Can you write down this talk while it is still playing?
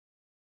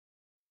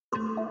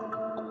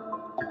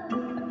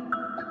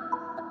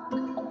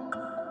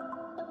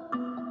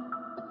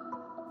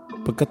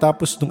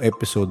Pagkatapos ng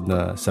episode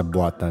na sa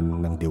buwatan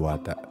ng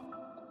diwata,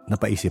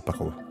 napaisip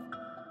ako,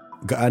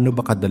 gaano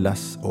ba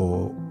kadalas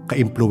o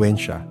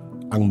kaimpluwensya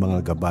ang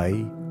mga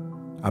gabay,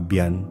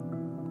 abyan,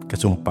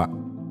 kasumpa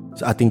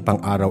sa ating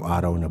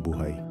pang-araw-araw na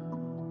buhay.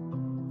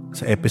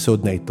 Sa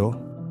episode na ito,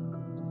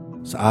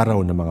 sa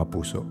Araw ng Mga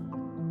Puso,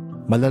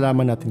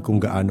 malalaman natin kung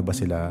gaano ba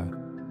sila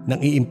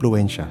nang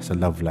iimpluwensya sa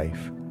love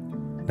life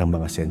ng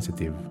mga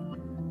sensitive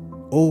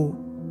o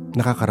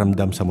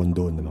nakakaramdam sa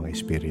mundo ng mga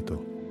espiritu.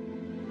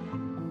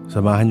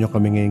 Samahan niyo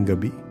kami ngayong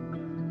gabi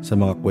sa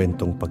mga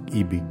kwentong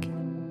pag-ibig,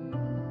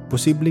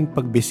 posibleng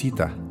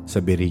pagbisita sa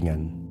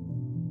Beringan,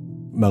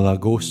 mga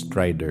ghost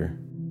rider,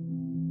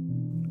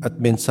 at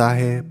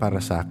mensahe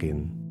para sa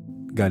akin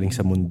galing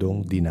sa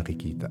mundong di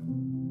nakikita.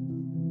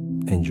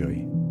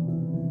 Enjoy.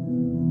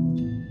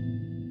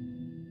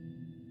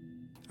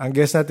 Ang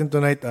guest natin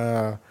tonight,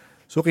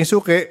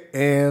 Suking-Suki,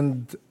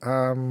 and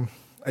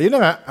ayun na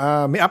nga,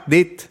 may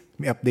update.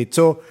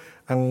 So,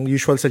 ang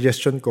usual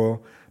suggestion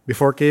ko,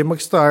 before kayo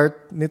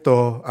mag-start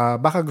nito,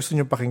 baka gusto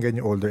nyo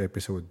pakinggan yung older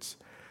episodes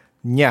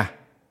niya,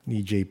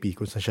 ni JP,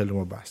 kung saan siya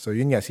lumabas. So,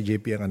 yun nga, si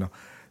JP ang ano.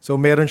 So,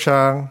 meron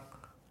siyang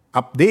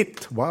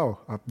update.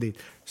 Wow, update.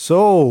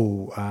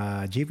 So,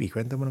 JP,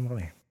 kwento mo naman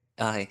kami.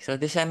 Okay, so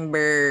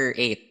December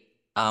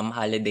 8,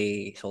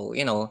 holiday. So,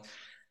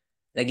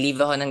 nag-leave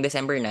ako ng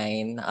December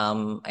 9.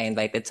 I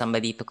invited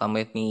somebody to come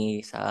with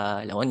me sa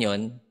La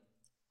Union.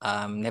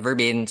 Never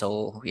been,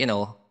 so,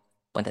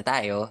 punta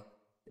tayo.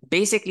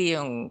 Basically,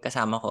 yung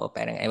kasama ko,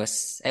 parang I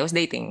was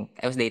dating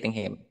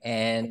him.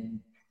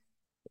 And,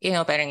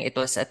 parang it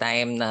was a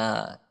time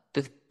na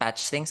to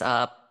patch things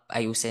up,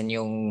 ayusin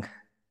yung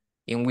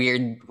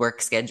weird work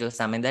schedules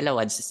namin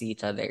dalawa just to see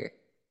each other.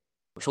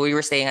 So, we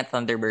were staying at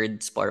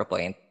Thunderbirds, Poro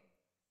Point.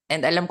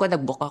 And alam ko,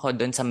 nag-book ako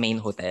dun sa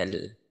main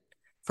hotel.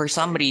 For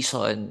some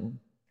reason,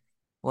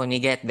 when we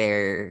get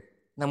there,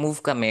 na-move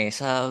kami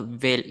sa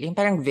yung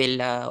parang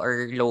villa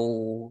or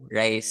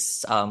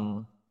low-rise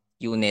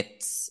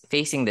units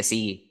facing the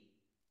sea.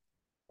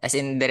 As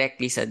in,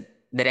 directly sa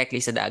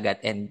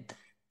dagat. And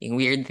yung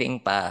weird thing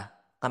pa,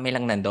 kami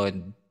lang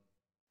nandun.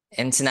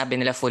 And sinabi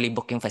nila fully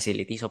booked yung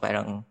facility. So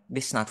parang,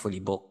 this is not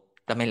fully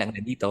booked. Kami lang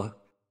na dito.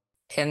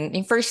 And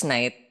yung first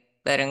night,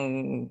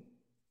 parang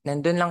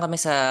nandun lang kami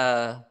sa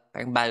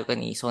parang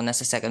balcony. So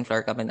nasa second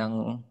floor kami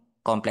ng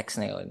complex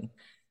na yon.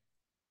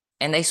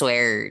 And I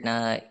swear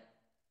na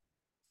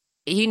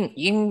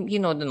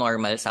the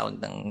normal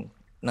sound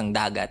ng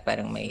dagat,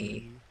 parang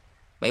may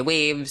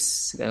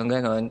waves,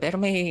 ganun. Pero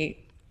may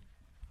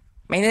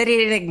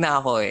naririnig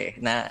na ako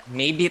na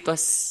maybe it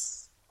was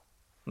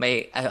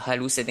may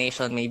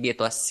hallucination, maybe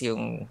it was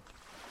yung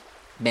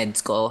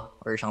meds ko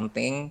or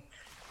something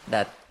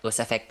that was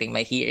affecting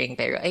my hearing.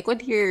 Pero I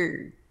could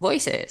hear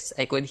voices.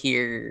 I could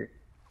hear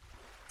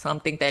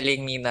something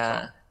telling me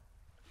na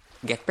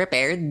get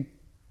prepared.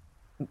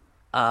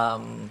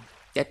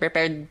 Get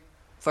prepared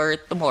for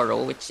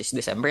tomorrow, which is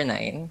December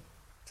 9.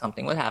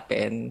 Something will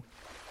happen.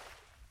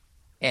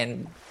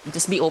 And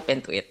just be open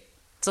to it.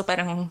 So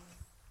parang,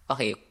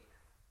 okay,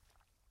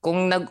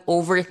 kung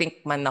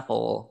nag-overthink man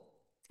ako,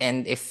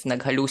 and if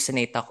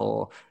nag-hallucinate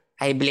ako,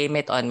 I blame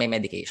it on my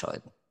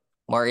medication.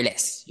 More or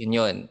less.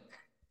 Yun.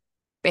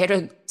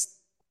 Pero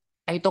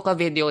I took a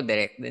video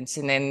direct, then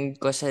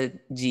sinend ko sa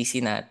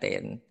GC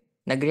natin.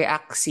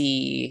 Nag-react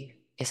si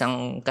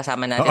isang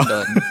kasama natin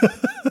doon.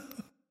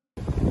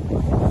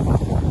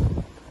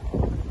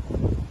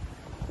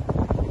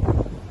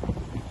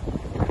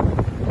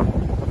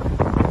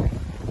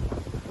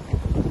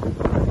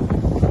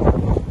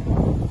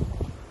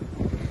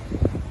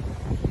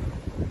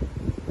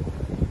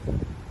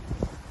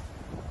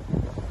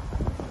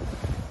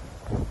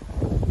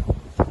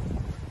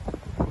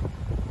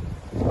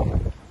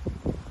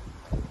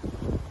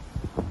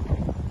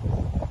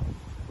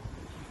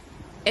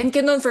 And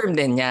kinonfirm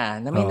din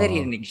niya na may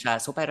narinig siya.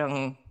 So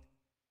parang,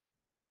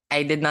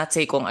 I did not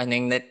say kung ano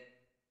yung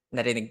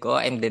narinig ko.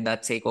 I did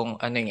not say kung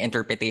ano yung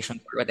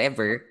interpretation or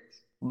whatever.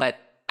 But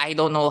I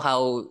don't know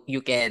how you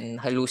can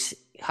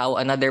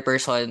how another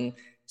person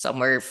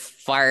somewhere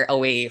far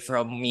away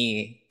from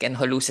me can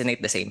hallucinate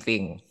the same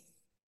thing.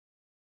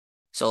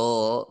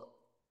 So,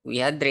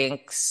 we had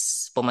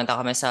drinks. Pumunta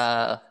kami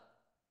sa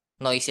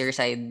noisier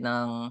side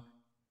ng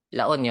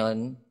La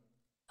Union.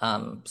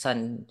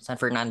 San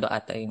Fernando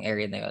ata yung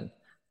area na yun.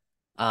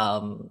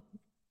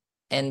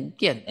 And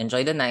yun,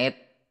 enjoy the night.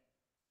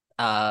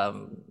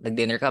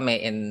 Nag-dinner kami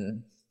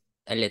in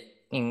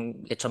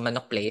yung Lechon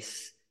Manok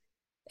place.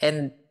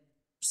 And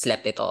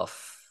slept it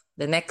off.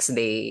 The next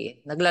day,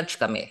 nag-lunch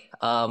kami.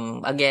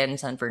 Again,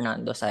 San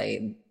Fernando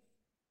side.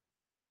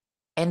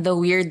 And the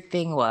weird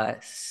thing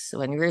was,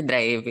 when we were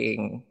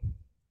driving,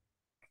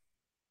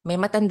 may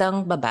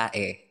matandang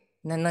babae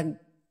na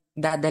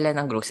nagdadala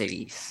ng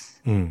groceries.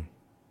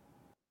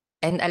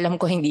 And alam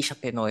ko hindi siya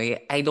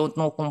Pinoy. I don't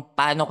know kung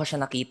paano ko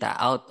siya nakita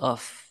out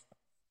of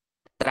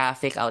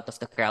traffic, out of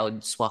the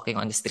crowds walking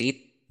on the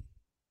street.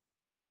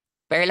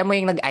 Pero alam mo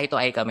yung nag-eye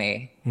to eye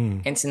kami.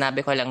 And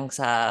sinabi ko lang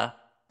sa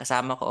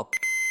kasama ko,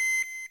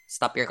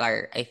 stop your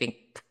car. I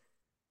think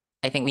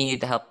I think we need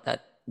to help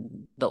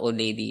the old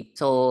lady.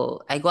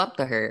 So I go up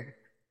to her,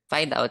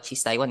 find out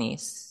she's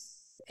Taiwanese,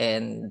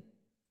 and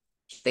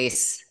she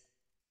stays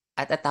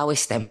at a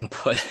Taoist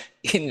temple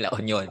in La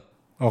Union.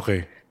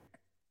 Okay.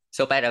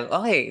 So parang,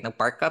 okay,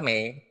 nag-park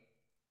kami.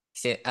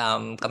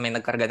 Kami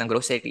nagkarga ng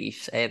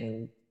groceries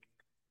and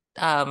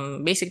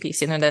basically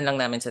sinundan lang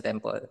namin sa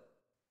temple.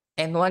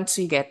 And once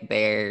we get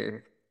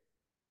there,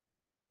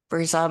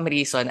 for some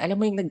reason, alam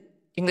mo yung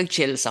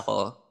nag-chills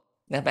ako.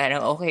 Na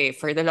parang, okay,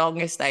 for the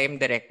longest time,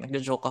 direct,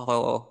 nagjo-joke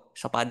ako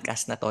sa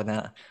podcast na to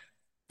na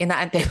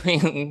inaantay mo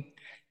yung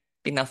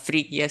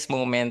pina-freakiest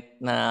moment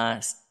na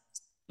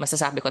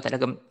masasabi ko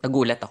talaga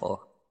nagulat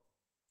ako.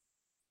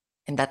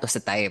 And that was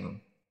the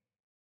time.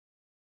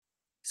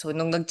 So,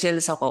 nung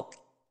nag-chills ako,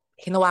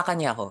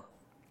 hinawakan niya ako.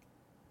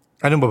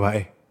 Anong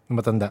babae? Anong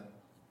matanda?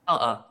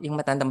 Oo, yung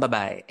matandang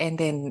babae. And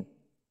then,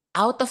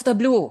 out of the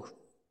blue,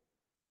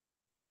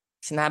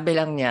 sinabi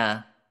lang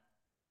niya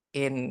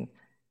in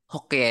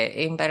Hokkien,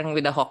 yung parang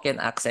with a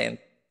Hokkien accent.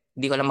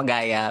 Hindi ko lang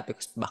magaya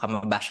because baka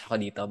mabash ako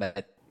dito.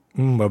 But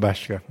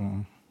Babash ka.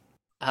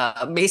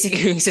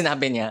 basically yung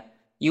sinabi niya,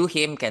 you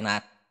him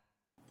cannot.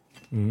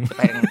 Mm. So,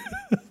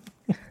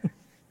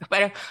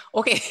 parang,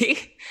 okay.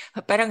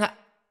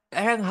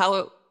 parang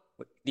how,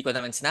 di ko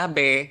naman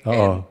sinabi.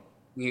 And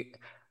Oo.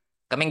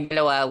 kaming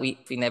dalawa, we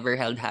never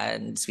held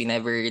hands. We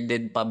never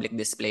did public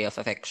display of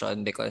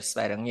affection because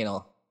parang,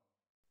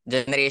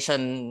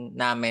 generation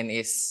namin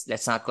is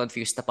let's not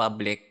confuse the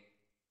public.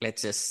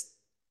 Let's just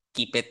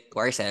keep it to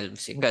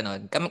ourselves. Yung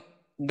ganon.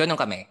 Ganon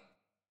kami.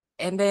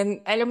 And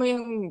then, alam mo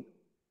yung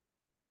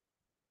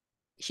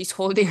she's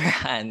holding her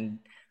hand.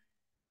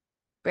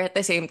 Pero at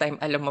the same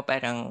time, alam mo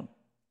parang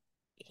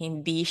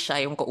hindi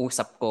siya yung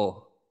kausap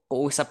ko.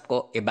 Kausap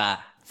ko, iba.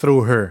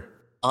 Through her.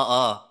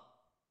 Oo.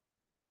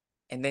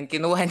 And then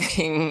kinuha niya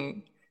yung...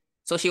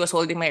 So she was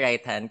holding my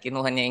right hand.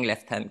 Kinuha niya yung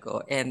left hand ko.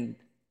 And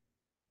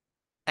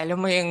alam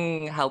mo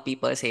yung how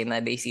people say na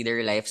they see their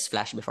lives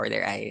flash before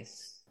their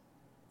eyes.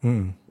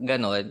 Mm.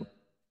 Ganon.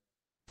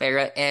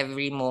 Pero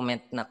every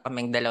moment na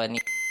kaming dalawa ni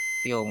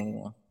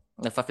yung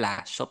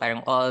nagpa-flash. So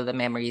parang all the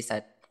memories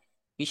that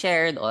we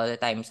shared, all the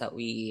times that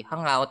we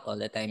hung out, all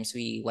the times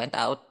we went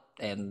out,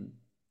 and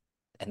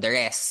the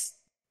rest.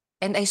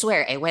 And I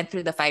swear, I went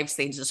through the 5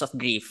 stages of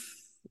grief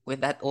with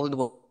that old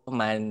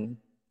woman.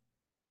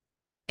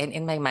 And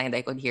in my mind,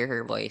 I could hear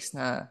her voice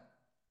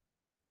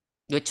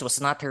which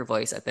was not her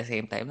voice at the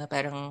same time, na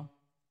parang,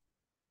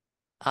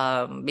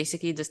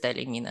 basically just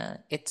telling me na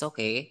it's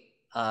okay.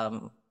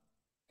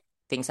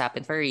 Things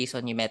happen for a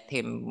reason. You met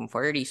him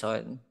for a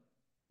reason.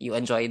 You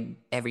enjoyed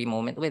every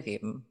moment with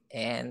him.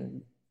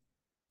 And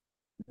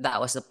that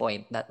was the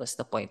point. That was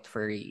the point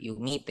for you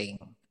meeting.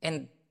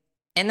 And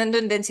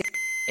nandun din si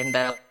in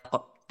the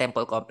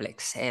temple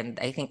complex.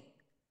 And I think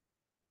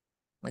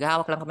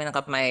naghahawak lang kami ng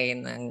kamay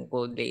ng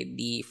old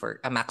lady for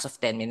a max of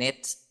 10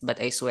 minutes.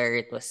 But I swear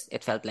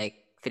it felt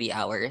like 3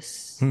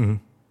 hours. Mm.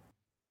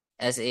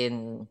 As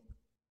in,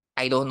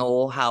 I don't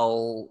know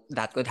how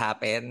that could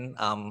happen.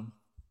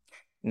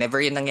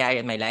 Never yun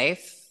nangyari in my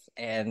life.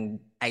 And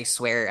I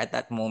swear at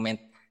that moment,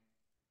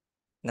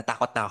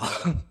 natakot na ako.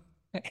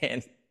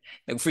 And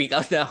nag-freak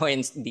out na ako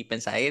deep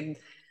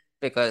inside.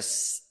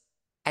 Because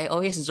I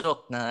always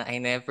joke na I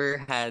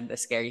never had a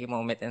scary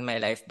moment in my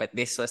life, but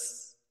this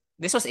was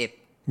it.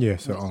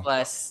 Yes, This oo.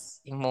 was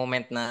yung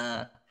moment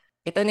na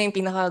ito na yung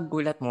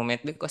pinakagulat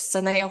moment because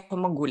sanay ako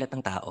magulat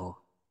ng tao.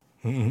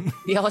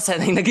 Hindi ako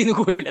sanay na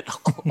ginugulat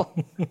ako.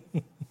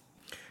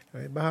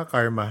 Ay, baka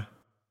karma.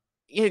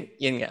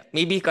 Yun nga.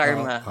 Maybe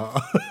karma.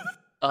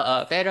 Oo.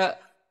 Pero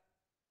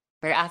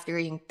after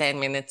yung 10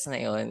 minutes na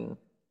yun,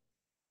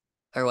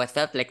 or what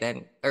felt like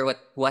then, or what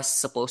was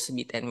supposed to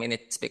be 10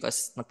 minutes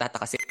because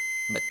nagtataka si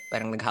but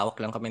parang naghawak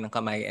lang kami ng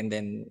kamay and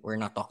then we're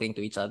not talking to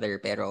each other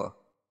pero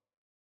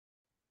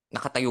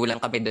nakatayo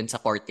lang kami dun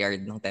sa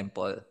courtyard ng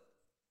temple.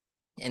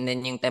 And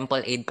then yung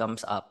temple aide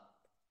comes up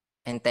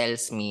and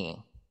tells me,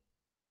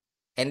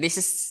 and this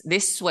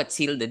is what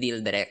sealed the deal,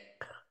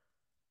 direct.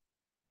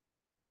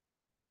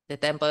 The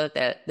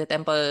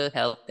temple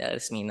help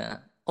tells me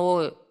na,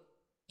 oh,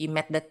 you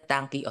met the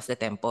tanki of the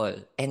temple.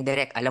 And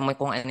direct, alam mo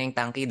kung ano yung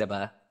tanki,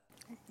 diba?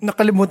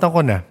 Nakalimutan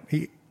ko na.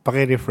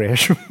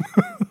 Paki-refresh.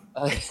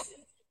 Okay.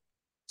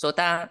 So,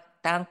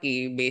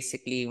 tanki,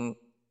 basically,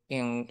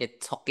 yung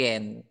it's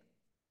Hokkien.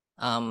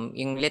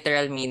 Yung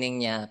literal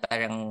meaning niya,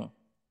 parang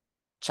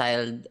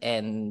child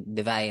and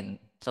divine.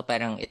 So,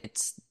 parang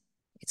it's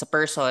a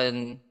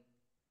person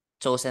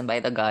chosen by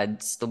the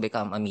gods to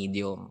become a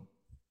medium.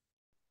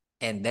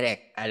 And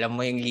direct, alam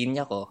mo yung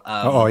linya ko.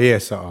 Oo,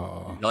 yes.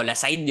 Oo. Lola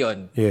side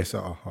yon. Yes,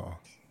 oo.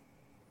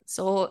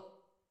 So,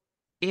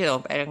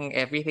 parang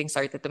everything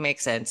started to make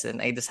sense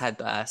and I just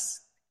had to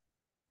ask.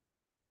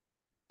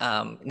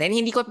 Then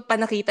hindi ko pa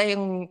nakita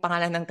yung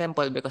pangalan ng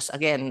temple because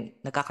again,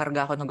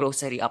 nagkakarga ako ng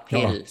grocery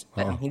uphill. Oo.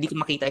 Parang hindi ko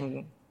makita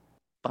yung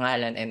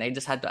pangalan and I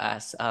just had to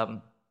ask,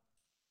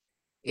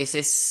 is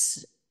this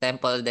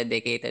temple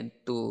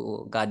dedicated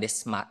to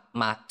goddess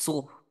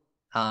Matsu?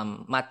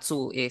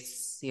 Matsu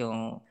is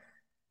yung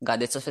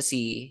goddess of the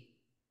sea.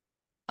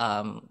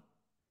 Um,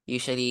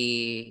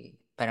 usually,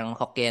 parang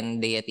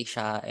Hokkien deity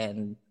siya,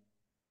 and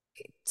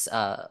it's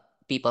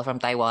people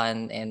from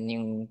Taiwan and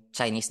yung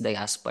Chinese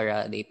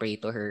diaspora, they pray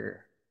to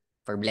her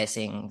for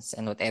blessings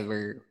and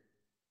whatever.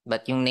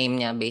 But yung name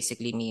niya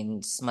basically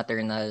means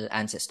maternal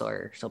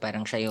ancestor. So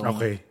parang siya yung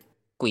Okay.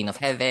 queen of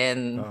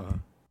heaven Oo.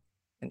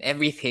 and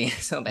everything.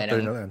 So parang,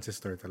 Maternal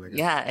ancestor talaga.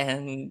 yeah,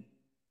 and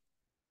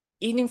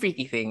yun yung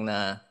freaky thing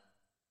na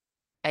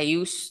I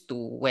used to,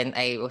 when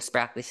I was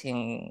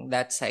practicing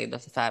that side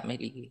of the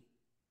family,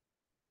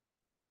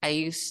 I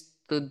used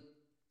to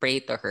pray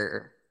to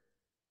her.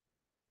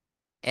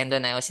 And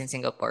when I was in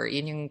Singapore,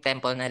 yun yung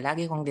temple na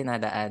lagi kong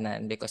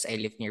dinadaanan because I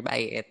live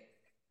nearby it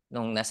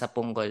nung nasa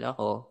Punggol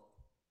ako.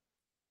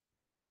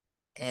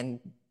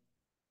 And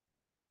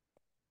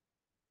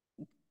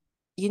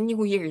yun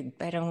yung weird.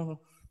 Parang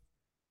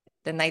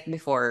the night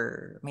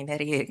before, may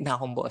narinig na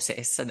akong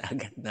boses sa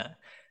dagat na,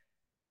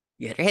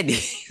 get ready.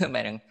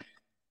 Parang,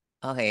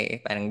 okay,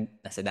 parang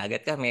nasa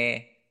dagat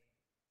kami.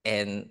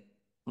 And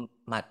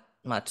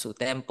Matsu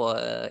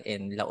Temple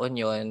in La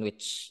Union,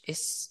 which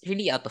is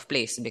really out of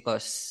place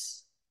because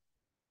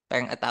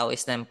parang a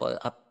Taoist temple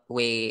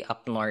way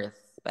up north.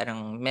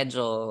 Parang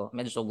medyo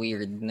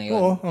weird na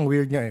Oo, yun. ang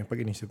weird niya eh, pag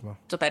inisip mo.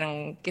 So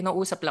parang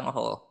kinausap lang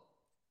ako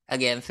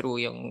again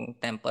through yung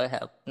temple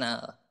help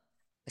na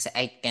kasi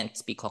I can't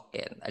speak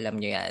Hokkien.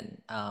 Alam nyo yan.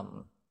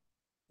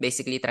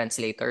 Basically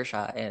translator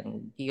siya,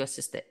 and he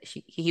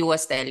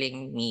was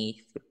telling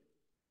me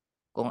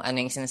kung ano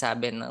yung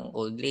sinasabi ng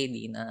old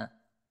lady na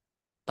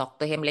talk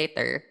to him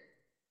later.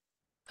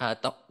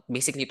 Talk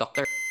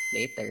to her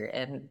later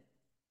and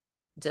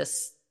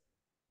just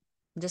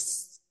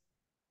just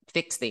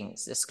fix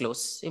things. Just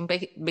close.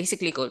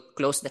 Basically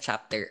close the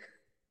chapter.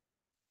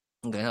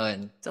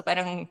 Ganon. So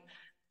parang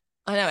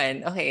oh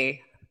naman,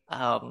 okay.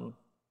 Um,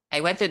 I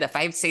went through the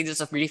 5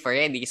 stages of grief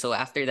already. So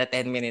after the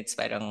 10 minutes,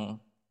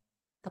 parang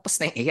tapos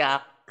na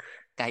iyak.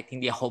 Kahit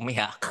hindi ako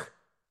umiyak.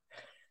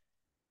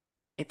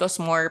 It was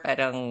more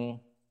parang,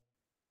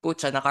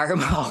 putya, na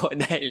karma ako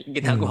dahil Mm.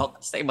 ginagawa ko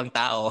sa ibang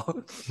tao.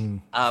 Mm.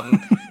 Um,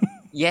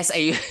 yes,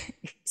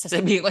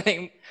 sasabihin ko na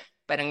yung,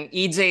 parang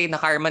EJ, na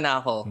karma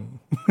na ako.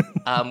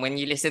 When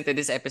you listen to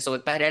this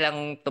episode, para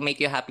lang to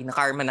make you happy, na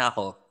karma na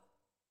ako.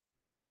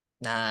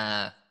 Na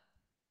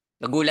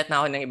nagulat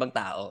na ako ng ibang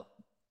tao.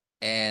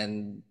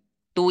 And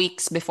 2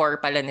 weeks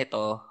before pala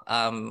nito,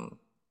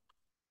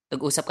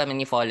 nag-usap kami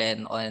ni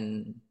Fallen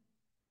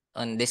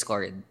on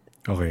Discord.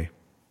 Okay.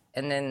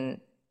 And then,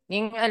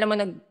 yung alam mo,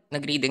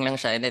 nag-reading lang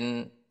siya. And then,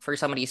 for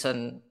some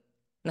reason,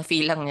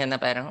 na-feel lang niya na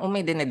parang, oh,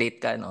 may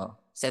dinedate ka, no?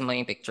 Send mo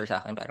yung picture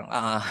sa akin. Parang,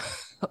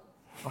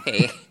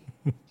 okay.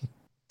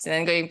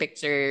 Sinend ko yung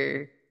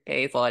picture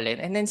kay Fallen.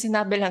 And then,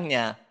 sinabi lang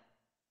niya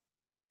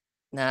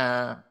na,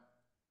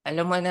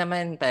 alam mo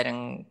naman,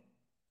 parang,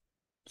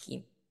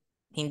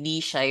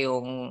 hindi siya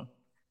yung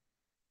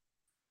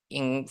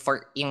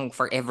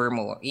forever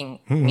mo. I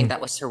mean, Mm. that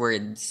was her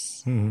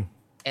words. Mm.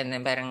 And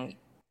then parang,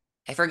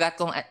 I forgot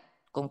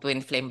kung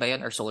twin flame ba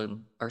yun or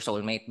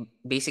soulmate.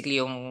 Basically,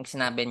 yung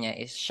sinabi niya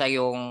is siya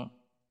yung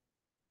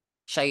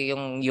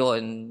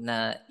yun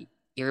na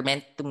you're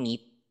meant to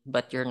meet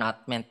but you're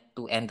not meant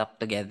to end up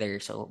together.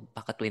 So,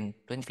 baka twin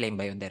flame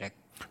ba yun, direct?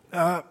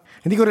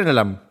 Hindi ko rin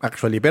alam,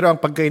 actually. Pero ang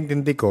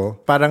pagkaintindi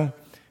ko, parang,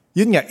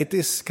 yun nga, it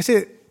is,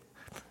 kasi,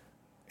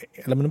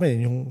 alam mo naman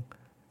yun,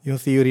 yung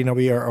theory na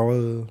we are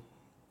all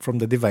from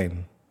the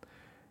divine.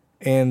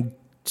 And,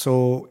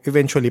 so,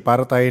 eventually,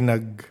 para tayo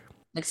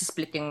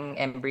Nagsisplit yung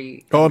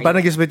embryo. Oo,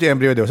 parang nag-split yung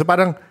embryo daw. So,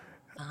 parang,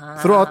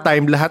 throughout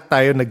time, lahat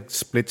tayo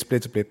split.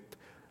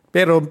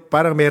 Pero,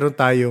 parang meron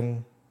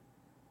tayong,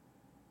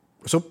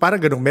 so,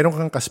 parang ganun, meron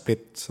kang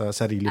ka-split sa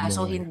sarili mo.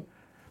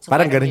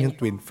 Parang ganun yung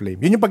twin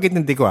flame. Yun yung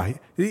pag-intindi ko.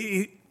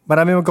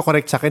 Marami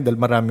magko-correct sa akin dahil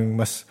maraming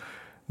mas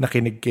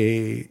nakinig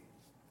kay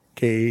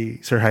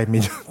Sir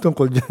Jaime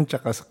tungkol dyan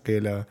tsaka kay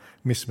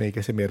Miss May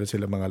kasi meron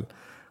sila mga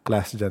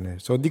class dyan eh.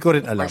 So, di ko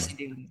rin alam.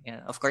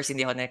 Of course,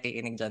 hindi ako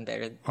nakikinig dyan.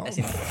 Pero, as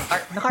in,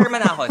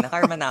 nakarma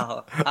na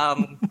ako.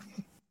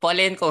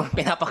 Pauline, kung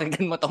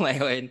pinapakinggan mo to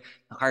ngayon,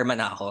 nakarma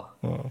na ako.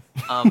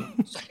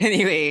 So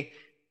anyway,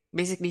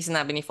 basically,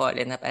 sinabi ni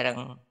Fallen na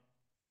parang,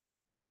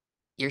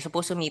 you're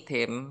supposed to meet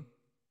him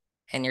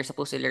and you're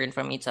supposed to learn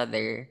from each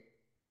other,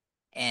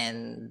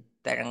 and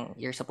parang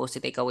you're supposed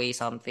to take away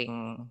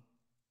something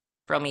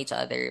from each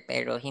other,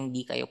 pero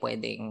hindi kayo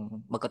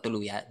pwedeng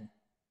magkatuluyan.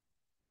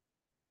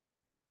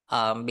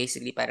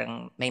 Basically,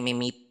 parang may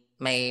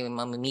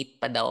mamimit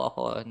pa daw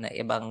ako na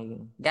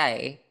ibang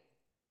guy,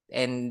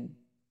 and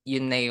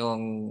yun na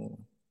yung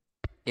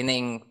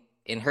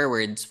in her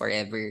words,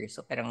 forever.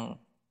 So parang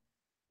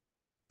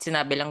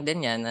sinabi lang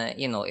din niya na,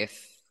 if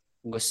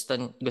gusto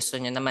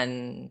niya naman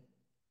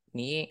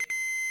ni,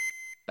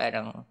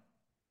 parang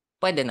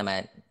pwede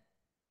naman.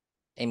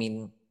 I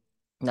mean,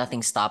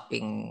 nothing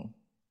stopping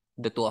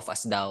the two of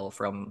us daw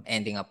from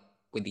ending up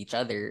with each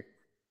other.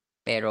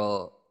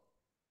 Pero,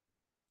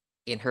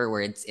 in her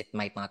words, it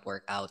might not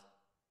work out.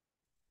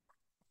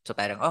 So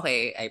parang,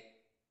 okay,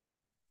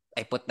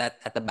 I put that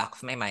at the back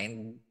of my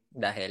mind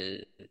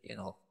dahil,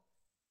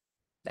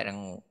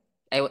 Parang,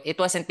 it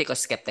wasn't because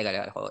skeptical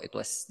ako. It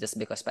was just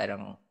because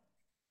parang,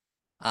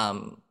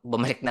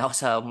 bumalik na ako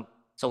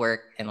sa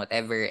work and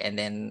whatever, and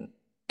then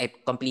I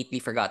completely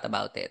forgot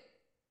about it.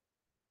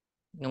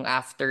 Nung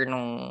after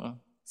nung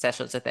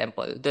session sa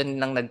temple, doon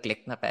lang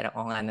nag-click na parang,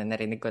 oh nga,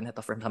 narinig ko na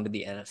to from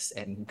somebody else.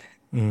 And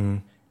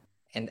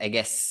I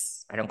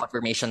guess, parang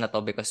confirmation na to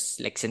because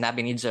like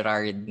sinabi ni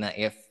Gerard na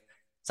if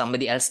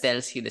somebody else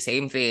tells you the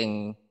same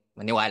thing,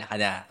 maniwala ka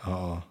na.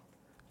 Oo.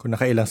 Kung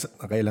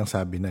nakailang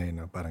sabi na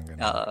no? Parang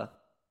ganun. Oo.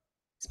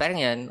 So, parang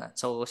yun.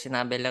 So,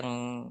 sinabi lang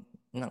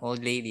ng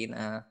old lady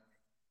na,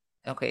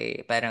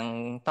 okay,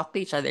 parang talk to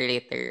each other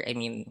later. I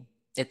mean,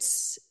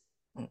 it's,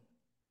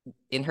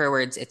 in her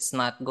words, it's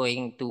not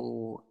going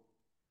to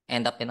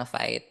end up in a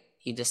fight.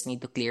 You just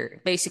need to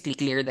basically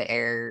clear the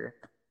air,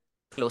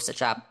 close the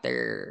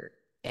chapter,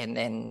 and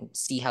then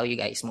see how you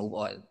guys move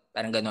on.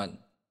 Parang ganon.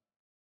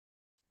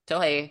 So,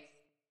 okay,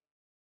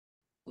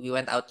 we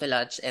went out to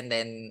lunch and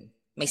then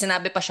may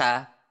sinabi pa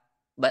siya,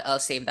 but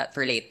I'll save that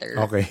for later.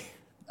 Okay.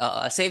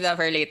 Save that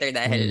for later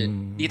dahil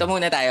dito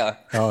muna tayo.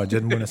 Oo,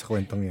 dyan muna sa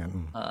kwentong yan.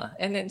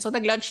 And then, so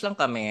nag-lunch lang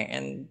kami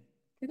and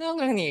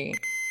tinawag lang ni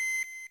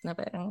na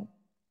parang,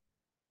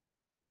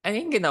 ano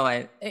yung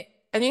ginawa?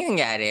 Ano yung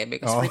nangyari?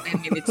 Because for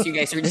 10 minutes, you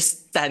guys were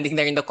just standing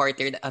there in the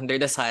courtyard under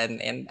the sun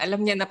and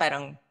alam niya na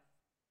parang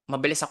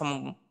mabilis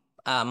ako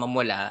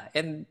mamula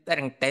and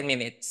parang 10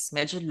 minutes,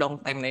 medyo long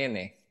time na yun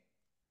eh.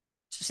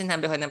 So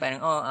sinabi ko na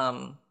parang,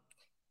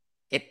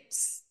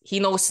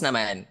 he knows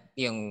naman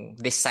yung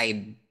this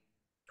side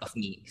of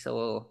me.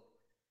 So,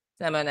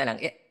 sinabi ko na lang,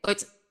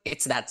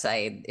 it's that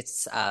side.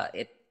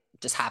 It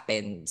just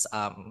happens.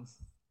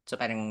 So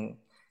parang,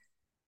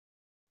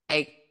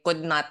 I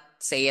could not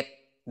say it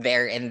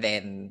there and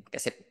then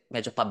kasi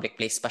medyo public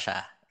place pa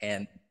siya.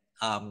 And,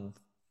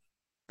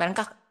 parang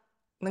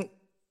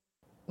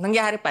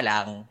nangyari pa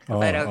lang.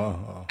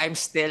 Parang, I'm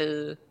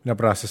still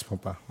na-process mo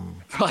pa.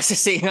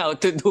 processing how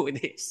to do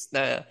this,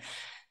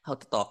 how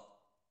to talk.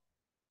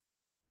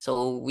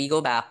 So we go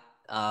back,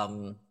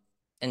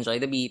 enjoy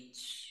the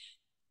beach.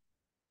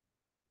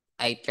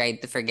 I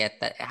tried to forget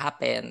that it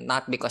happened,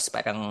 not because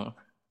parang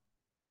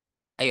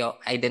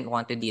I didn't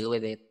want to deal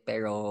with it,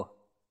 pero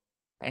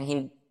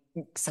parang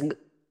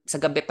sa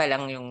gabi pa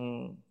lang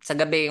sa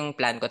gabi yung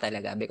plan ko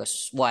talaga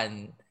because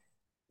one,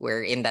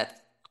 we're in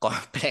that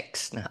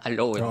complex na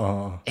alone.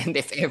 And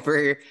if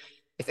ever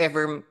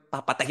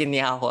papatayin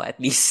niya ako, at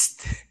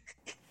least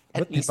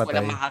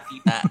wala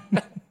makakita.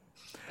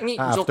 I mean,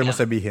 joke after mo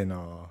lang. sabihin,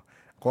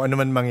 kung ano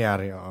man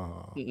mangyari.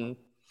 Mm-hmm.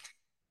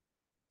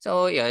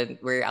 So, yun,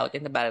 we're out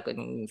in the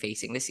balcony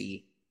facing the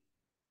sea.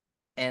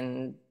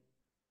 And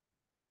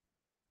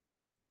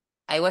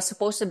I was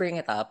supposed to bring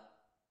it up,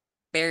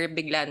 pero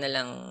bigla na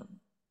lang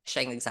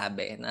siya yung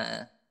nagsabi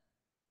na,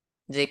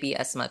 JP,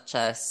 as much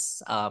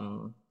as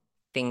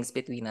things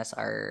between us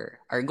are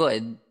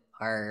good,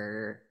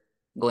 are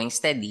going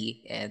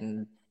steady,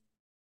 and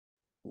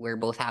we're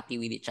both happy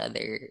with each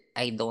other,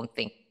 I don't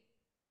think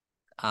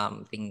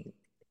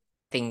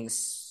things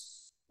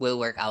will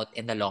work out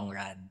in the long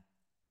run.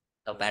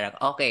 So parang,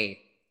 okay,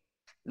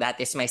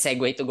 that is my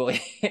segue to go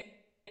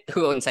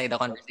inside the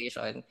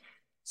conversation.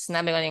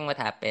 Sinabi ko na what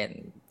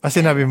happened.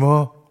 Sinabi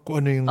mo kung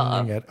ano yung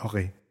nangyari?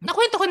 Okay.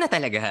 Nakwento ko na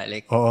talaga.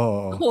 Like,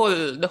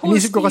 the whole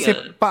inisip ko kasi,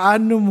 spiel.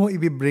 paano mo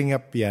i-bring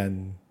up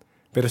yan?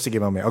 Pero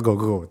sige, mamaya.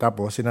 Go.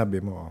 Tapos,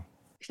 sinabi mo.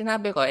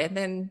 Sinabi ko, and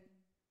then,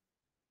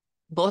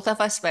 both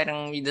of us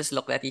parang we just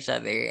looked at each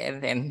other,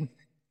 and then,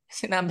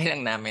 sinabi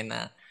lang namin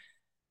na,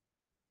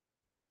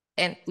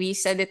 and we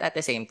said it at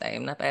the same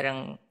time, na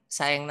parang,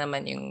 sayang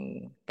naman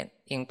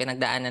yung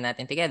pinagdaanan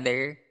natin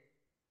together.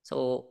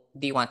 So,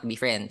 do you want to be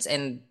friends?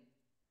 And,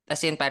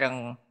 as in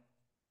parang,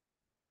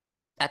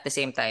 at the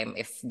same time,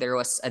 if there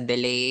was a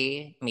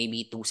delay,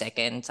 maybe 2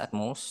 seconds at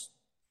most.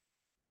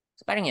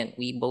 So parang yun,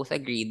 we both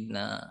agreed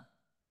na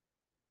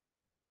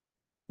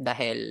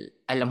dahil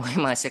alam ko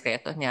yung mga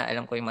sekreto niya,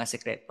 alam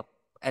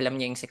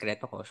niya yung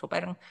sekreto ko. So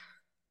parang,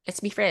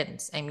 let's be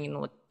friends. I mean,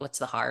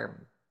 what's the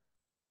harm?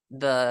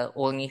 The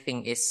only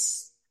thing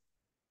is,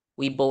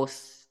 we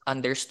both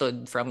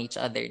understood from each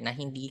other na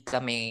hindi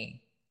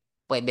kami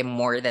pwede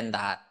more than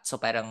that. So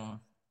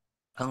parang,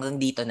 hanggang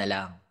dito na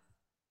lang.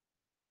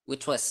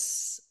 Which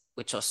was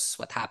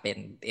what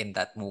happened in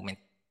that moment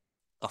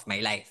of my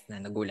life na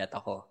nagulat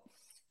ako.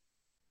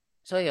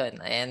 So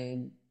yun,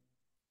 and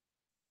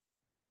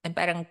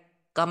parang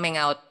coming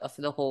out of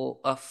the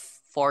whole of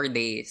 4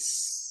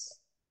 days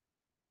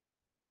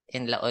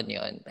in La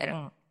Union,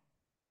 parang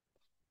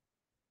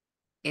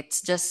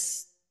it's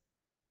just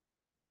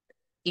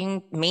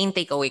yung main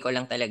takeaway ko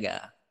lang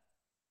talaga,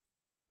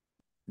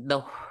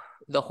 the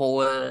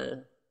whole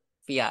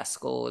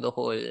fiasco, the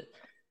whole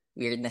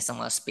weirdness ng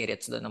mga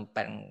spirits doon, ng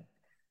parang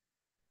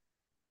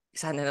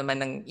sana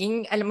naman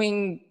yung alam mo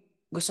yung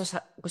gusto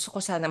ko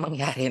sana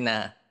mangyari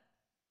na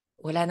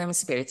wala namang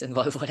spirits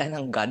involved, wala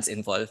nang gods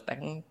involved.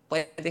 Parang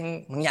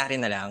pwedeng mangyari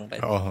na lang.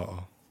 But,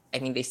 I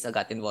mean, they still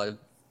got involved.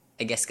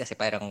 I guess kasi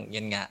parang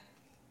yun nga,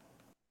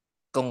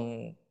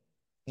 kung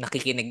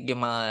nakikinig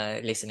yung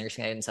mga listeners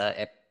ngayon sa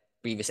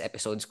previous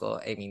episodes ko,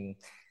 I mean,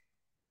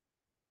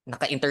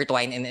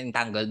 naka-intertwine and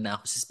entangled na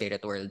ako sa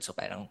spirit world. So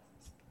parang,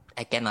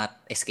 I cannot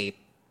escape.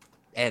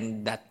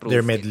 And that They're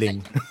proved it.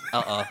 meddling.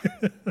 Oo.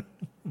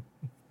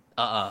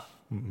 Oo.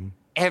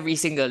 Every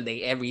single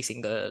day, every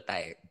single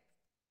time.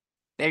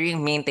 Pero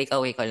yung main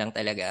takeaway ko lang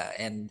talaga,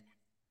 and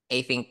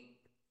I think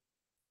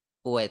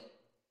what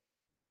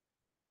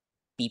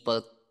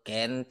people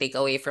can take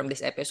away from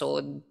this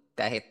episode,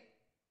 kahit,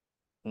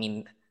 I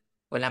mean,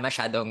 wala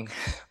masyadong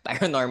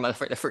paranormal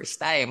for the first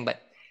time,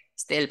 but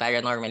still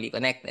paranormally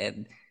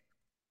connected.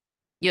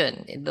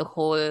 Yun, the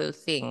whole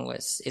thing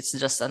was, it's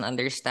just an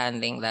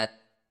understanding that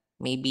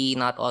maybe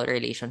not all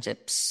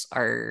relationships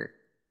are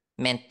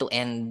meant to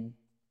end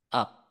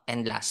up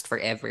and last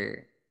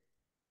forever.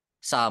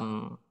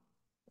 Some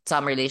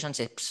some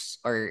relationships,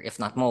 or if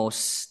not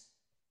most,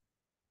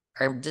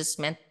 are just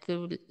meant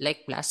to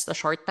like last a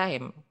short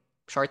time.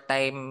 Short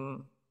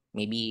time,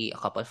 maybe a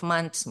couple of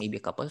months, maybe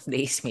a couple of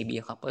days, maybe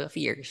a couple of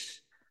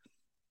years.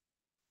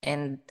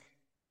 And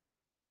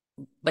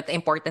but the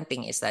important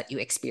thing is that you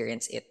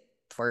experience it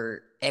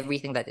for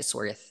everything that it's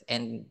worth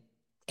and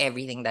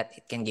everything that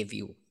it can give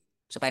you.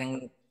 So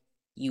parang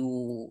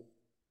you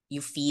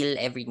you feel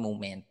every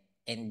moment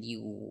and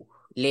you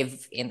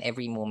live in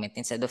every moment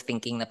instead of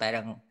thinking na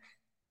parang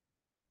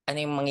ano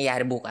yung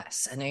mangyayari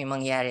bukas? Ano yung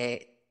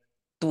mangyayari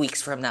 2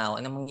 weeks from now?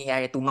 Ano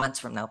mangyayari 2 months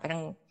from now?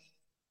 Parang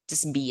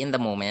just be in the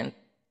moment.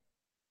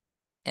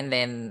 And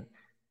then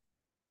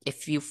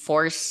if you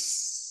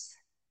force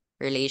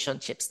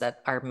relationships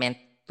that are meant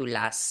to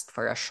last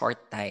for a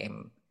short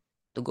time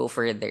to go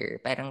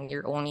further, parang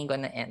you're only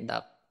gonna end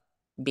up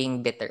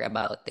being bitter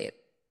about it.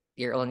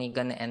 You're only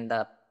gonna end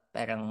up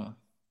parang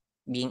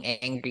being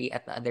angry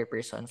at the other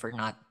person for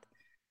not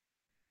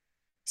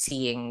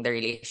seeing the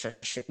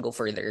relationship go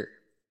further.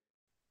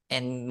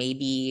 And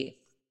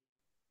maybe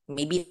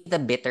the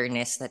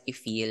bitterness that you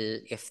feel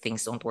if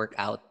things don't work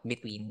out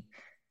between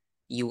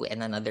you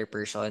and another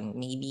person,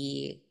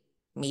 maybe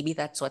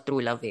that's what true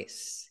love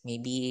is.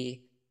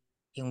 Maybe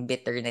yung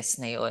bitterness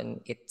na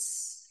yun,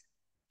 it's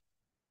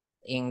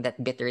yung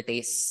that bitter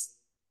taste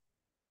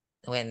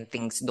when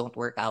things don't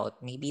work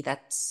out. Maybe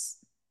that's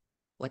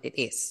what it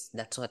is.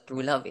 That's what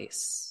true love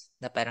is.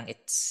 Na parang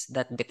it's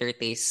that bitter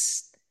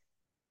taste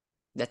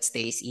that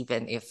stays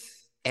even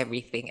if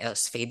everything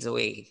else fades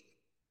away.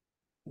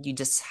 You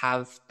just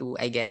have to,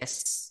 I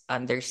guess,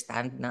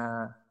 understand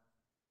na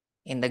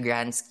in the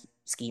grand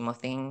scheme of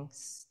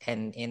things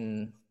and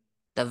in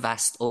the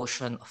vast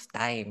ocean of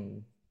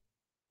time.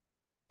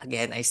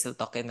 Again, I still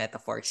talk in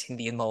metaphors.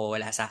 Hindi yun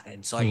mawawala sa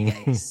akin. Sorry,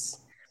 guys.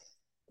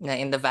 Na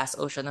in the vast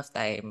ocean of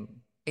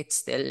time, it's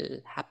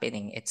still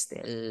happening. It's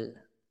still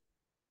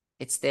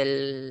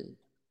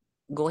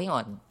going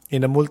on.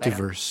 In a Parang,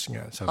 multiverse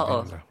nga, sabi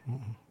oo. nila.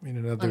 In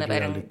another Na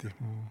parang, reality.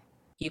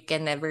 you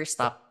can never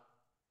stop.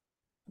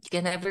 You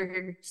can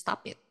never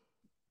stop it.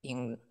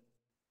 Yung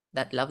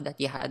that love that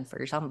you had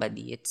for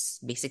somebody, it's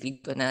basically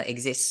gonna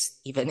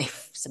exist even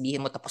if sabihin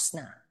mo tapos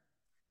na.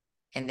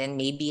 And then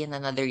maybe in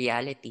another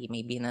reality,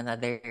 maybe in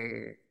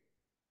another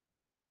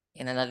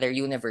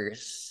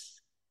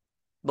universe,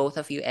 both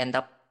of you end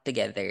up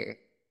together.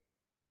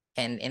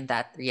 And in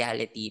that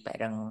reality,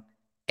 parang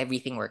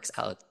everything works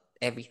out.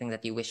 Everything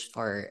that you wish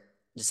for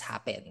just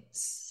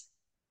happens.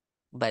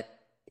 But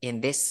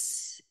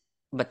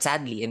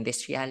sadly, in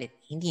this reality,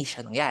 hindi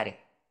siya nangyari.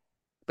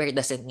 But it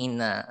doesn't mean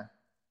na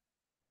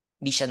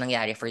hindi siya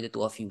nangyari for the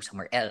two of you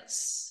somewhere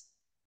else.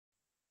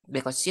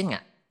 Because yun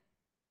nga,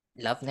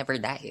 love never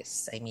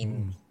dies. I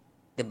mean,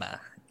 di ba?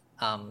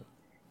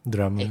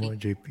 Drama I mo, think,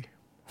 JP.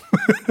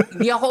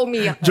 hindi ako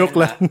umiyak. Joke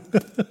talaga. lang.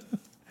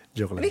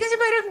 Joke Hindi lang. kasi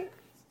parang,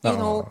 you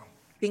know, Oo.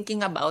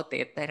 thinking about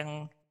it,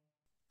 parang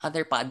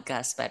other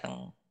podcasts,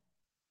 parang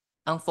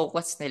ang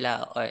focus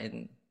nila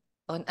on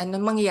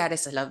anong mangyayari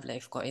sa love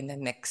life ko in the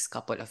next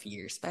couple of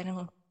years.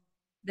 Parang,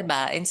 di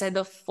ba, instead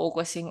of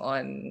focusing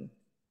on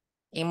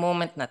a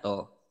moment na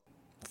to,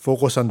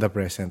 Focus on the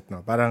present, no?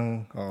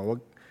 Parang,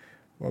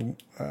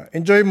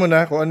 enjoy mo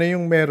na kung ano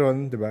yung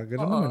meron, di ba?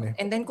 Ganun oo. naman eh.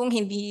 And then kung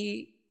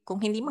hindi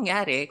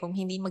mangyari, kung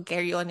hindi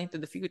mag-carry on into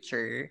the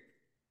future,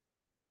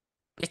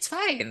 it's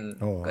fine.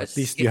 Oh, at Because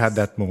least you had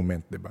that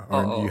moment, di ba?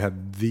 Or Oo. you had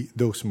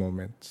those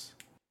moments.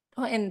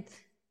 Oh, and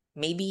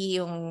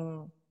maybe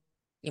yung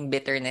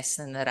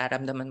bitterness na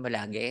nararamdaman mo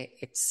lagi,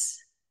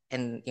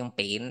 and yung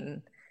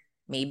pain,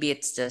 maybe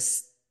it's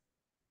just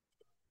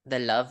the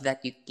love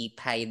that you keep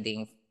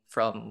hiding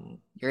from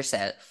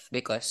yourself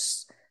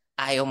because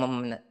ayaw mo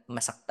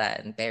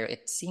masaktan. Pero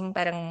it's yung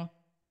parang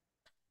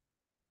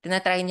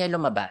tinatry niya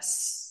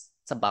lumabas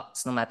sa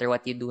box no matter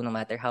what you do, no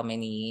matter how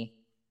many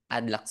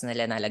padlocks na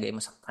nalagay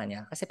mo sa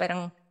kanya. Kasi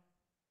parang,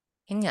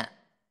 yun nga,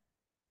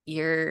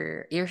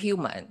 you're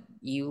human.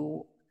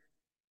 You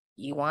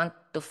want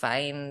to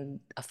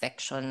find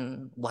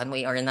affection one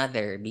way or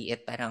another, be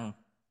it parang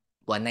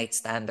one night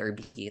stand or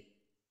be it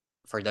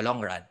for the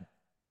long run.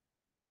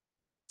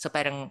 So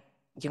parang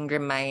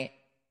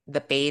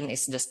the pain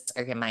is just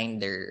a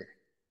reminder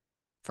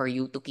for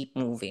you to keep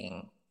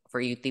moving,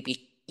 for you to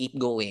keep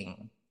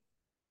going.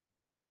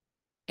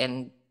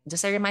 And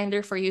just a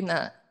reminder for you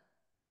na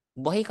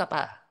buhay ka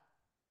pa.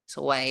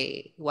 So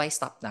why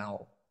stop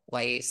now?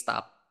 Why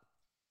stop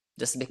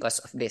just because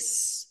of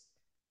this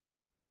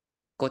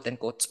quote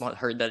unquote small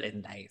hurdle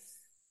in life?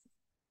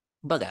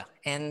 Baga,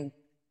 and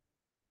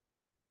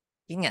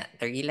yun nga,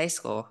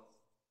 na-realize ko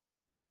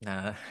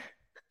na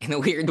in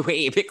a weird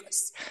way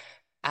because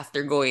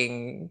after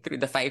going through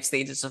the 5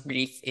 stages of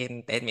grief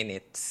in 10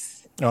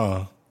 minutes,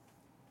 Oo.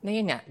 na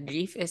yun nga,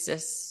 grief is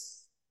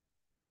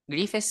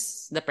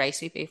the price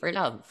we pay for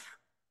love.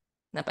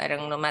 Na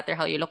parang no matter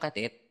how you look at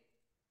it,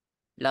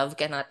 love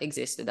cannot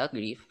exist without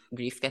grief.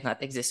 Grief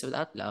cannot exist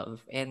without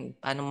love. And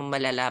paano mo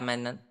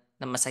malalaman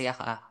na masaya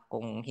ka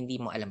kung hindi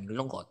mo alam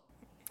yung lungkot?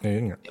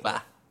 Ayun nga. Diba?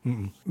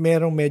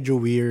 Merong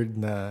medyo weird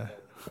na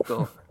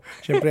Go.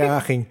 Siyempre, ang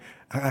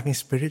aking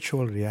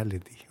spiritual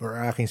reality or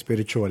ang aking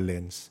spiritual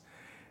lens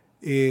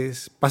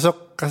is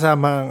pasok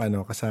kasama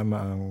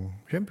ang,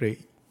 siyempre,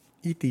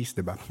 ETs,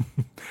 di ba?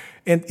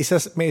 And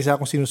may isa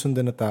akong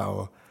sinusundan na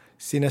tao,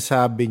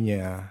 sinasabi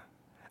niya,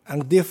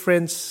 ang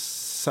difference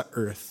sa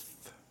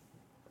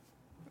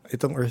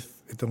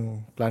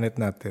itong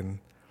planet natin,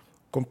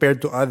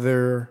 compared to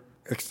other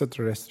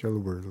extraterrestrial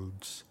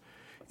worlds,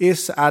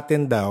 is sa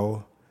atin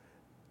daw,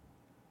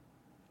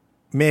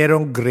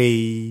 merong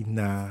gray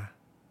na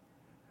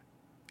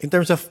in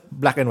terms of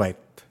black and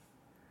white,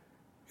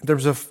 in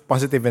terms of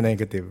positive and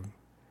negative,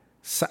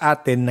 sa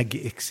atin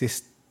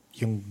nag-exist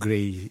yung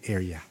gray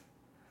area.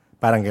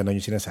 Parang gano'n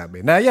yung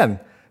sinasabi. Na yan,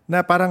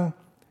 na parang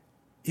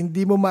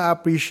hindi mo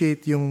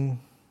ma-appreciate yung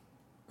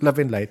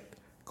love and light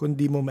kung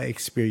di mo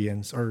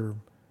ma-experience or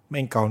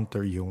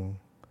ma-encounter yung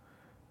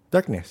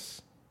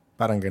darkness.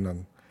 Parang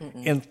gano'n.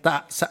 And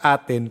sa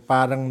atin,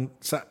 parang,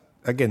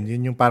 again,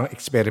 yun yung parang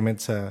experiment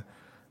sa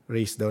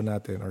race daw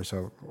natin or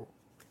sa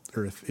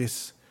Earth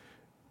is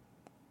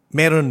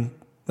meron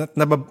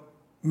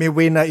may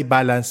way na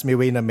i-balance, may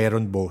way na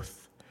meron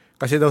both.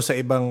 Kasi daw sa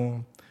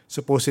ibang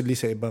supposedly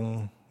sa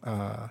ibang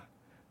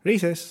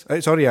races,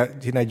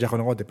 hinadya ko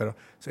ng konti, pero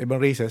sa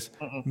ibang races,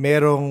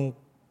 merong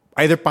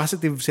either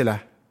positive sila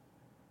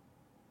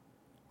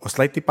o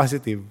slightly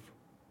positive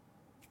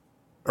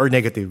or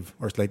negative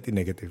or slightly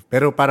negative.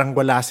 Pero parang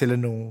wala sila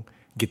nung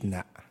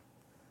gitna.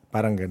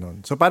 Parang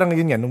ganon. So parang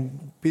yun nga, nung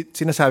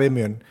sinasabi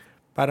mo yun,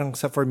 parang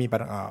for me,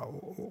 parang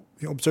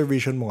yung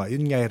observation mo nga,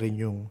 yun nga rin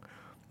yung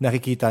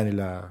nakikita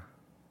nila,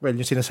 well,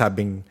 yung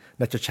sinasabing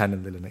na-channel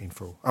nila na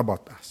info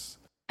about us.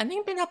 Ano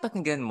yung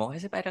pinapakinggan mo?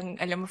 Kasi parang,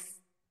 alam mo,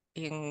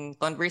 yung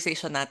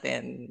conversation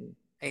natin,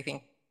 I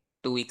think,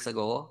 2 weeks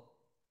ago,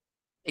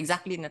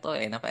 exactly na to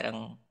na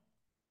parang,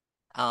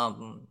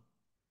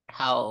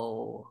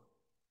 how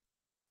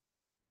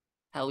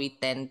we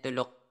tend to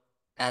look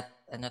at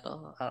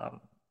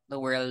the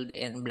world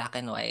in black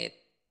and white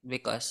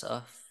because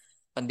of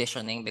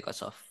conditioning, because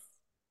of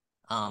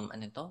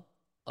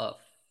of,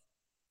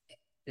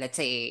 let's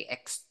say,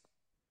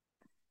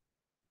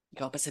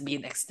 ikaw pa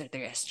sabihin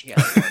extraterrestrial.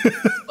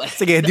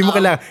 Sige, di mo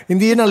kailangan.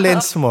 Hindi yun ang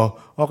lens mo.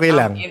 Okay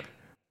lang.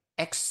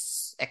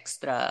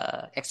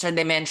 Extra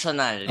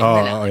dimensional. Yun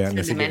na lang.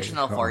 Extra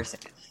dimensional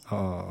forces.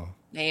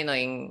 Na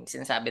yung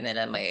sinasabi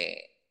nila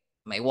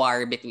may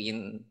war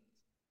between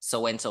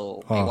so and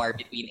so, may war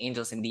between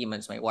angels and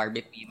demons, may war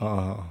between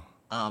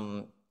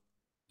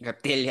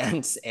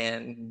reptilians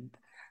and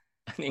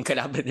ano yung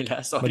kalaban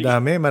nila? Sorry.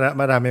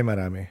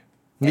 Marami.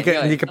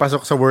 Hindi ka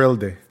pasok sa world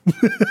eh.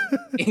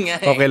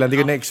 Okay lang, hindi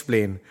ko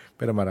na-explain.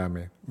 Pero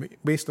marami.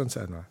 Based on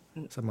sa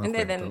sa mga and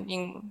kwento. then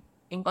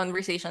yung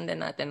conversation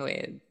din natin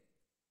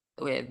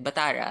with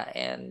Batara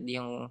and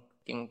yung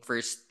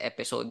first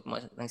episode mo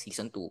ng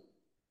season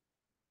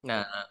 2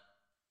 na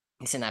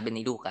yung sinabi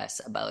ni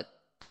Lucas about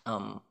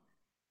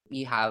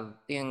you have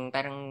yung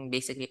parang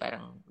basically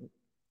parang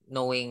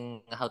knowing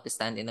how to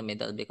stand in the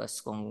middle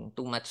because kung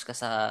too much ka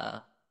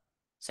sa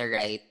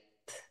right,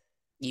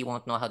 you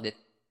won't know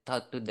how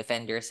to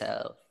defend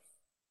yourself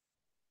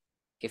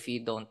if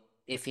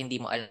hindi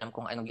mo alam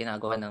kung anong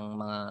ginagawa ng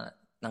mga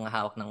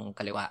nangahawak ng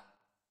kaliwa.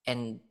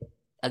 And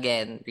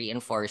again,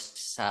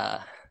 reinforced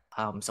sa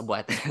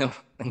buwata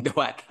ng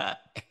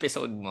Diwata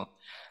episode mo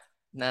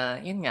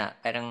na yun nga,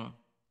 parang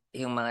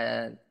yung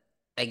mga,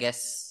 I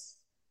guess,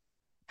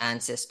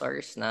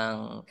 ancestors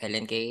ng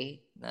LNK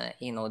na,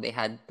 they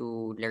had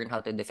to learn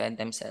how to defend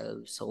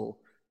themselves.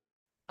 So,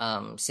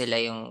 sila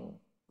yung,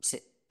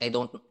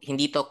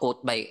 hindi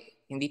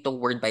to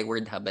word by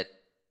word ha, but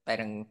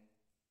parang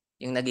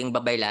yung naging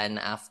Babaylan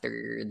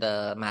after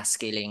the mass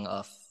killing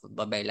of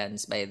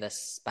Babaylans by the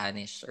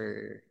Spanish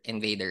or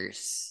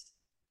invaders.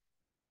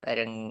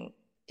 Parang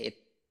it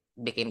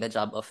became the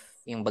job of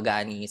yung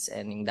Baganis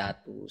and yung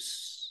Datus.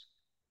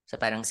 So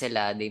parang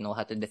sila, they know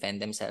how to defend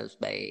themselves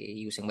by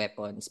using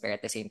weapons, pero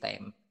at the same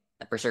time,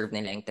 na-preserve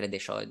nila yung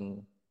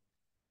tradition.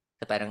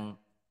 So parang,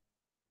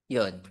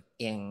 yun,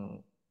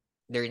 yung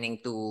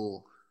learning to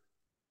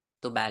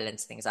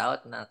balance things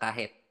out na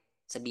kahit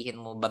sabihin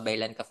mo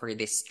babaylan ka for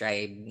this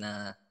tribe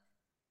na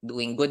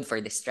doing good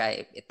for this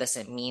tribe, it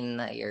doesn't mean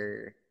na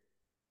you're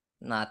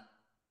not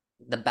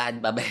the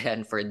bad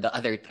babaylan for the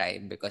other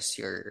tribe because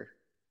you're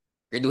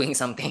you're doing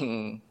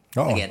something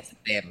Oo. against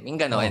them. Yung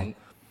Oo. ganon.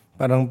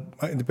 Parang,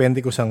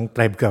 depende ko sang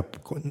tribe ka.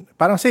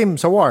 Parang same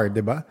sa war,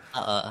 di ba?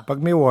 Oo. Pag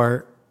may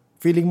war,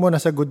 feeling mo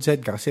nasa good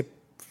side ka kasi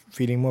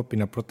feeling mo,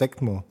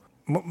 pinaprotect mo.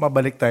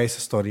 Mabalik tayo sa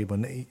story mo.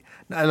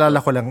 Naalala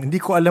ko lang, hindi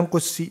ko alam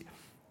kung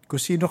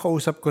sino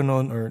kausap ko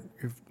noon or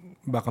if,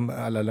 baka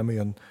maalala mo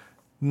yon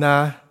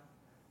na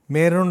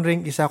meron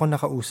ring isa ako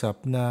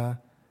nakausap na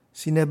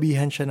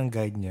sinabihan siya ng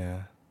guide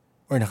niya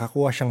or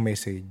nakakuha siyang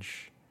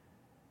message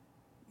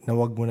na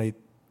wag mo na,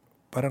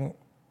 parang,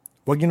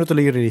 wag niyo na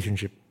tuloy yung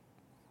relationship.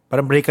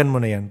 Parang breakan mo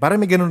na yan. Parang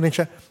may ganun rin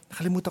siya.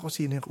 Nakalimutan ko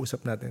sino yung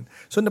kausap natin.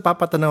 So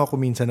napapatanaw ako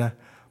minsan na,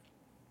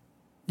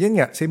 yan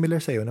nga,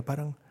 similar sa'yo, na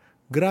parang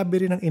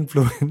grabe rin ang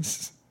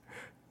influence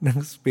ng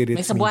May spirits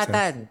minsan.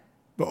 sabuatan.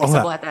 Oo May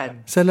nga. sabuatan.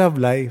 Sa love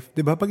life,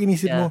 'di ba? Pag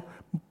inisip Yeah. mo,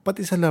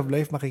 pati sa love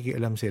life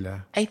makikialam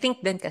sila. I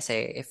think din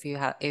kasi if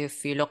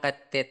you look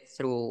at it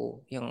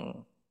through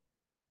yung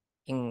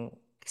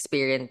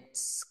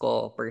experience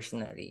ko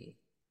personally,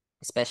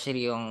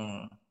 especially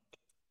yung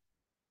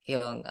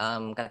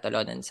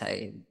Catalonan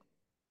side,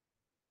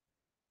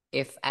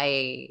 if I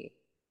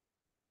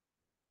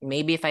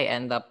maybe if I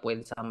end up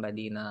with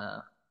somebody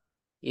na,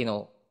 you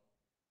know,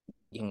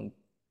 yung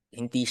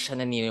hindi siya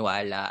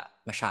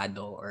naniniwala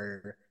masyado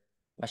or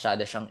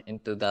masyado siyang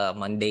into the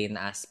mundane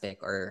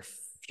aspect or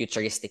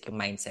futuristic yung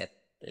mindset,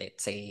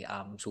 let's say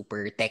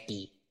super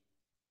techy,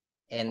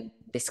 and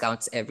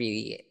discounts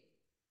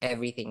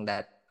everything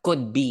that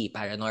could be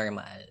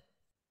paranormal,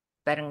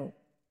 parang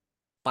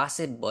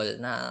possible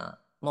na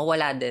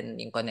mawala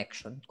din yung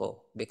connection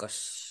ko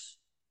because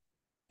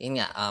yun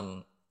nga,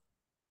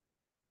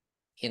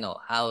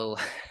 how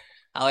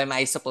how am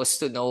I supposed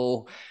to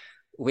know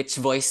which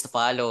voice to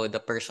follow, the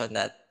person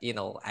that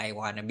I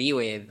want to be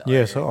with,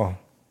 Yes, or oo.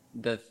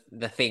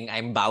 the thing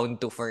I'm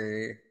bound to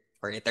for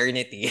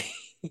eternity.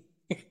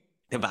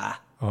 'Di ba?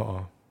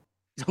 Oo.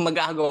 So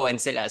magagawan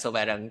sila, so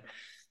parang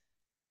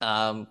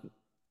um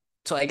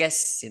so I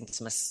guess since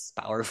mas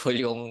powerful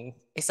yung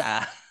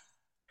isa,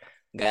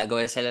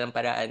 gagawa sila ng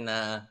paraan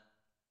na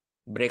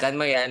breakan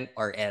mo yan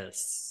or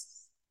else.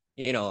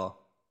 You know.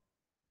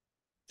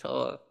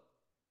 So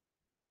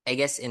I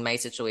guess in my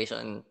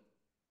situation,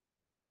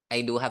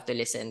 I do have to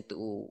listen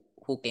to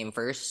who came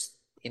first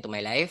into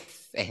my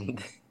life, and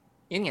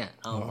yun nga,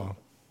 Oo.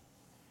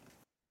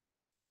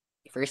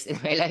 first in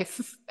my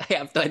life,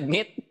 I have to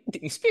admit the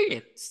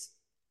experience.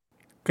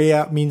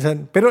 Kaya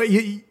minsan, pero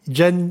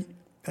dyan,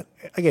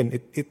 again,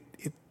 it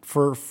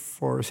for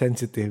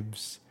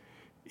sensitives,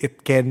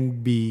 it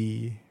can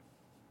be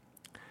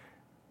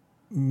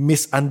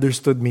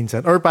misunderstood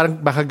minsan or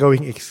parang baka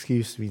gawing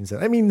excuse minsan.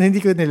 I mean,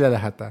 hindi ko nila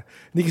lahat ha.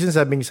 Hindi ko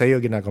sinasabing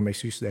sa'yo ginagawa mo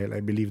excuse dahil I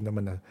believe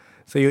naman na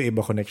sa'yo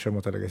iba connection mo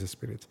talaga sa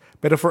spirits.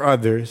 Pero for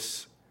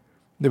others,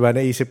 di ba,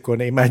 naisip ko,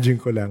 na-imagine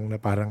ko lang na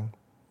parang,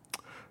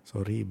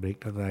 sorry,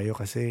 break na tayo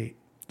kasi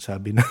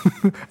sabi na,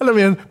 alam mo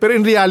yun, pero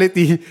in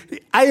reality,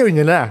 ayaw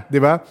niya na,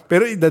 di ba?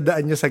 Pero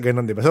idadaan niya sa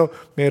ganun, di ba? So,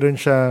 meron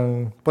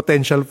siyang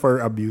potential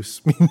for abuse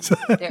minsan.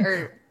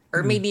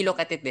 Or maybe look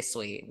at it this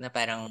way, na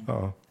parang,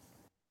 Oo.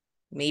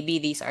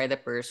 maybe these are the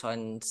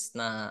persons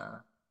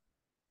na,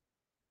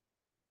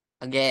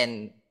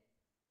 again,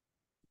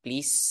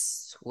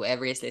 please,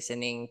 whoever is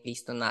listening,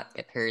 please do not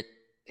get hurt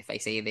if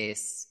I say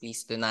this.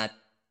 Please do not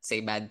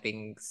say bad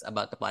things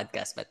about the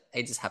podcast, but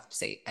I just have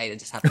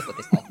to put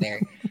this out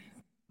there.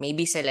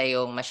 Maybe sila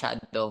yung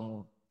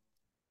masyadong,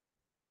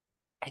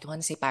 I don't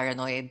want to say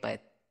paranoid,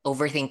 but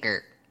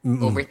overthinker.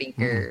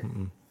 Overthinker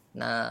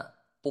na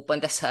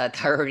pupunta sa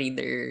tarot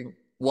reader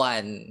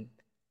 1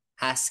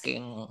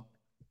 asking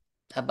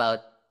about,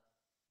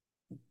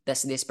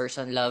 does this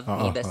person love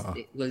me?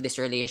 Will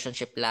this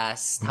relationship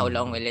last? How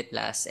long will it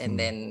last? And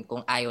then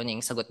kung ayaw niya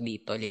yung sagot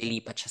dito,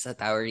 lilipat siya sa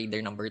tarot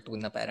reader number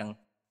 2 na parang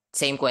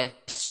same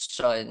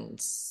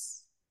questions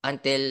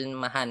until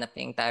mahanap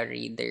niya yung tarot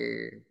reader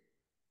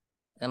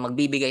na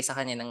magbibigay sa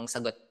kanya ng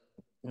sagot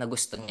na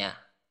gusto niya.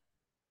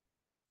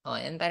 Oh,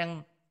 and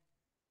parang,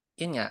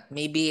 yun nga,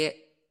 maybe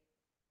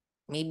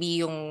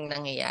yung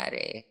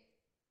nangyayari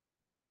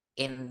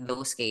in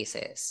those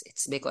cases,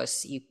 it's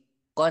because you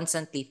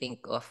constantly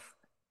think of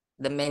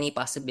the many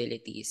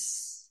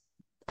possibilities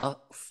of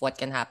what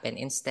can happen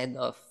instead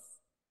of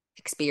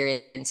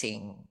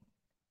experiencing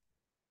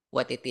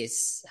what it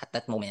is at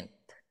that moment.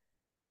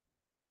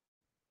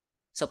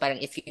 So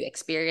parang if you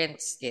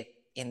experience it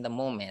in the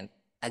moment,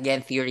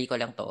 again, theory ko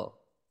lang to,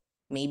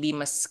 maybe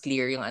mas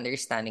clear yung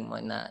understanding mo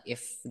na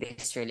if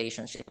this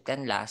relationship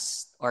can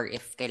last or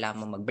if kailangan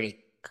mo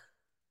mag-break.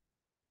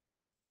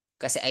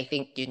 Kasi I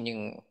think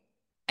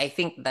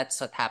that's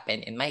what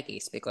happened in my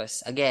case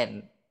because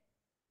again,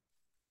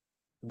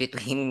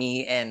 between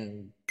me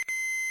and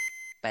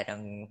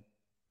parang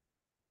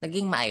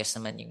naging maayos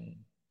naman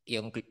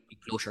yung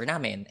closure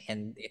namin,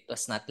 and it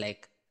was not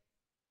like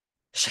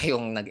siya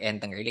yung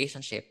nag-end ng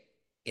relationship.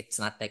 It's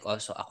not like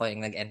also ako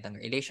yung nag-end ng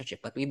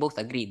relationship, but we both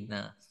agreed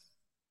na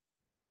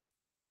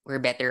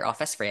we're better off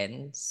as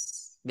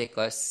friends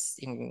because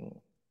yung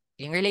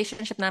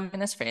relationship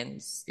namin as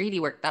friends really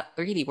worked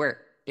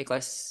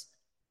because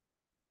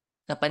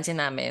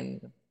napansin namin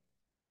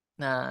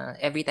na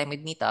every time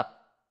we'd meet up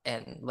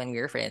and when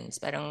we're friends,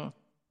 parang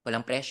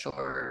walang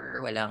pressure,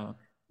 walang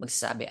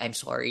magsasabi, I'm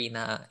sorry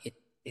na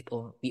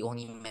we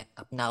only met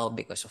up now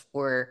because of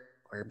work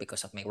or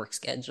because of my work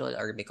schedule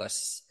or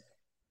because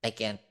I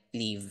can't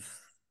leave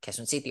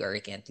Quezon City or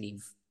I can't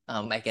leave.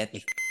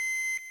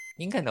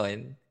 Yung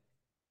ganon.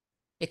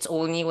 It's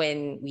only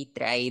when we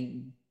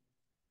tried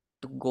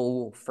to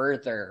go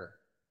further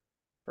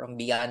from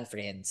beyond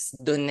friends,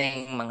 dun na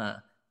yung mga,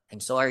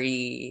 I'm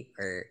sorry,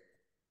 or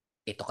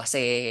ito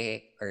kasi,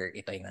 or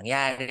ito yung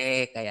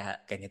nangyari,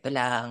 kaya ganito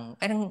lang.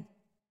 Parang,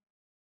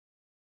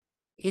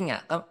 yun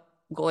nga,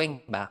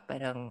 going back,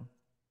 parang,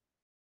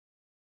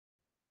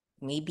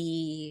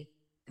 maybe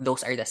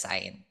those are the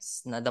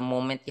signs na the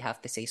moment you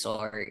have to say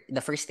sorry,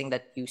 the first thing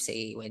that you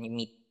say when you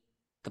meet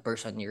the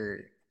person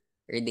you're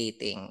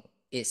dating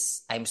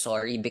is, I'm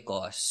sorry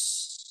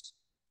because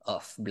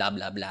of blah,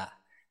 blah, blah.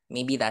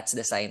 Maybe that's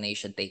the sign na you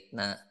should take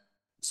na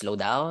slow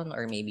down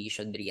or maybe you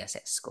should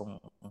reassess kung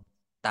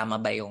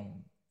tama ba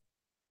yung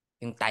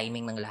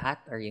timing ng lahat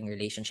or yung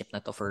relationship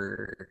na to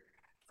for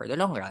the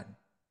long run.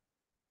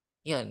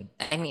 Yun.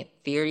 I mean,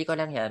 theory ko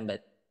lang yan,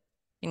 but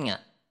yun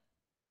nga.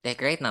 Like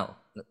right now,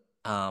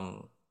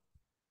 um,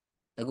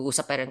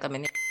 nag-uusap pa rin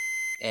kami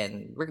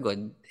and we're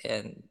good.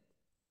 And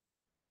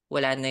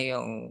wala na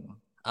yung,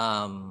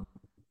 um,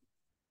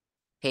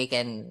 hey,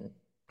 can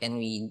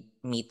we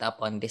meet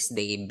up on this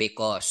day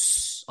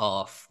because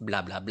of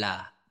blah, blah,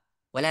 blah.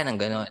 Wala nang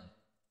ganon.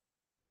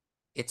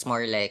 It's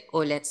more like,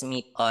 oh, let's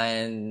meet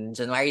on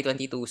January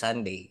 22,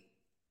 Sunday.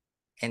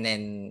 And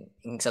then,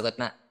 yung sagot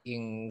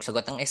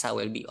ng isa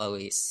will be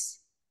always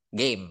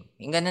game.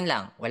 Yung ganun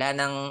lang. Wala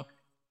nang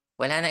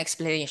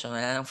explanation,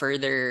 wala nang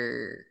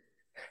further,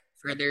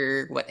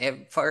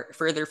 whatever,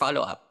 further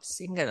follow-ups.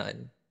 Yung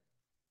ganun.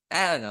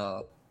 I don't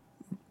know.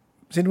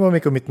 Sino mo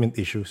may commitment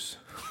issues?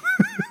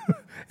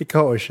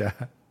 Ikaw o siya?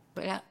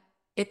 But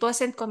it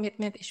wasn't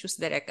commitment issues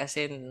direct as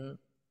in,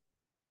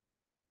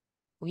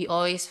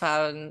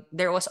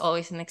 there was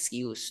always an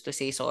excuse to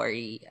say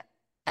sorry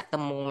at the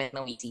moment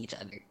na we see each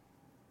other.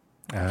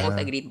 I both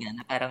Ah, agreed nga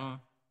na parang,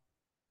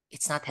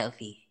 it's not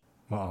healthy.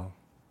 oo.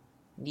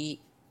 Di,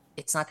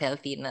 it's not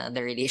healthy na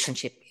the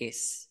relationship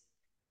is,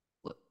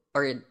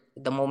 or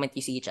the moment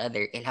you see each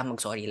other, kailangan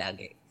mag-sorry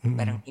lagi.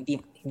 Parang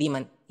hindi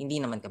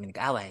naman kami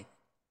nag-away.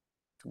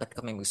 So, ba't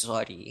kami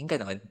mag-sorry? Yung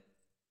ganon.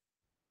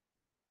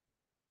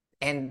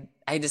 And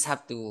I just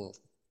have to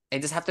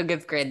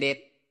give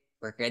credit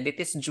where credit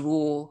is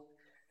due.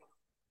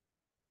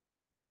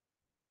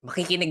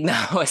 Makikinig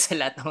na ako sa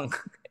lahat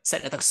sa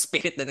lahat ng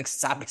spirit na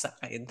nagsasabi sa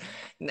akin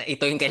na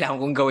ito yung kailangan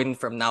kong gawin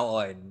from now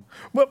on.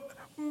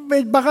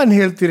 Baka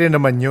unhealthy rin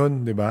naman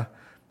yun, di ba?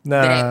 Na,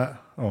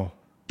 Direct, oh,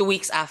 2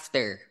 weeks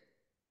after,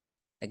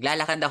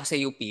 naglalakad ako sa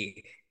UP,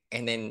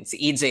 and then si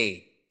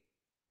EJ,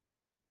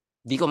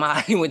 di ko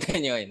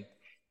makakalimutan yun.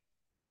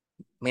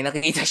 May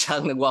nakikita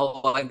siyang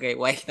nagwawagay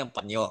ng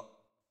panyo.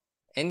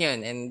 And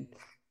yun, and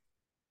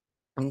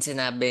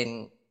sinabi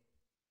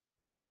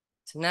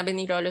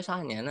ni Lolo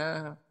sa kanya na,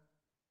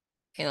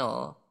 you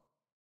know,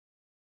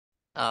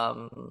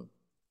 um,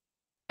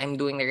 I'm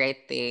doing the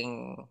right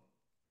thing.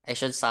 I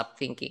should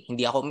stop thinking.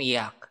 Hindi ako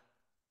umiyak.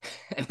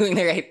 I'm doing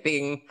the right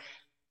thing.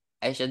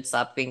 I should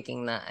stop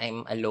thinking na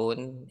I'm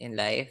alone in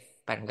life.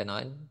 Parang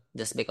ganon.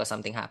 Just because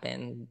something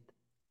happened.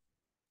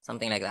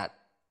 Something like that.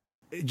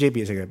 JP,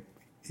 sige,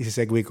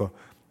 isisegue ko.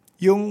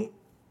 Yung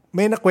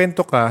may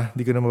nakwento ka,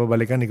 di ko na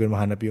mababalikan, di ko na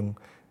mahanap yung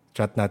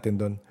chat natin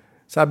doon.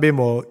 Sabi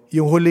mo,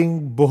 yung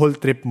huling Bohol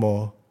trip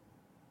mo,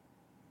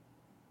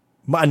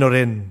 maano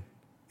rin.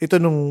 Ito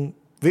nung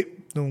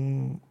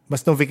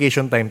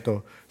vacation time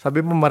to.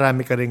 Sabi mo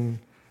marami ka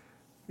ring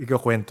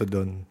ikakwento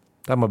doon.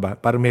 Tama ba?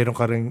 Para meron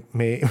ka ring,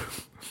 may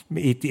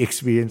ET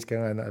experience ka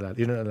nga naalala.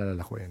 Yun ang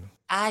naalala ko yun.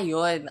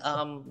 Yun.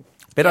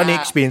 Pero ano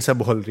yung Yeah. experience sa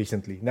Bohol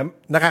recently?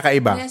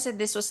 Nakakaiba? Like I said,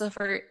 this was the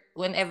first,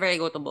 whenever I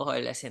go to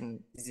Bohol, as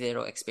in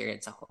zero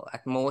experience ako.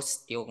 At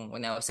most, yung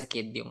when I was a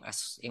kid, yung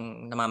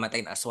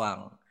namamatay na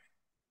aswang.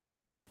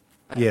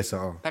 Yes,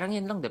 oo. Parang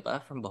yun lang, di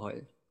ba? From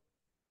Bohol.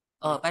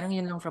 Oh, parang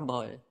yun lang from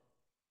Bohol.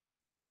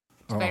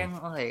 So, Oo. parang,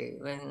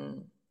 okay,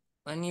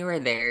 when you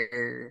were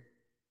there,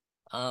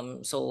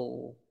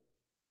 so,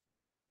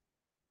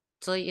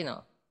 you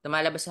know,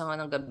 lumalabas ako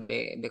ng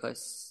gabi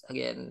because,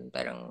 again,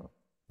 parang,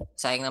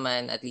 sayang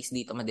naman, at least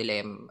dito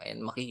madilim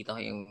and makikita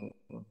ko yung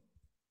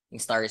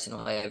stars and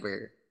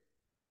whatever.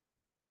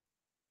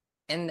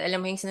 And alam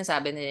mo yung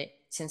sinasabi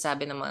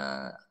ng mga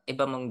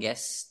iba mong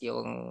guest,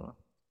 yung,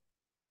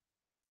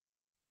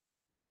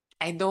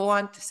 I don't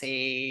want to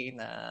say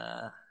na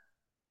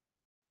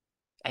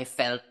I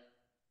felt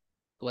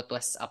what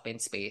was up in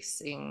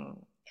space.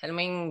 Alam mo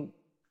yung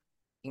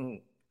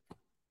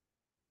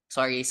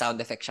sorry,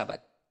 sound effect siya,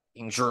 but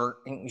yung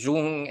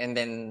zoom, and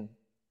then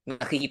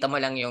nakikita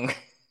mo lang yung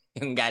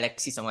yung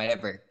galaxies or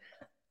whatever.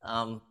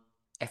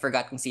 I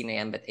forgot kung sino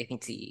yan, but I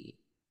think si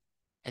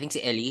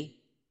Ellie.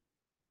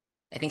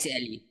 I think si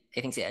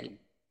Ellie.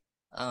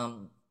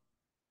 Um,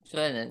 so,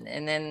 and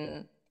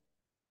then,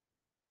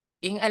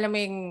 yung alam mo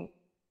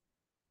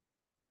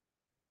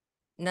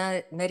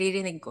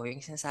naririnig ko yung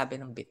sinasabi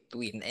ng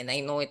between, and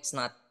I know it's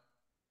not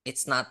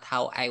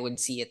how I would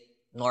see it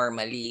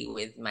normally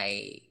with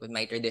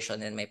my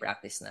tradition and my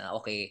practice na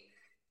okay,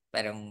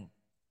 parang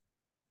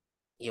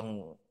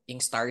yung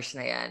stars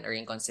na yan or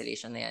yung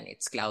constellation na yan,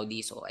 it's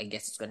cloudy, so I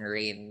guess it's gonna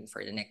rain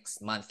for the next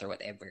month or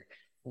whatever.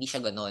 Hindi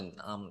siya ganun.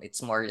 Um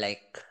it's more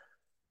like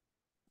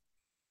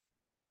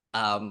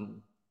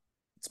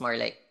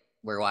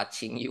we're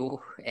watching you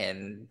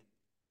and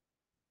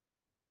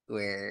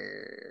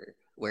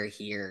we're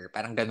here.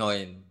 Parang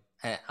ganun.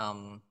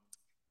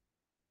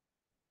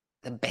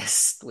 The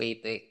best way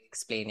to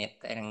explain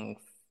it, parang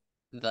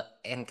the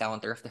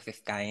encounter of the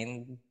fifth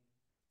kind.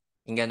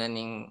 Yung ganun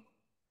yung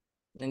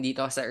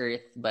nandito ka sa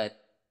Earth, but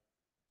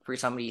for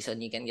some reason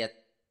you can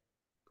get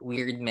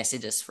weird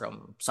messages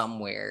from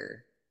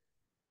somewhere.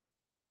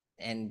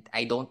 And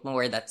I don't know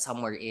where that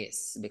somewhere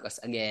is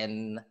because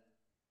again,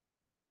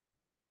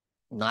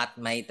 not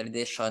my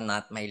tradition,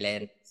 not my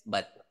lens,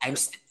 but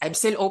I'm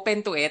still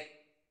open to it.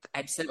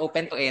 I'm still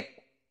open to it.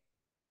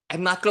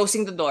 I'm not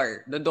closing the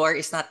door. The door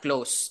is not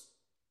closed.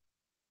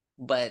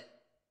 But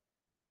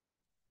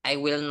I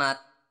will not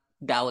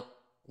doubt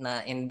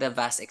na in the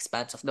vast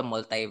expanse of the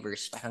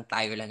multiverse, parang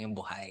tayo lang yung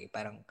buhay.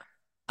 Parang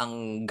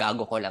ang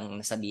gago ko lang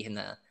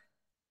nasabihin na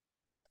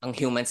ang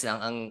humans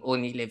lang ang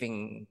only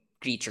living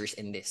creatures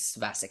in this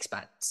vast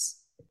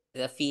expanse.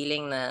 The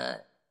feeling na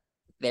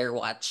they're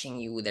watching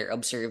you, they're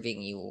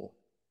observing you,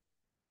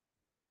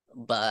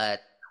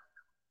 but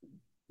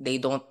they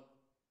don't,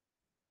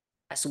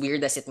 as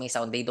weird as it may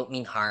sound, they don't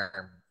mean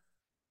harm.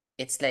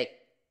 It's like,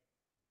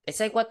 it's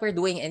like what we're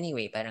doing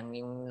anyway. Parang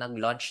yung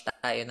nag-launch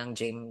tayo ng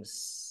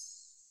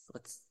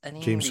ano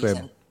yung James Webb.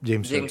 recent?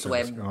 James Webb James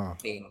Webb Telescope. Oo.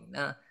 thing.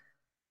 Na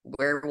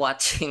we're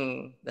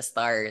watching the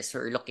stars,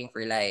 we're looking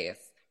for life.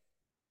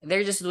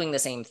 They're just doing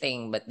the same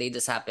thing, but they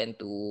just happen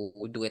to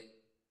do it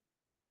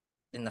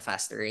in a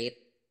faster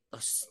rate of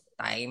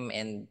time,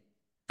 and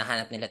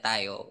nahanap nila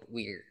tayo.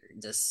 We're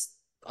just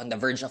on the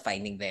verge of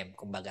finding them,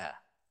 kumbaga.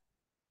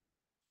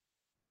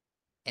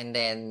 And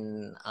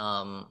then,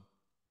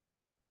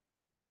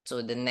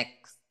 so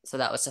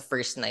that was the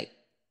first night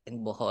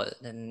in Bohol.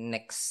 The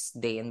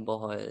next day in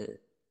Bohol,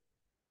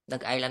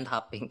 nag-island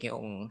hopping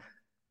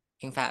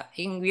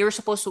we were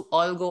supposed to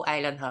all go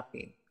island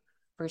hopping.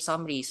 For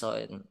some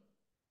reason,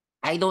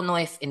 I don't know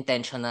if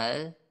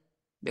intentional,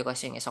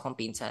 because yung isa kong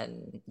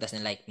pinsan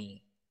doesn't like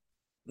me.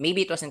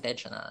 Maybe it was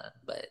intentional,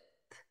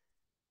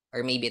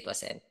 or maybe it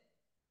wasn't.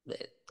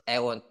 But I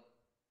don't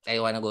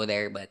wanna go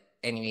there. But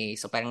anyway,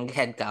 so parang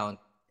head count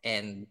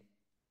and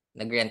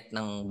nag-rent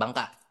ng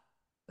bangka,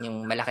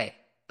 yung malaki,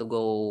 to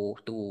go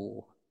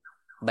to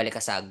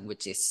Balikasag,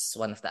 which is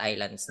one of the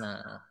islands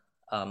na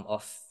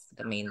off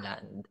the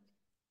mainland.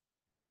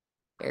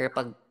 Pero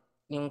pag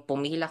yung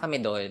pumila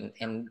kami doon,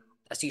 and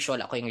as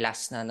usual, ako yung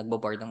last na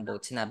nagbo-board ng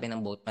boat, sinabi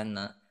ng boatman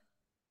na,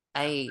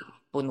 ay,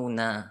 puno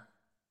na.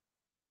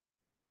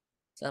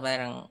 So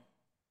parang,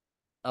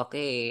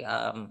 okay,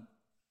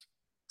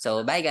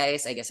 so bye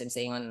guys, I guess I'm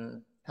staying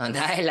on the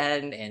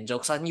island, and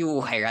joke's on you,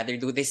 I rather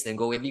do this than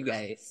go with you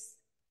guys.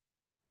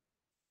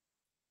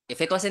 If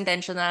it was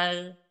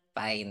intentional,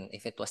 fine.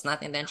 If it was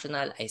not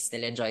intentional, I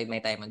still enjoyed my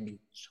time on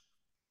beach.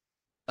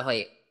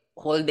 Okay,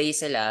 whole day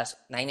sila,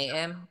 9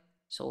 a.m.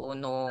 So,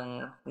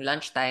 nung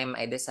lunchtime,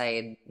 I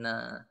decide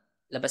na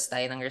labas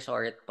tayo ng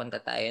resort, punta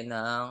tayo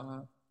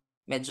ng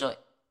medyo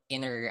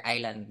inner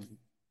island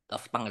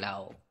of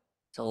Panglao.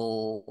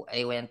 So,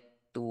 I went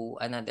to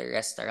another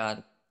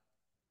restaurant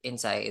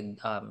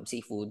inside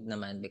seafood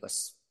naman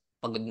because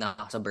pagod na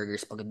ako sa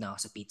burgers, pagod na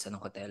ako sa pizza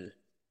ng hotel.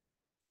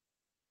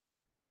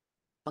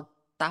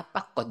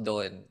 Pagtapak ko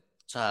doon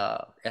sa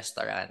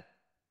restaurant,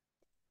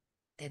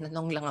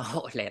 tinanong lang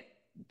ako ulit.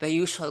 The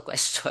usual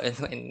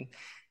question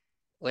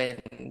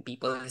when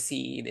people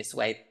see this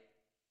white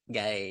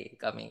guy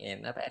coming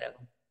in, na parang,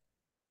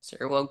 sir,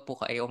 wag po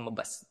kayong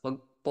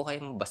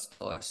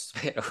mabastos.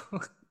 Pero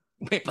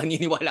may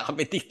paniniwala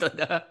kami dito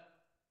na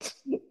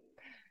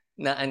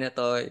ano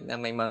to, na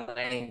may mga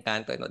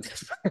engkanto, no?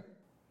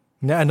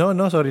 Na ano,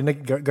 no? Sorry,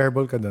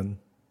 nag-garble ka doon.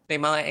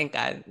 May mga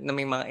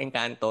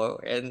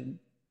engkanto, and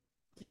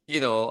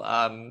you know,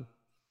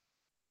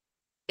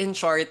 in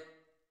short,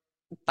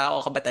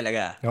 tao ka ba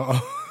talaga? Oo.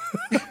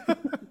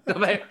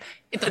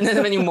 Ito na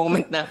naman yung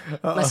moment na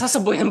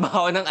nasasabuyan ba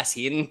ako ng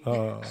asin?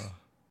 Oo.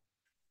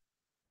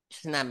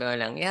 Sinabi ko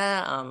lang,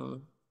 yeah,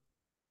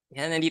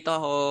 nandito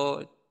ako,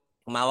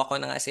 humawak ko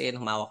ng asin,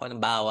 humawak ko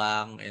ng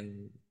bawang,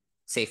 and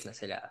safe na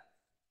sila.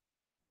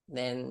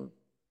 Then,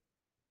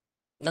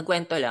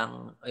 nagkwento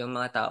lang yung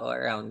mga tao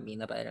around me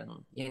na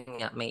parang, yun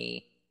nga,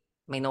 may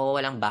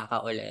nawawalang baka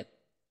ulit.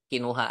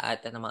 Kinuha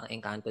ata ng mga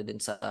engkanto dun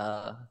sa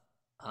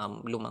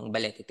lumang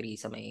balete tree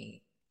sa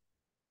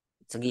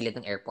gilid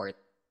ng airport.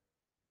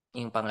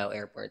 Yung Panglao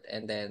Airport.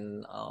 And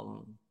then,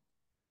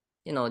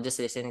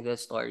 just listening to the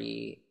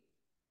story.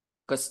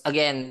 Because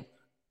again,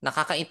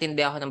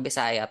 nakakaintindi ako ng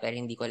Bisaya pero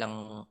hindi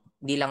lang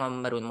ako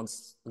marunong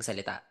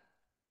magsalita.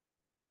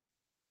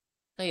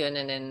 So yun,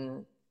 and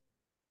then,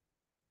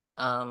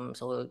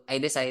 so I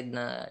decide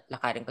na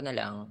lakarin ko na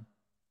lang.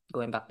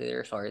 going back to the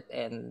resort,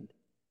 and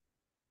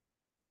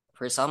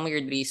for some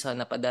weird reason,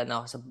 napadaan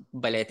ako sa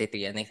Balete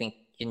Tree, and I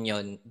think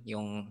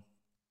yung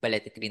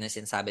Balete Tree na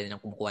sinasabi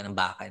nilang kumukuha ng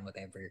baka and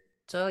whatever.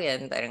 So,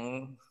 yan,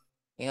 parang,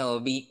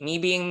 me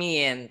being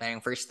me, and parang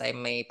first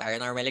time may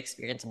paranormal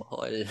experience sa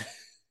Bohol.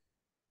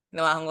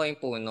 Nawakan ko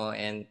yung puno,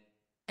 and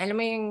alam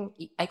mo yung,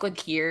 I could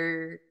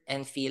hear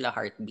and feel a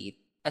heartbeat.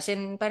 As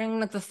in, parang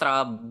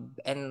nagtathrob,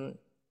 and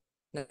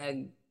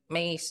nag,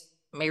 may,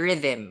 may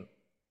rhythm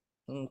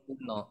yung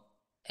puno.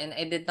 And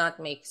I did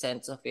not make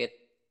sense of it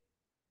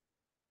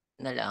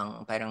na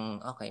lang.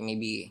 Parang, okay,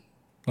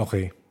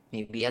 Okay.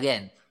 maybe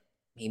again,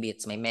 maybe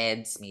it's my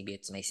meds, maybe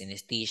it's my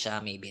synesthesia,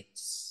 maybe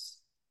it's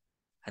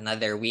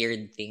another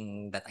weird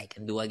thing that I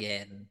can do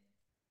again.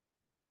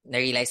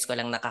 Na-realize ko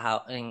lang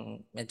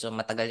medyo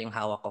matagal yung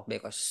hawak ko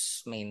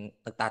because may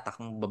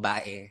nagtatakang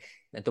babae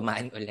na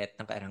dumaan ulit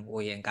na parang,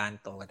 uy,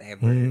 Encanto,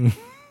 whatever. Mm.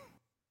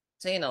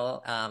 So,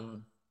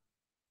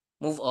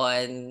 move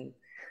on,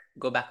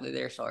 go back to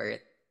the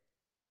resort.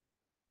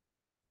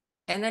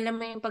 And alam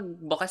mo yung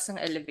pagbukas ng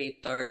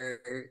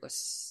elevator,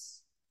 was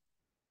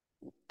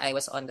I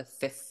was on the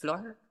fifth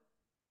floor.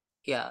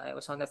 Yeah, I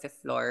was on the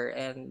fifth floor,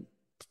 and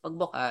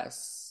pagbukas,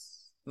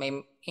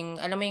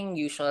 alam mo yung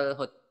usual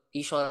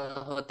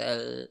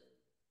hotel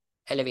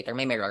elevator,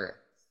 may mirror.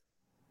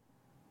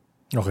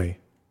 Okay.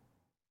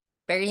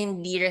 Pero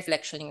hindi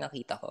reflection yung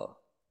nakita ko.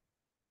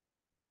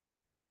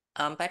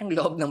 Parang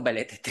loob ng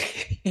balete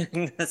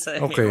yung nasa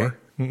Okay. mirror.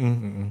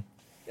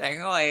 Like,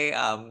 okay,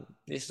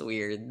 this is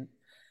weird.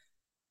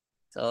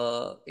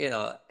 So,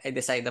 I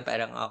decide na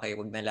parang, okay,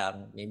 wag na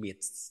lang. Maybe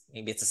it's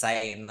a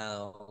sign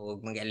na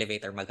wag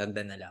mag-elevator,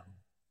 maganda na lang.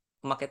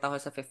 Umakit ako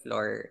sa fifth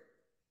floor.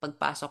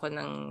 Pagpasok ko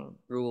ng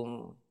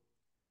room,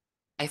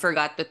 I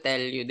forgot to tell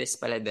you this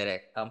pala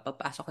direct.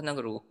 Pagpasok ko ng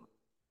room,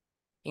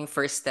 yung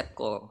first step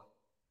ko,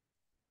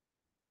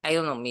 I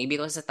don't know, maybe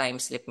it was a time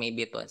slip,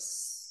 maybe it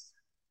was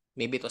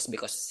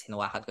because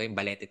hinawakan ko yung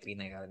balete tree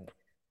na yun.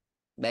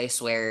 But I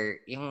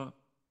swear, yung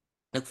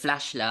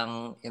nag-flash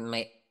lang in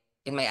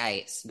my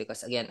eyes,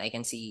 because again, I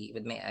can see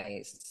with my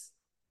eyes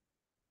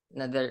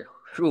na the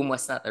room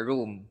was not a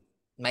room.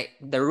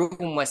 The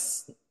room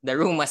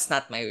was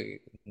not my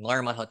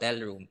normal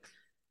hotel room.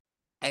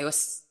 I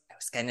was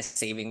kind of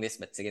saving this,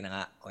 but sige na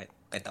nga,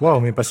 kwento ko Wow,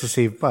 na. may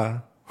pasisave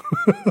pa.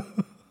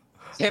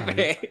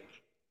 Siyempre,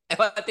 I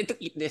wanted to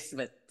keep this,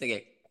 but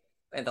sige,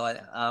 kwento ko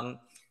na.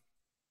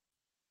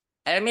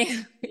 Alam mo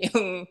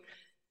yung,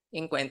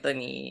 yung kwento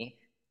ni,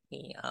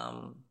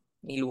 um,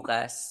 ni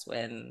Lucas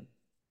when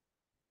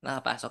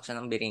nakapasok siya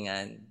ng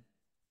Biringan.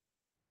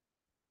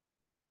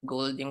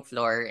 Gold yung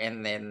floor,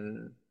 and then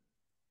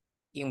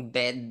yung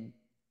bed,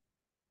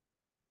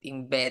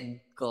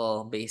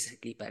 ko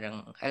basically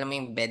parang, alam mo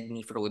yung bed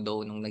ni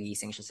Frodo nung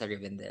nagising siya sa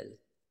Rivendell.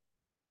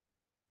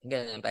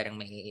 Ganun, parang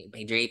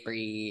may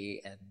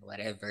drapery and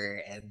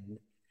whatever,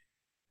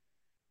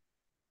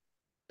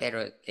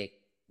 pero like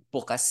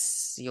bukas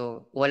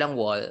yung walang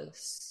walls,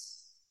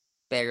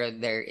 pero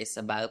there is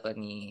a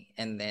balcony,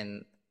 and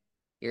then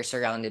you're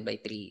surrounded by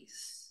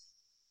trees,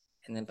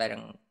 and then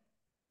parang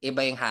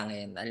iba yung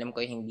hangin. Alam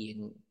ko hindi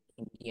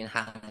yun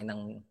hangin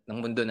ng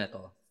mundo na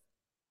to.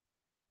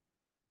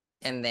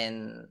 And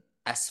then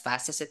as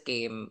fast as it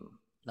came,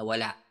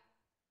 nawala.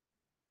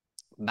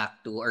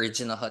 Back to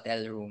original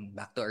hotel room,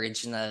 back to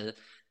original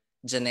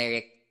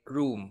generic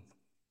room.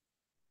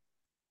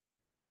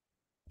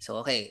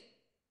 So okay,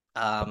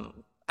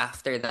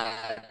 after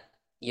that,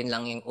 yun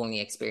lang yung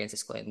only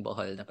experiences ko in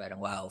Bohol na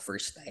parang, wow,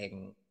 first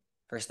time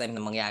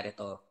na mangyari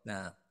to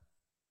na,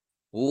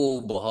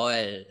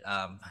 Bohol.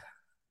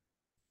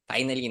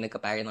 Finally,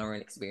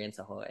 nagka-paranormal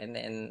experience ako. And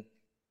then,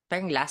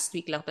 parang last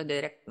week lang to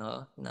direct,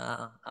 no?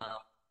 Na,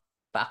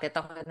 paakit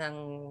ako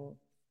ng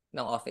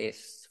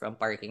office from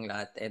parking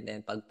lot, and then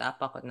pagtap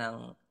ako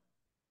ng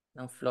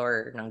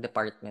floor ng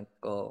department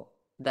ko,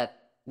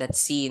 that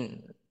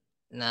scene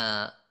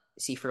na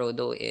si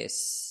Frodo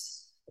is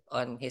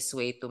on his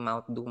way to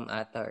Mount Doom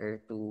ata,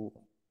 or to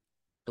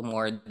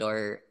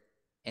Mordor,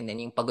 and then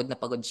yung pagod na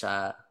pagod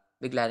siya,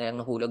 bigla na lang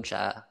nahulog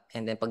siya,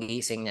 and then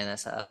pagising niya na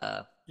sa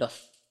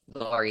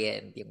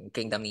Lothlorien, yung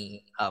kingdom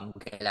ni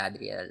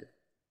Galadriel.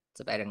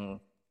 So parang,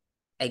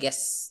 I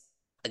guess,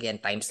 again,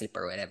 time slip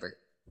or whatever.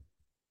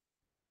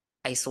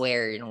 I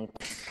swear, nung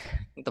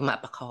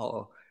tumapak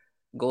ako,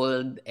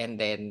 gold, and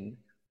then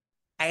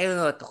I don't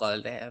know what to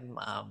call them,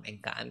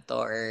 Encanto,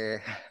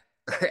 or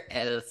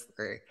elf,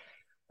 or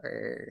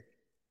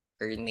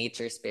or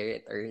nature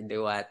spirit, or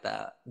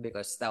Diwata,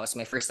 because that was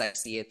my first time to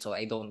see it, so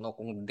I don't know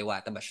kung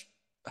Diwata ba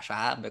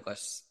siya,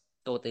 because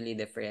totally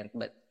different,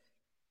 but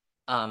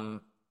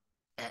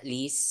at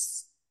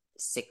least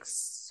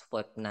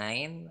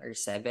 6'9" or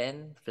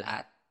 7"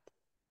 flat,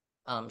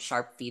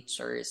 sharp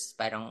features,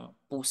 parang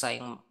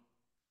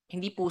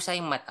hindi pusa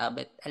yung mata,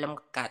 but alam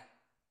mo,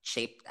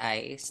 cat-shaped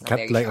eyes na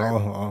very Cat-like, sharp.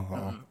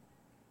 oo.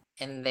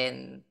 And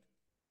then,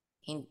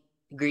 in,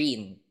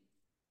 green.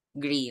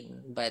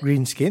 Green, but,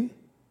 Green skin?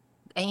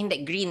 ay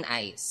hindi, green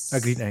eyes.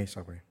 Green eyes,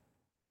 okay.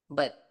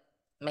 But,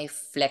 may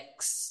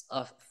flecks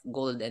of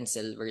gold and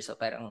silver. So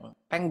parang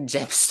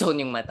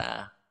gemstone yung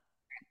mata.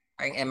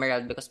 Parang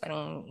emerald because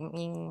parang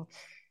yung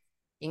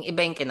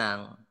iba yung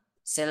kinang.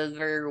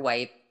 Silver,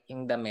 white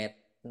yung damit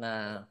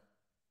na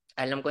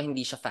alam ko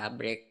hindi siya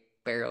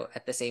fabric. Pero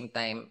at the same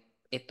time,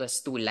 it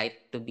was too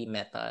light to be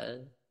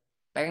metal.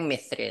 Parang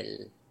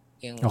mithril.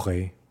 Yung,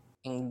 Okay.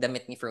 yung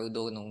damit ni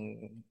Frodo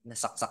nung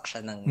nasaksak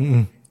siya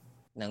Mm-mm.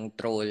 ng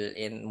troll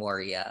in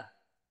Moria.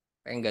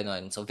 Parang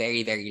ganun. So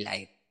very, very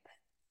light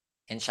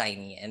and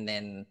shiny. And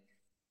then,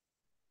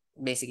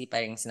 basically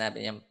parang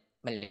sinabi niya,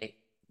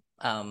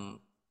 um,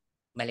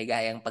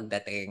 maligayang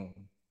pagdating.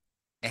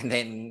 And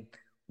then,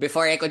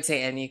 before I could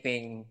say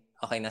anything,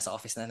 okay, nasa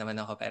office na naman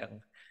ako.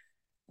 Parang,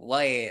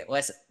 why?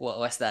 What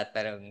was that?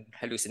 Parang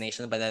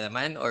hallucination ba na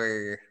naman?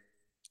 Or,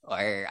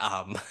 or,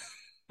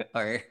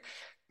 or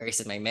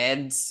is it my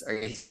meds? Or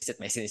is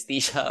it my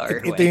synesthesia? Or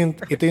Ito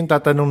what? yung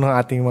tatanong ng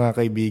ating mga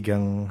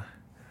kaibigang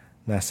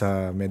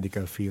nasa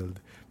medical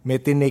field. May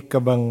tinake ka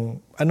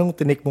bang, anong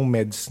tinake mong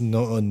meds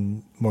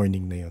noon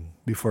morning na yun?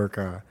 Before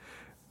ka,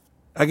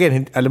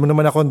 again, alam mo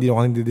naman ako,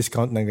 hindi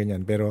discount ng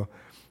ganyan, pero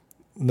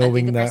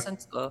knowing na,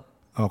 Antidepressants ko,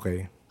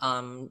 okay.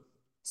 um,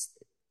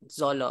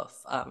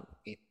 Zoloft,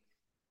 wait,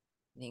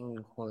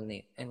 yung whole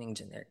name, anong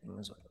generic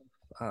naman Zoloft?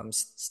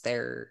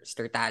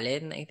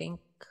 Stertalin, I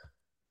think.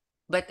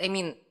 But I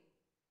mean,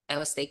 I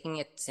was taking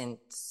it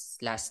since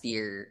last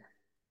year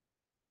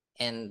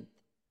and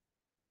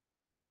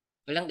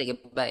walang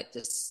ba, it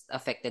just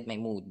affected my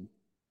mood.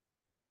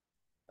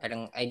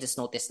 Parang I just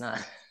noticed na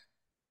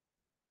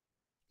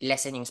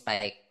lessen yung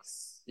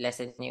spikes,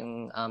 lessen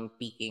yung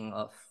peaking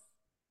of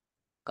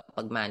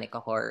kapag manic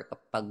ako or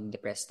kapag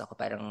depressed ako.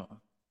 Parang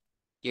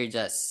you're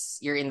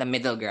in the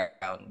middle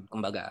ground,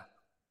 kumbaga.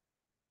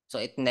 So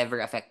it never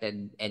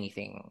affected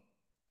anything.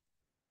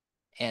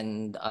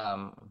 And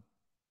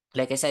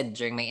like I said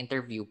during my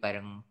interview,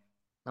 parang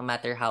no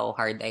matter how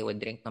hard I would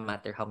drink, no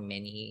matter how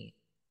many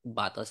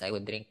bottles I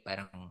would drink,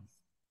 parang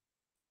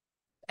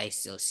I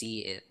still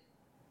see it.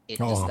 It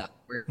just Oo. got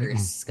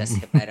worse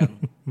kasi parang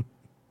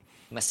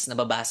mas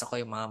nababasa ko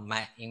yung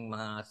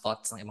mga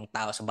thoughts ng ibang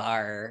tao sa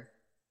bar.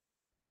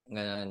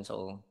 Ganun.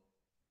 So,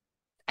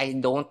 I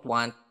don't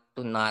want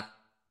to not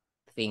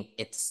think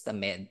it's the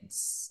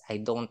meds. I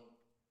don't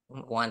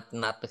want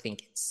not to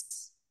think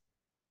it's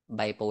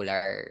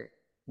bipolar.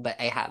 But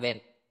I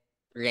haven't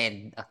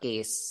read a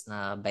case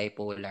na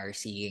bipolar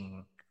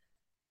seeing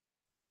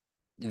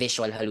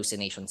visual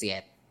hallucinations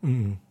yet.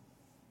 Mm.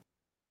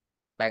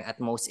 Parang at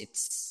most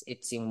it's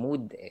yung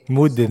mood eh.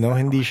 Mood So, din, no?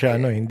 parang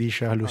Hindi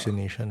siya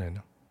hallucination,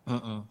 no?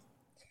 uh-uh.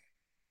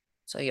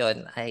 So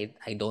yun, I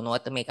don't know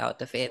what to make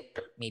out of it.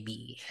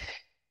 Maybe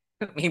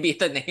maybe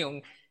ito na yung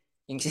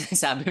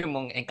sinasabi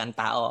mong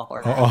encantao ako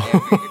or Oo.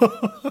 whatever.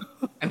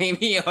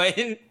 Maybe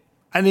yun.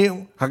 Ano yung,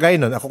 kagaya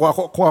nun,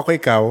 kung ako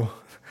ikaw,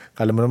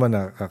 kala mo naman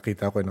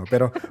nakakita ko, no?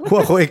 Pero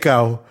kung ako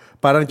ikaw,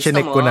 parang Gusto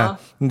chinek mo? ko na.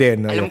 Hindi,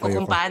 no, Alam ko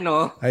kung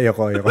paano.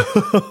 Ayoko.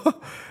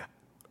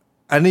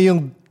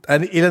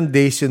 Ilang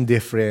days yung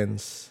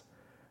difference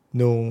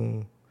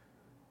nung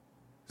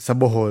sa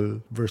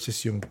Bohol versus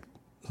yung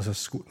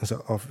nasa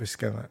office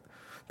ka nga.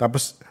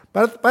 Tapos,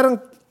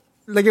 parang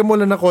lagyan mo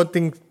lang na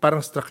konting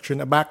parang structure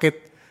na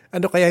bakit,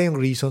 ano kaya yung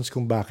reasons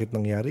kung bakit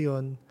nangyari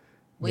yon.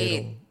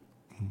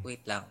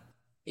 Wait lang.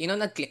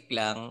 Nag-click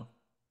lang.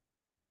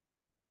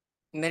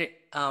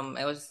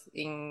 I was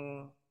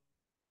in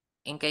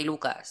kay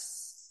Lucas.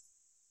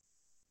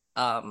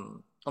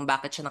 Kung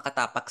bakit siya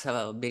nakatapak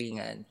sa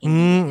biringan.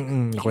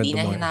 Hindi Nakwento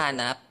niya mo.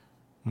 hinahanap.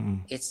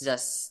 It's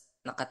just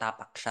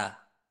nakatapak siya.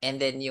 And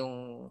then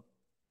yung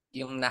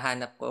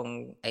nahanap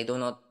kong, I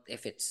don't know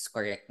if it's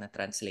correct na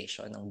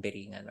translation ng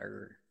biringan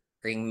or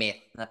yung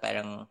myth na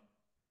parang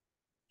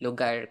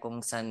lugar kung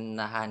saan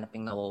nahanap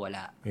yung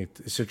nawawala. Wait,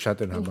 search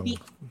natin habang Hindi,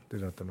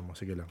 tinatanong mo.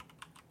 Sige lang.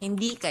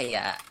 hindi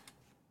kaya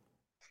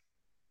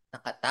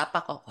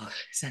nakatapak ako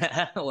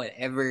sa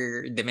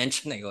whatever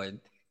dimension na yun.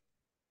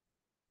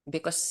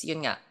 Because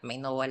yun nga, may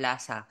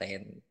nawala sa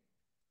akin.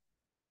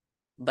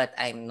 But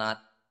I'm not.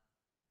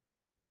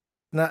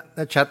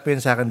 Na-chat mo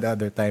yun sa akin the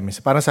other time.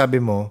 Parang sabi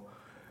mo,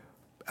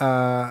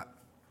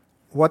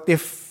 what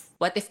if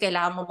What if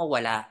kailangan mo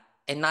mawala?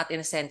 And not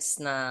in a sense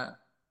na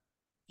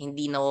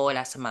hindi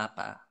nawawala sa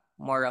mapa.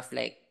 More of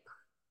like,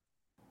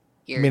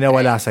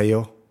 minawala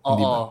sa'yo?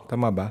 Hindi ba? Oo.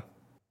 Tama ba?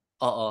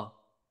 Oo.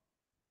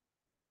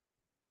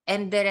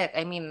 And direct,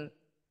 I mean,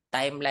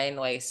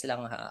 timeline-wise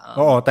lang ha.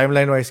 Oo,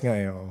 timeline-wise nga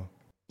eh. Oo.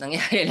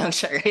 Nangyari lang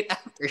siya right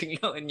after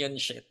yun yung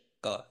shit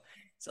ko.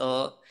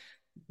 So,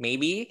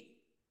 maybe,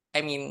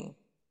 I mean,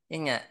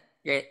 yun nga,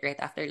 right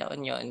after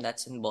laon yun,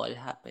 that's when ball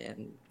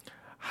happened.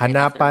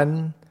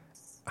 Hanapan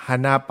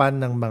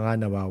ng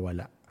mga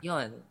nawawala.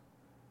 Yun.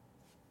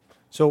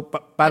 So,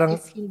 parang...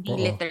 What if hindi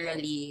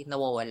literally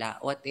nawawala?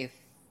 What if...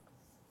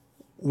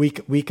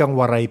 Wikang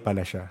waray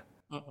pala siya.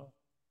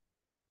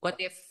 What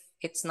if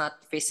it's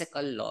not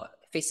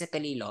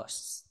physically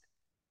lost,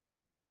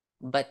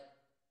 but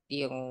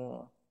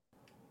yung...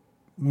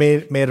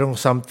 Merong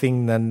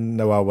something na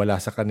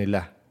nawawala sa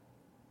kanila.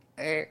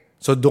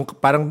 So,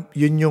 parang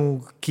yun yung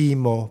key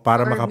mo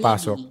para Or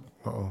makapasok.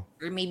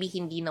 maybe, Oo.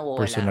 hindi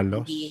nawawala. Personal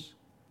Maybe loss.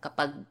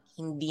 kapag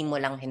hindi mo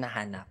lang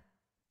hinahanap.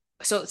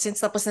 So,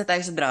 since tapos na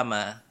tayo sa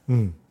drama,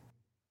 Mm.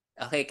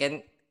 okay,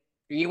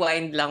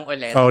 rewind lang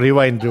ulit. Oh,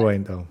 rewind.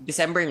 Oh.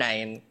 December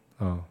 9.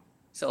 Oh.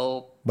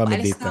 So, Ba,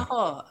 may paalis na data. ako.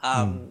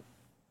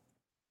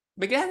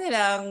 Bigla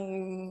nilang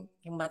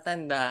yung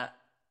matanda,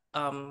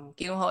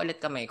 kinuha ulit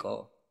kamay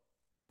ko.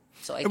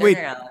 So, I turn Wait,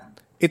 around.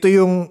 ito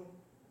yung,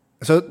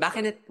 so,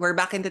 We're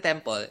back in the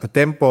temple. a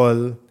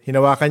temple,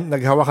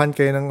 naghawakan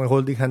kayo ng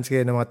holding hands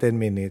kayo ng mga 10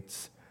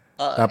 minutes.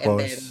 And then,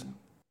 Tapos,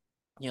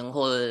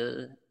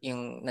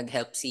 yung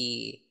nag-help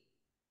si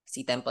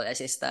temple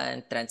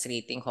assistant,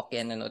 translating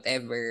Hokkien and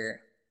whatever.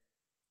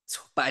 So,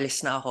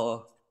 paalis na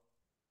ako.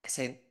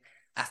 Kasi,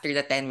 after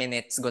the 10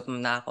 minutes, gutom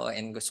na ako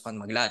and gusto ko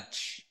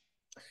mag-lunch.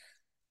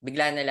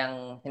 Bigla na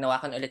lang,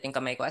 hinawakan ulit yung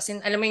kamay ko. As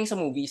in, alam mo yung sa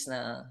movies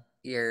na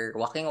you're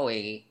walking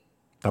away,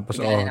 tapos,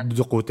 bigla na lang,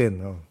 dudukutin.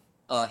 Oh.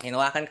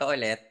 hinawakan ka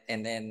ulit,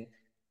 and then,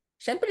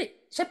 syempre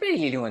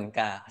lilingon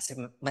ka. Kasi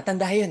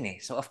matanda yun eh.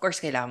 So, of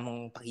course, kailangan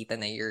mong pakita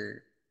na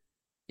you're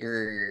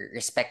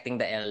respecting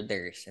the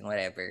elders and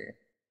whatever.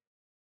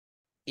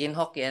 In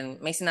Hokkien,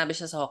 may sinabi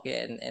siya sa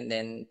Hokkien, and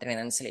then,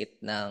 translate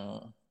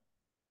ng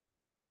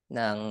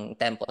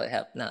temple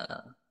help na,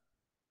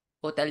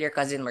 tell your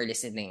cousin we're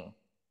listening.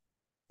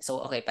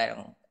 So, okay,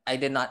 parang, I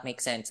did not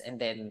make sense.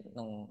 And then,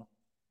 nung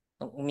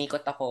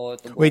umikot ako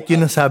to go Wait,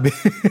 yun ang sabi.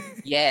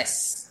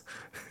 Yes.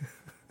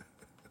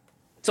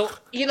 So,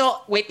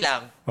 wait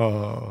lang.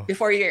 Oh.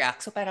 Before you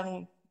react, so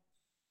parang,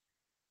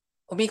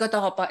 umikot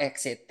ako pa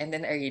exit, and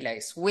then I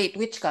realized, wait,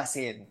 which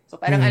cousin? So,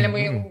 parang alam mo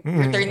yung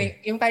returning,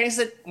 yung parang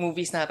sa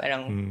movies na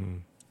parang,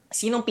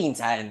 sinong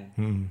pinsan?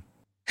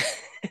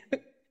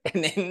 And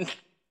then,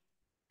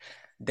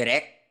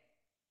 direct,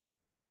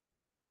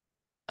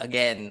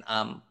 again,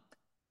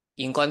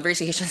 yung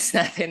conversations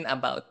natin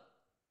about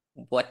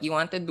what you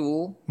want to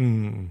do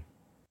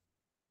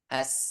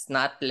has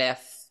not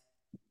left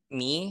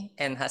me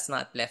and has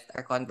not left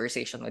our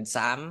conversation with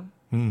Sam.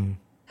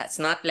 Has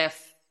not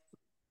left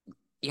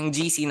yung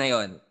GC na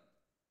yon.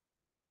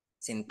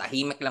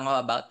 Tahimik lang ako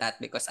about that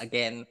because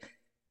again,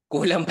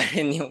 kulang pa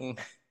rin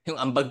yung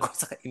ambag ko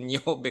sa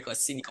inyo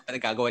because hindi ko pa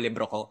nagagawa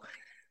libro ko.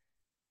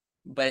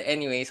 But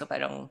anyway, so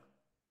parang,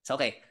 so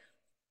okay.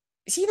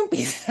 Sinong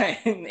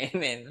pinsan? And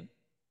then,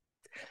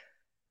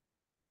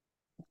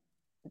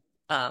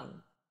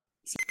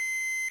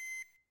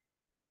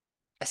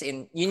 as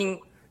in,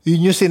 yun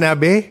yung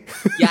sinabi?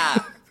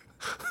 Yeah.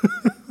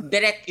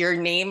 Direct your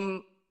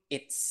name,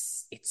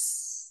 it's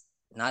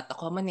not a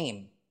common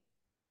name.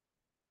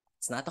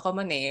 It's not a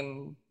common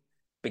name.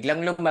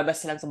 Biglang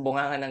lumabas lang sa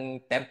bunganga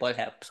ng temple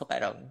help. So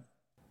parang,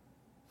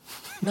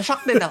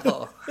 na-shock din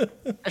ako.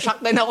 Na-shock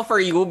din ako for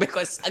you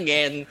because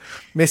again,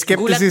 may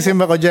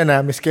skepticism ako dyan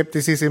May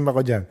skepticism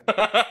ako dyan.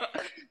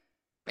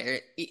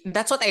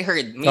 That's what I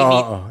heard.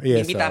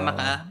 Yes, maybe tama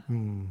ka.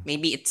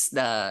 Maybe it's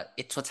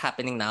what's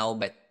happening now,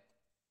 but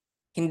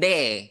hindi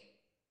eh.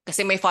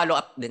 Kasi may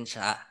follow-up din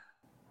siya.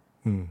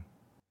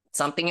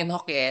 Something in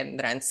Hokkien,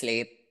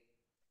 translate,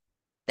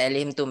 tell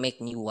him to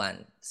make new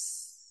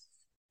ones.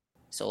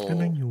 So,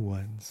 new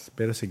ones?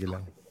 Pero sige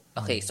lang.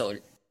 Okay, so,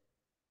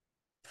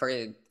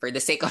 for the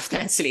sake of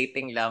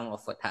translating lang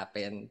of what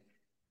happened,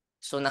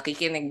 so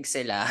nakikinig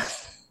sila.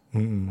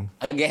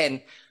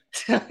 Again,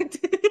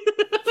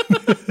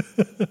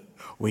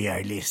 we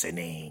are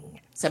listening.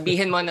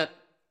 Sabihin mo na,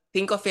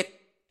 think of it,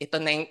 ito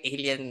na yung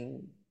alien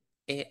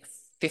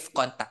fifth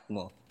contact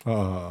mo.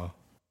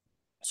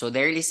 So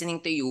they're listening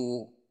to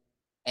you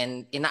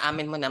and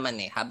inaamin mo naman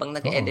habang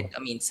nag-edit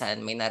ka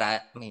minsan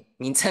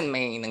minsan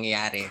may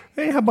nangyayari.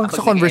 Habang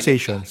sa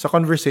conversation,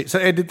 sa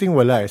editing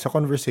wala sa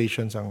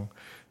conversations ang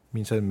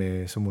minsan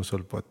may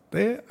sumusulpot.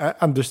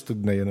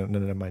 Understood na yun na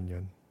naman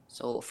yun.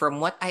 So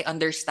from what I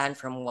understand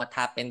from what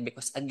happened,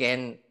 because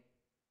again,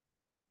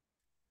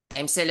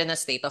 I'm still in a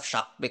state of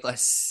shock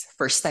because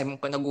first time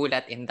ko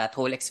nagulat in that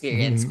whole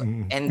experience.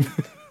 And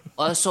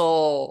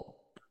also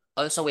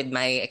with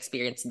my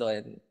experience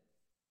doon.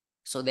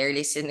 So they're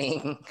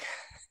listening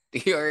to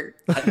your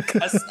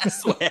podcast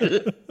as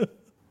well.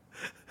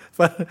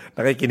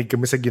 Nakikinig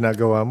kami sa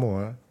ginagawa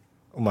mo,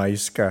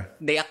 umayos ka.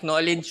 They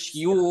acknowledge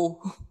you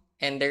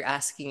and they're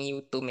asking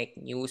you to make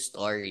new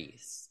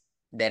stories.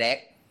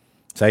 Direct?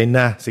 Sign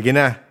na. Sige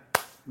na.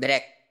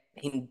 Direct.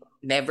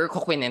 Never ko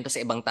kwento sa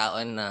ibang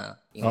tao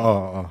na yung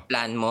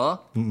plan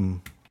mo.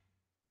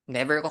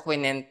 Never ko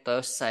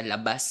kwento sa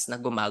labas na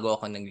gumagawa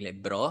ako ng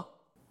libro.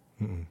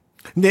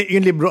 Hindi,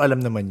 yung libro alam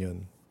naman yun.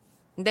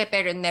 Hindi,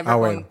 pero never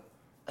ko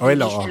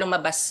hindi siya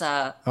lumabas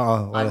sa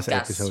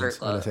podcast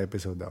circle. Wala sa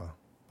episode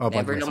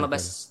Never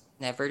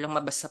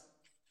lumabas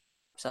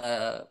sa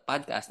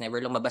podcast,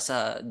 never lumabas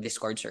sa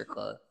Discord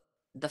circle.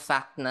 The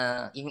fact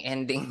na yung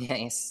ending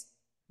niya is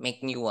make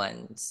new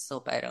ones.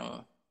 So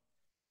parang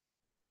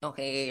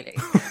okay.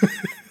 Like,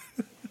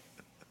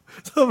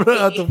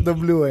 sobrang out of the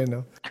blue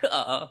no?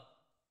 Oo.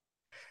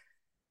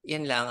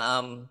 Yan lang.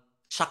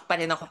 Shock pa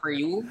rin ako for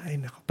you. Ay,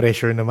 naku.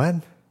 Pressure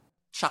naman.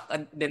 Shock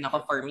din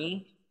ako for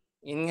me.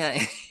 Yun nga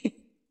eh.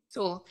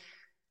 So,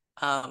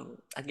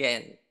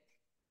 again,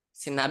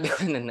 sinabi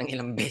ko na ng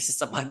ilang beses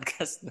sa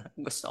podcast na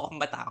gusto akong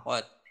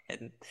matakot.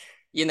 And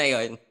yun na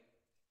yun.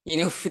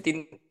 Yun yung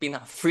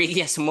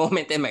pinaka-freest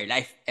moment in my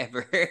life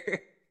ever.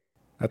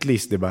 At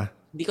least, di ba?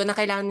 Hindi ko na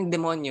kailangan ng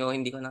demonyo,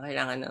 hindi ko na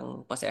kailangan ng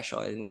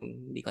possession,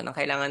 hindi ko na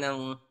kailangan ng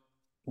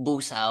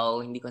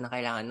busaw, hindi ko na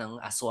kailangan ng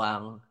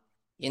aswang.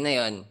 Yun na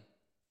yun.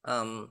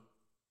 Um,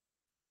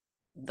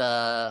 the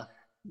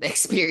the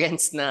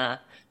experience na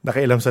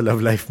Nakailam sa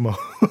love life mo.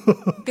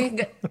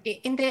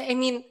 hindi, I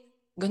mean,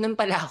 ganun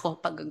pala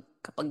ako kapag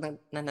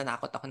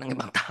nananakot ako ng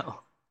ibang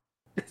tao.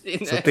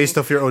 So, taste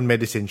of your own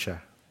medicine siya.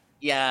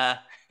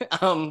 Yeah.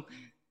 Um,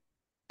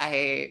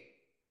 I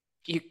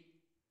you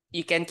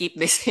you can keep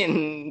this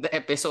in the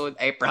episode.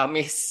 I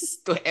promise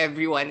to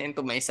everyone and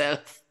to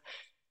myself.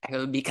 I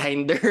will be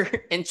kinder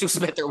and choose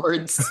better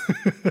words.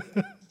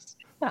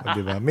 O,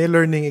 di ba? May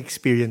learning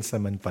experience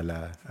naman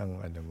pala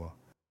ang ano mo.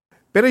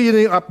 Pero yun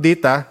na yung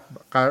update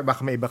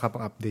baka may iba ka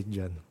pang update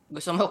dyan.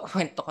 Gusto mo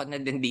kwento ko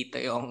na din dito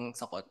yung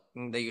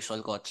yung the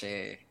usual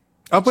kotse.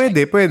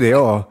 Pwede,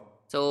 oo.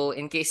 So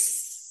in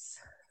case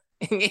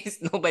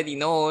nobody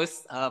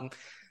knows,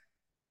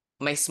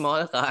 my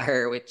small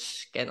car,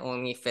 which can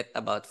only fit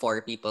about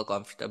 4 people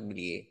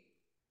comfortably,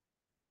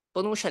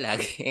 puno siya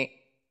lagi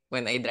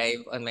when I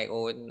drive on my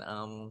own.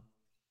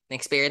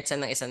 Na-experience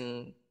na ng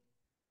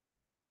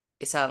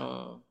isang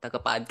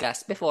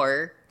taga-podcast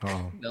before,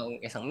 ng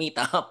isang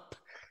meetup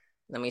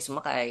na may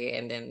sumakay,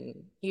 and then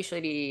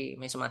usually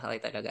may sumasakay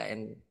talaga.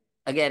 And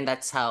again,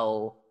 that's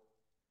how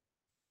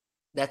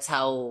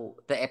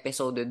the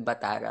episode with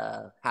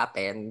Batara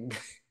happened.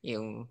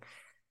 Yung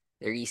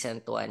the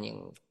recent one,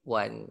 yung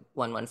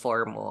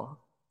 114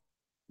 mo.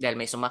 Dahil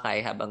may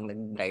sumakay habang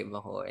nag-drive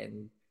ako.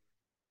 And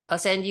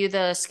I'll send you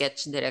the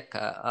sketch direct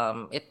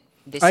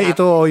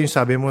Ito yung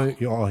sabi mo,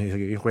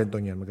 yung kwento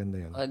niyan, maganda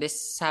yan.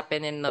 This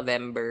happened in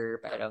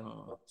November,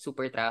 parang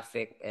super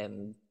traffic,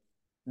 and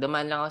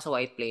dumaan lang ako sa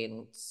White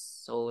Plains.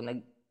 So,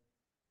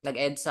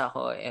 nag-EDSA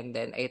ako, and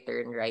then I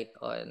turned right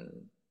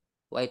on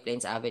White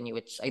Plains Avenue,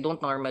 which I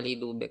don't normally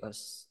do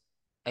because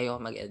ayoko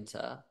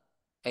mag-EDSA.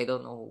 I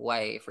don't know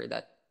why for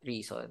that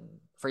reason.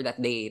 For that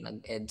day,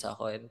 nag-EDSA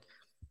ako, and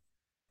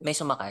may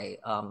sumakay.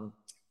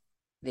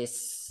 This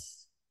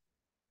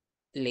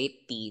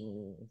late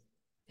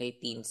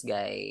teens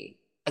guy.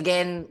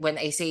 Again, when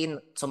I say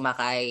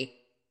sumakay,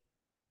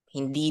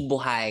 hindi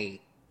buhay.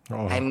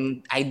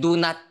 I do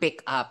not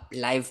pick up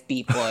live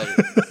people.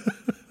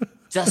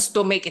 Just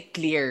to make it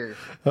clear.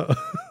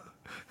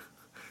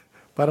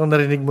 Parang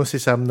narinig mo si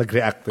Sam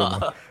nag-react.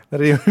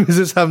 Narinig mo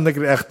si Sam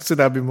nag-react.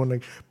 Sinabi mo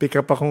pick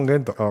up akong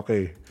ganito.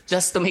 Okay.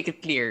 Just to make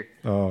it clear.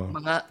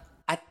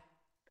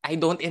 I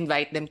don't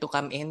invite them to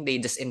come in. They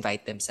just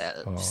invite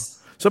themselves.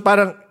 So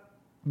parang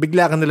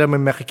bigla ka nila may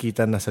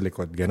makikita na sa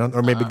likod, ganon?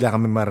 Or may bigla ka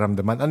may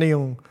maramdaman? Ano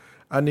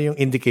yung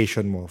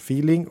indication mo?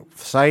 Feeling,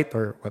 sight,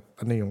 or what?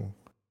 Ano yung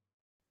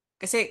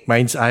kasi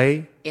mind's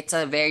eye? It's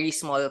a very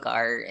small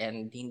car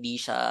and hindi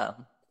siya,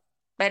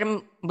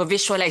 pero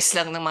ma-visualize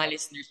lang ng mga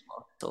listeners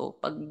mo. So,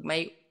 pag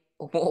may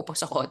umuupo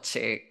sa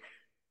kotse,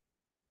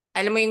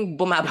 alam mo yung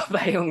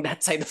bumababa yung that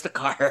side of the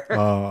car.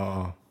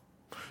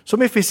 So,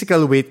 may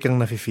physical weight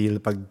kang nafe-feel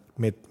pag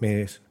may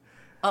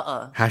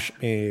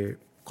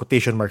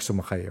quotation marks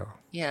sumakay.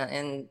 Yeah,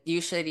 and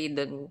usually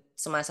dun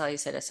sumasakay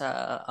sila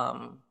sa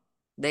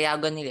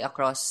diagonally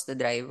across the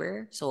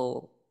driver.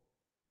 So,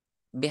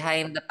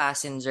 behind the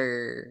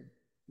passenger,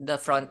 the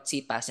front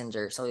seat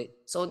passenger. So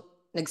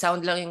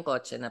nag-sound lang yung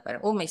kotse na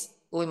parang,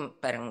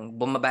 parang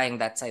bumaba yung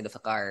that side of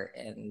the car.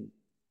 And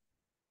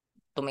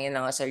tumingin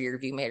lang ako sa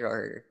rearview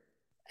mirror.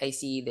 I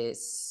see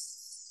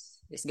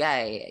this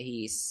guy.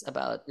 He's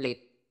about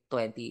late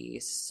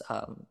 20s.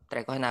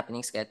 Try ko hanapin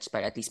yung sketch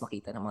para at least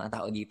makita ng mga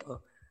tao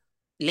dito.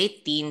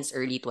 Late teens,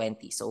 early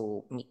 20s.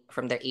 So,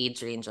 from the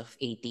age range of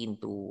 18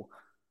 to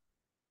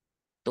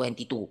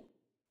 22.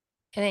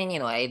 And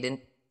then,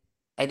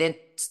 I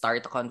didn't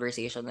start a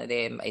conversation with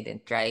him. I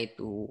didn't try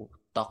to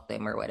talk to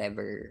him or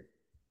whatever.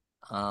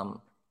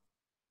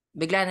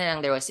 Bigla na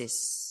lang there was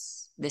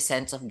this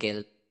sense of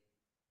guilt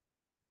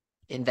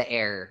in the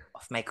air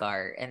of my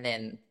car. And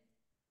then,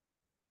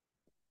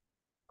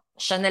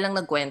 siya na lang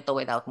nagkwento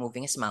without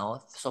moving his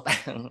mouth. So,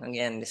 parang,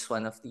 again, this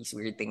one of these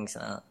weird things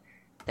na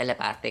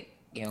telepathic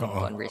yung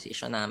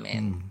conversation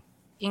namin.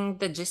 In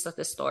the gist of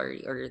the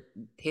story, or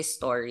his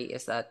story,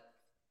 is that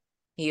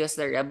he was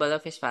the rebel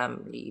of his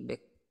family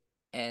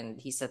and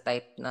he's a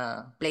type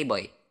na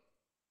playboy.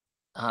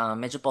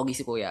 Medyo pogi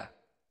si kuya.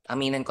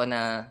 Aminin ko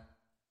na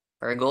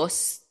for a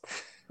ghost.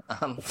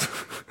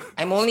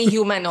 I'm only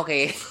human,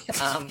 okay?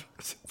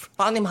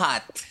 Found him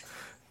hot.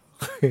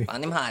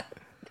 Found him hot.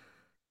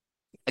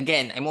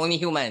 Again, I'm only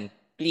human.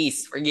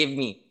 Please, forgive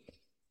me.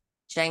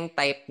 Siya yung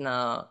type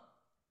na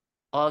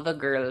all the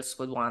girls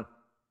would want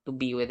to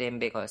be with him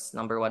because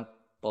number 1,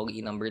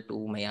 pogi, number 2,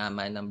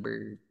 mayaman,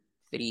 number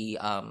 3,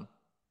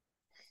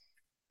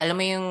 alam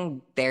mo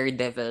yung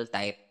daredevil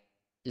type,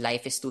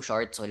 life is too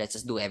short, so let's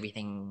just do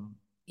everything.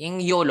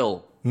 Yung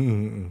YOLO.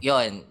 Mm-hmm.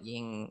 Yon,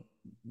 yung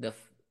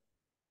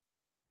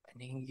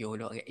Ano yung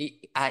YOLO?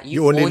 You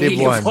You only only live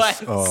live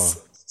once. Oh.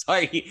 once.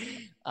 Sorry.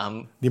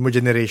 Di mo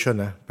generation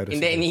pero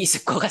Hindi, sige.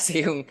 iniisip ko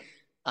kasi yung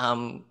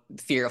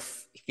fear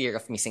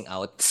of missing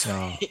out.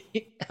 Oh.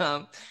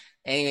 um,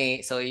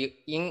 anyway, so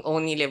yung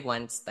only live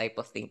once type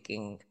of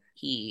thinking,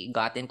 he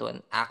got into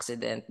an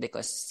accident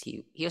because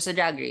he was a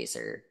drag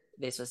racer.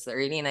 This was the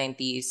early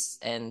 90s,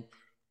 and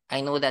I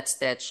know that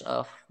stretch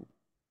of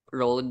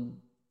road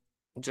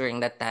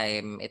during that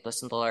time, it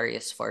was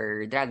notorious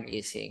for drag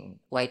racing.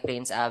 White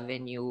Plains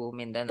Avenue,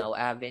 Mindanao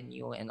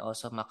Avenue, and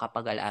also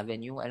Macapagal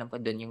Avenue. Alam ko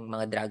dun yung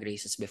mga drag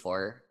races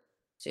before.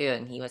 So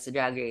yun, he was a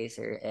drag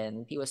racer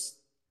and he was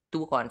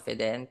too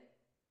confident.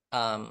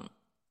 Um,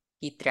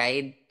 he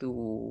tried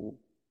to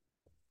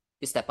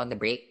step on the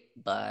brake,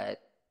 but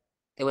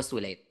it was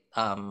too late.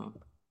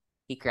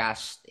 He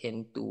crashed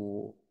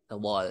into the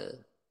wall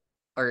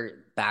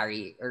or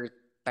barrier or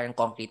parang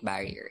concrete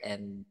barrier,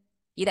 and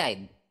he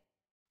died.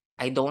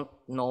 I don't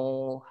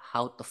know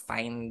how to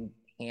find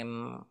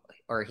him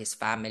or his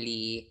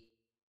family,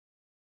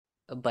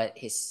 but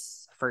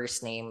his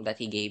first name that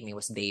he gave me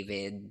was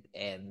David.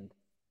 And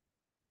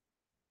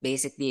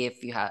basically,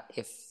 if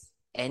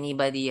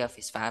anybody of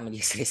his family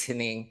is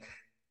listening,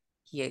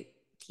 he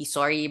he's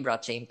sorry he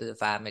brought shame to the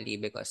family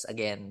because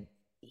again,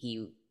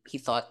 he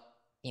thought,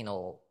 you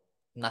know,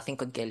 nothing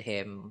could kill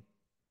him,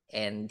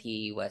 and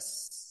he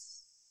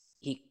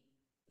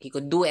he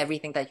could do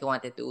everything that he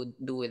wanted to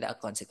do without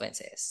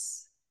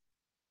consequences.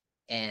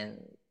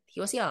 And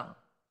he was young.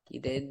 He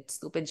did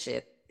stupid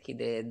shit.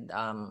 Made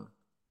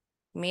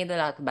a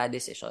lot of bad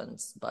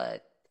decisions,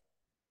 but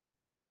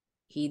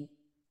he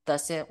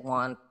doesn't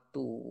want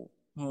to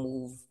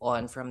move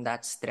on from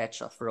that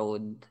stretch of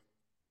road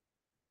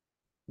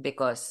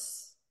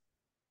because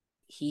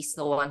he's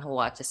the one who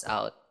watches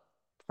out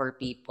for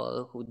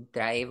people who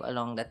drive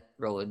along that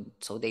road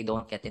so they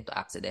don't get into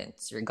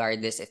accidents,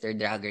 regardless if they're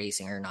drag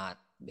racing or not.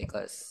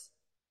 Because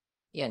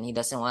he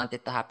doesn't want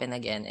it to happen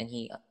again, and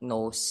he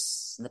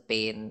knows the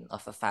pain of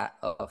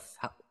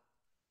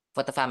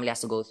what the family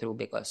has to go through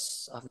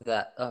because of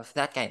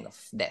that kind of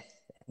death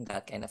and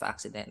that kind of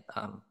accident.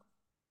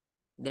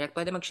 Direct,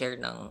 pwede mag-share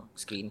ng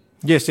screen?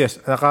 Yes, yes.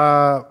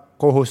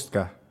 Naka-co-host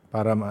ka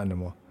para maano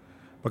mo.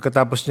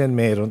 Pagkatapos niyan,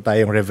 mayroon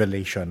tayong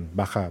revelation.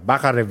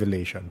 Baka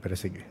revelation. Pero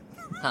sige.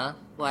 Huh?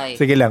 Why?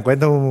 Sige lang,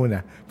 kwento mo muna.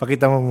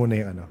 Pakita mo muna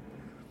yung ano.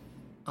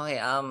 Okay,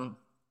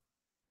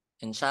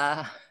 yun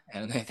siya. I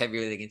don't know if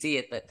everybody can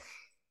see it, but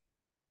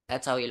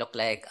that's how he looked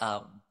like.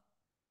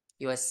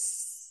 He was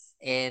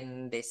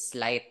in this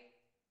light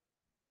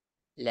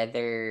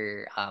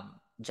leather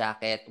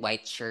jacket,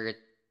 white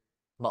shirt,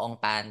 baong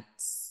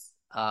pants.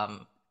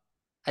 Alam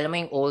mo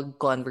yung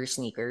old Converse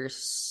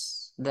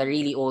sneakers? The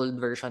really old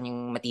version,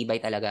 yung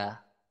matibay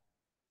talaga.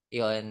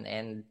 Yun,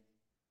 and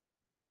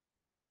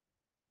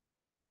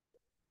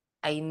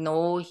I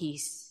know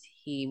he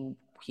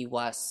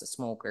was a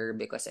smoker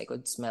because I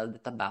could smell the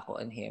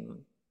tobacco on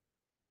him.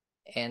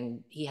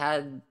 And he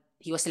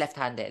was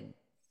left-handed.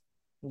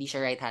 Hindi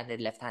siya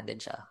right-handed,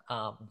 left-handed siya.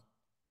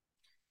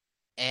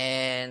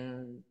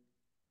 And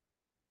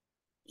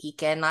he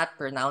cannot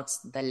pronounce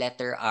the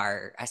letter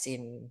R, as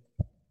in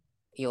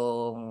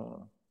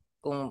yung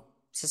kung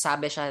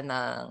sasabi siya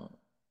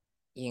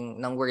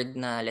ng word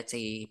na let's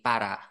say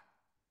para,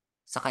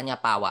 sa kanya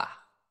pawa.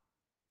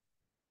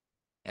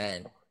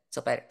 And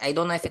so I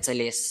don't know if it's a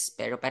lisp,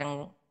 pero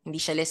parang hindi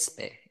siya lisp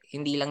eh.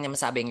 Hindi lang niya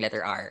masabi yung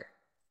letter R.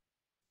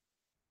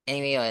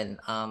 Anyway yun,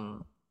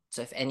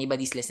 so if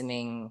anybody's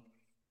listening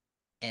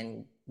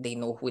and they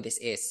know who this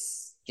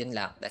is, yun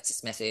lang, that's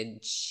his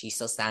message. He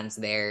still stands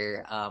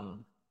there.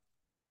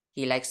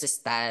 He likes to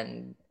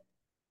stand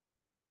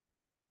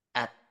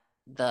at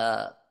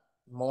the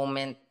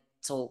moment.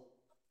 So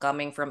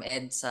coming from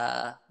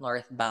EDSA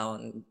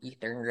northbound, you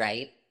turn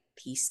right.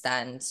 He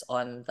stands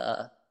on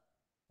the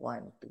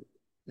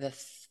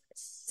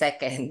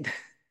second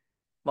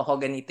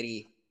mahogany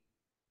tree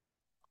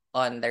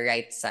on the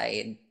right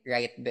side,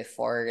 right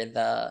before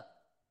the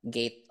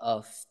gate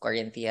of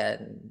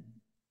Corinthian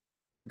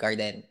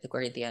Garden, the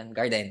Corinthian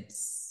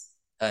Gardens.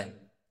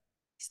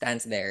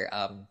 Stands there.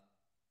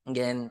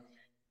 Again,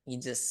 he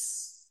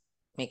just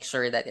make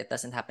sure that it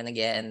doesn't happen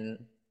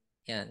again.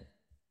 Yan.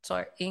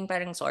 Sorry, yung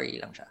parang sorry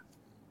lang siya.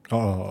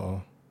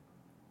 Oo.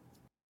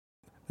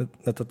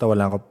 Natatawa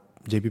lang ako,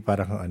 JP,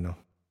 parang ano.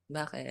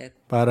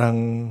 Bakit?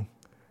 Parang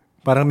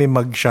may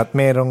mugshot,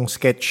 merong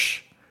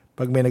sketch.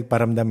 Pag may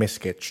nagparamdam, may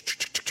sketch.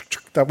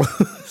 Tapos,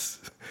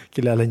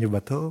 kilala nyo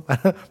ba to?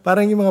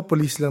 Parang yung mga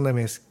police lang na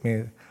may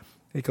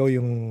ikaw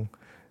yung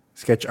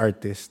sketch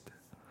artist.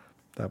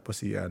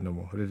 Tapos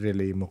mo,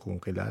 relay mo kung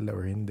kilala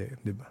or hindi,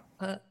 di ba?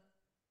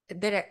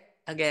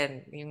 Direct,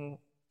 again, yung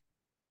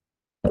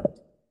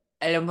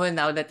alam mo,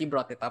 now that you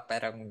brought it up,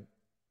 parang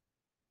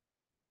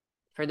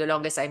for the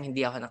longest time,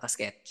 hindi ako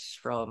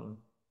nakasketch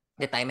from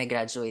the time I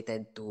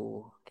graduated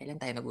to, kailan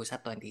tayo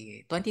nag-usap?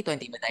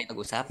 2020 ba tayo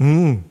nag-usap?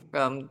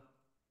 From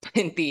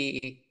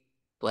 2012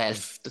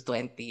 to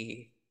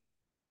 2020,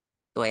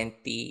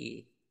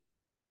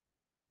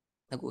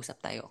 nag-usap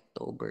tayo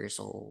October,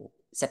 so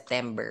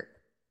September.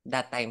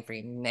 that time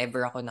frame,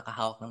 never ako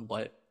nakahawak ng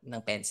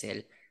ng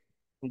pencil.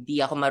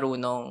 Hindi ako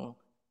marunong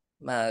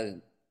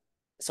mag...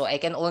 So,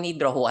 I can only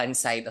draw one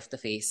side of the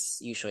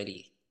face,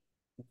 usually.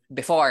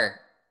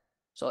 Before.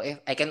 So, if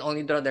I can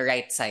only draw the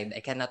right side,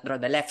 I cannot draw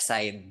the left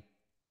side.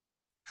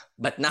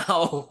 But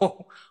now,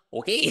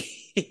 okay.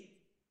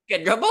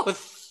 Can draw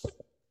both.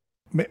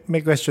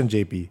 May question,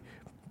 JP.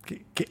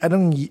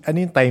 Ano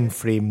yung time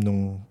frame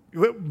nung,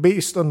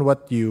 based on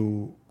what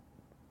you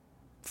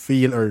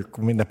feel or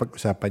kung may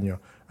napag-usapan nyo,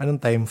 anong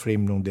time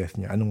frame nung death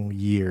niya? Anong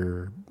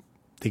year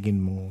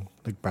tingin mong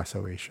nag-pass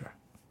away siya?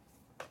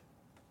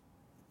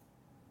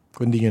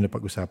 Kung hindi nyo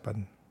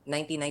napag-usapan.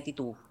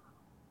 1992.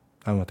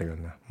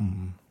 Matagal na.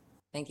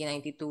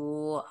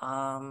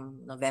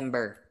 1992,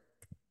 November.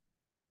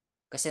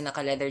 Kasi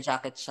naka-leather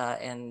jacket siya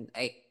and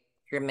I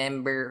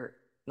remember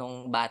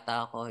nung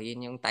bata ako,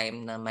 yun yung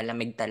time na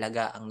malamig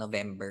talaga ang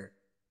November.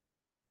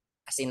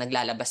 Kasi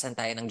naglalabasan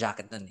tayo ng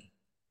jacket nun eh.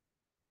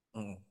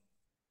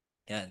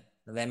 Yan,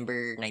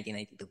 November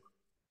 1992.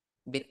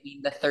 Between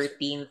the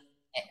 13th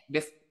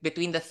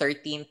between the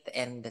 13th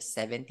and the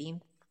 17th.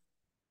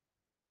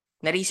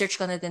 Na-research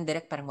ko na din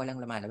direct, parang walang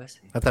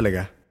lumalabas.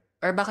 Talaga?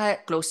 Or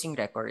baka closing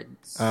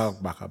records.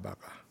 Baka.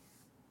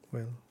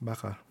 Well,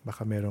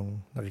 baka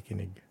merong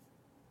nakikinig.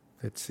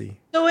 Let's see.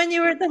 So when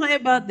you were talking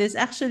about this,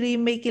 actually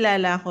may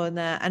kilala ko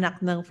na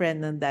anak ng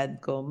friend ng dad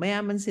ko.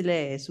 Mayaman sila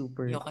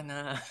super. Ayoko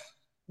na.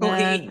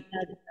 Okay.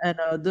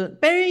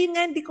 Pero yun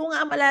nga, hindi ko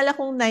nga maalala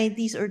kung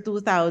 90s or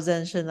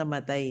 2000 siya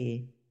namatay eh.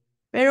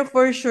 Pero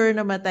for sure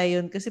namatay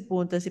yun kasi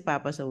punta si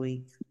Papa sa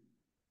wake.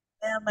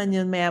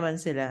 Mayaman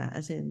sila.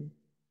 As in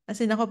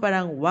ako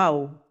parang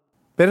wow.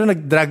 Pero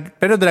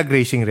drag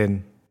racing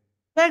rin.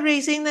 Drag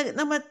racing,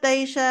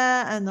 namatay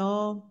siya,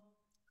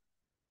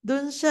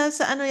 doon siya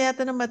sa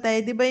yata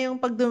namatay. Di ba yung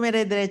pag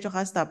dumire-diretso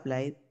ka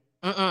stoplight?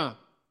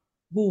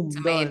 Boom, sa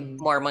may doon.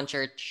 Mormon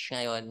church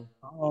ngayon.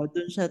 Oo,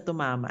 doon siya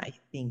tumama, I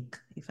think.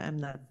 If I'm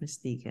not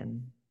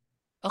mistaken.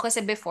 O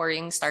kasi before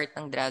yung start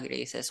ng drag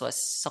races was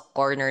sa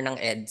corner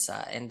ng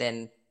EDSA and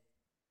then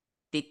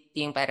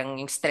yung parang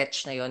yung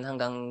stretch na yon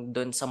hanggang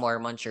doon sa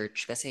Mormon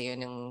church kasi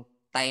yun yung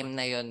time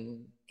na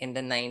yon in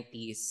the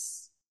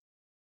 90s.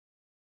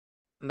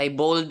 May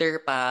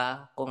boulder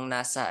pa kung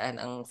nasaan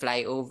ang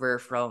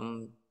flyover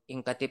from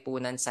yung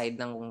Katipunan side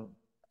ng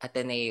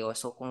Ateneo.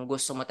 So kung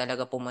gusto mo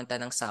talaga pumunta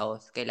ng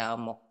south,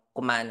 kailangan mo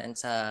kumanan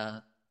sa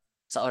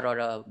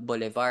Aurora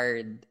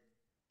Boulevard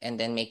and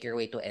then make your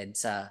way to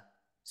EDSA.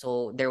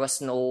 So there was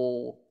no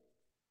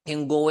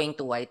yung going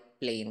to White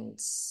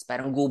Plains.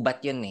 Parang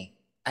gubat yun eh.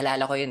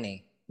 Alala ko yun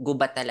eh.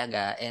 Gubat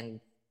talaga and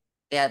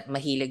kaya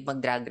mahilig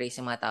mag-drag race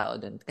yung mga tao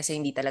doon. Kasi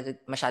hindi talaga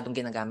masyadong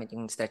ginagamit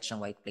yung stretch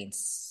ng White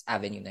Plains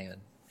Avenue na yun.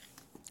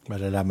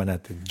 Malalaman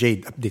natin.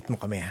 Jade, update mo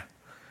kami ha.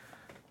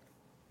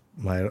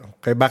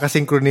 Kaya baka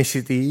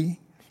synchronicity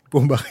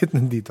kung bakit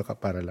nandito ka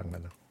para lang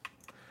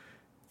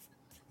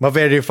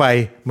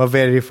ma-verify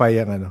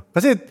ang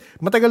Kasi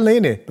matagal na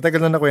yun eh. Matagal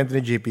na nakwento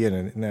ni JP yun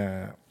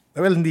na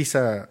well,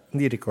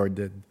 hindi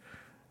recorded.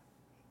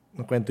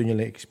 Nakwento niya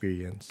lang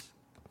experience.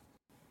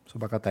 So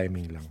baka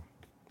timing lang.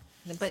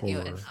 But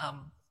yun,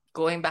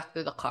 going back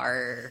to the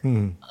car,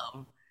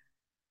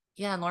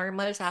 yeah,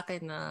 normal sa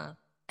akin na,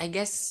 I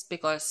guess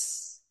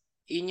because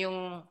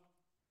yun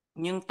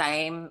yung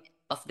time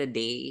of the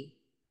day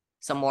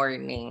sa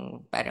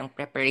morning, parang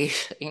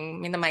preparation, yung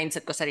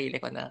mindset ko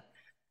sarili ko na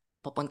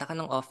pupunta ka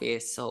ng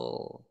office,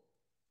 so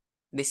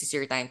this is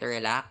your time to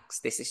relax,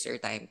 this is your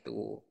time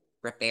to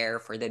prepare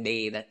for the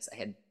day that's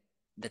ahead,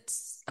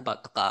 that's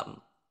about to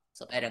come.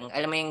 So parang,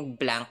 alam mo yung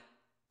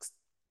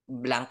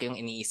blank yung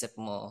iniisip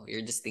mo.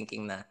 You're just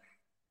thinking na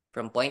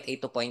from point A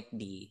to point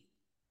B,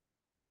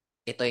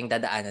 ito yung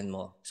dadaanan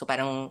mo. So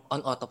parang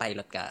on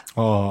autopilot ka.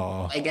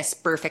 Oh. I guess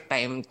perfect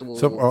time to...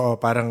 So,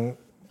 parang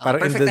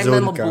in the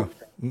zone ka.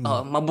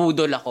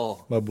 Mabudol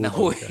ako.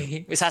 Mabudol ka.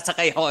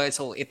 Sasakay ako.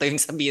 So ito yung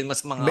sabihin mo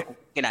sa mga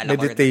kilala ko.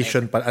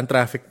 Meditation pala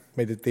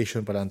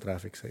ang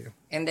traffic sa'yo.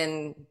 And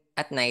then,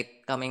 at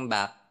night, coming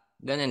back,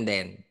 ganun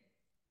din.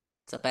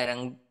 So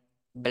parang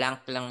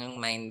blank lang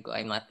yung mind ko.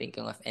 I'm not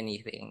thinking of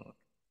anything.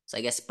 So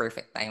I guess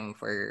perfect time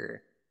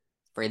for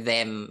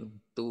them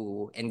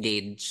to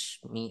engage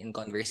me in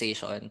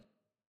conversation.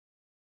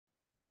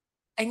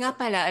 Ay nga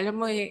pala, alam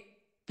mo,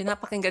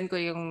 pinapakinggan ko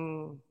yung,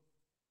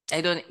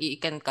 you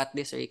can cut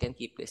this or you can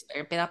keep this.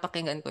 Pero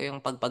pinapakinggan ko yung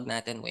pagpag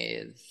natin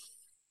with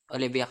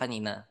Olivia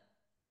kanina.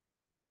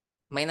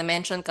 May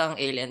na-mention kang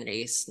alien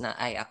race na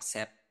I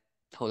accept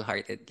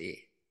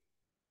wholeheartedly.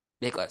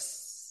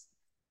 Because,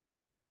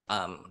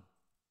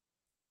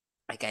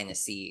 I kind of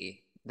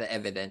see the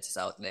evidence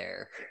is out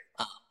there.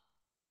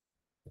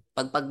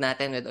 Pagpag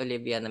natin with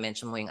Olivia,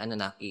 na-mention mo yung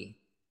Anunnaki.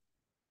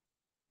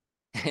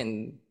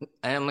 And,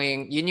 alam mo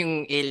yun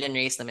yung alien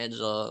race na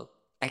medyo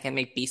I can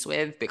make peace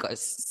with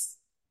because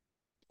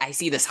I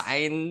see the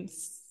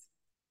signs.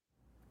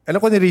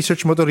 Alam ko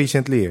ni-research mo to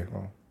recently eh.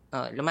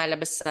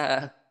 Lumalabas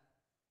sa...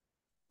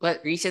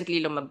 Well, recently,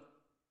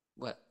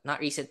 not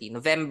recently,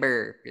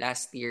 November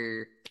last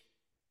year,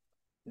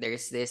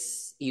 there's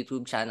this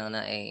YouTube channel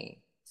na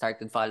I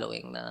started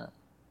following na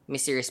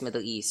Mysterious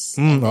Middle East.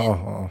 And then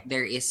oo.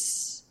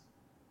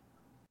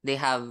 they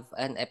have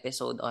an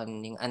episode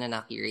on yung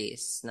Anunnaki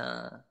race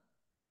na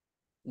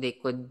they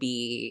could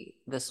be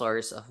the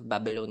source of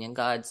Babylonian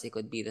gods. They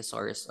could be the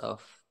source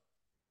of,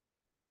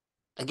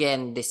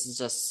 again, this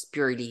is just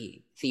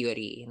purely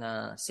theory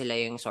na sila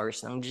yung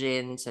source ng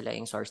jinn, sila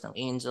yung source ng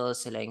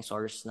angels, sila yung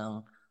source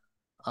ng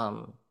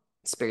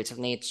spirits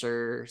of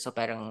nature. So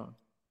parang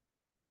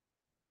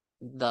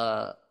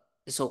the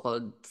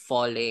so-called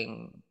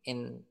falling,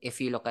 in if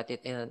you look at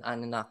it in an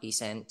Anunnaki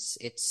sense,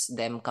 it's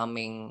them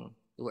coming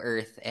to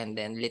Earth and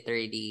then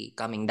literally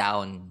coming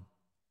down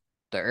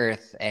to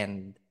Earth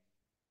and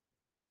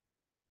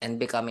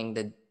becoming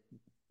the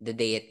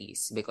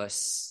deities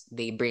because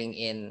they bring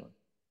in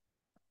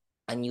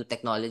a new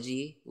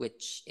technology,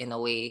 which in a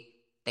way,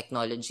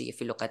 technology,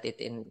 if you look at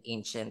it in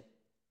ancient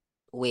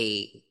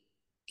way,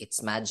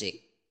 it's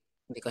magic.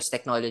 Because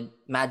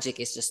magic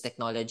is just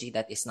technology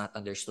that is not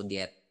understood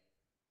yet.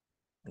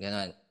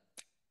 Ganon.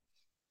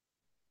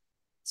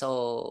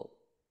 So,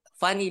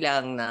 funny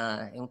lang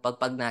na yung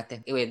pagpag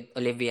natin with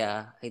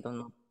Olivia, I don't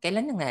know,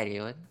 kailan nangyari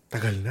yun?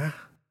 Tagal na.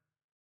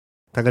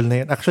 Tagal na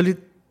yan. Actually,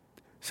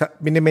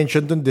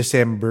 minimension dun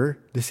December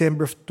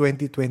of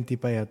 2020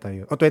 pa yata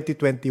yun. O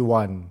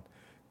 2021.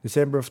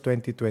 December of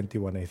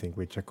 2021, I think.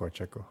 Wait, check ko.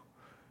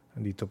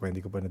 Andito pa, hindi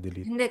ko pa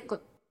na-delete. Hindi,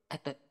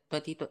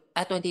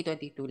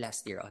 2022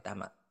 last year,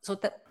 tama. So,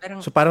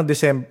 parang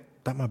December,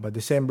 tama ba?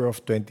 December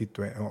of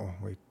 2020. Oo,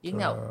 wait. Yun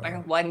nga,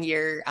 parang 1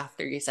 year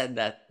after you said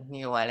that,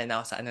 niwala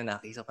na ako sa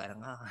Anunnaki. So parang,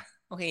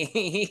 okay.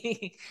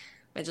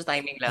 Medyo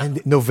timing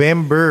lang.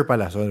 November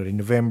pala, sorry.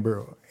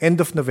 End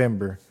of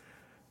November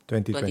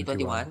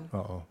 2021.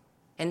 Oo.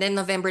 And then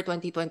November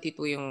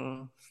 2022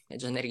 yung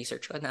medyo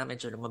na-research ko na,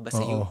 medyo lumabas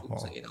sa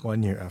YouTube. So,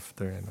 1 year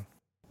after.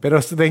 Pero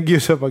thank you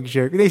sa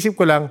pag-share. Inaisip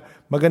ko lang,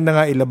 maganda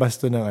nga ilabas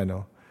to ng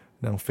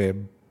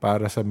Feb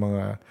para sa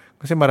mga,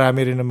 kasi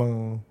marami rin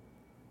namang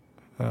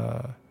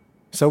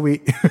sawi.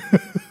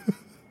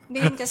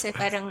 Hindi kasi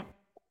parang,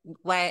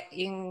 why,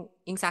 yung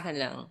sa akin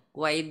lang,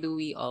 why do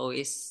we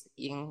always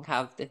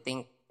have to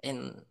think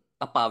in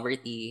a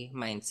poverty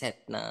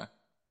mindset na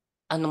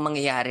anong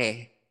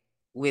mangyayari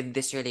with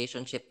this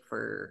relationship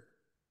for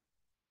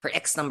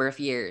X number of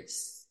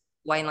years?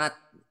 Why not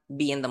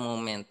be in the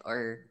moment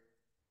or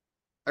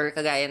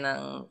kagaya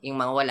ng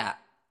yung mga wala,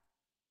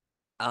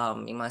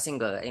 yung mga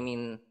single, I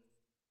mean,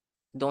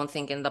 don't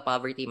think in the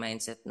poverty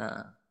mindset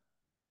na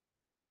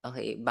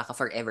okay, baka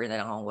forever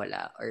na lang akong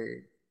wala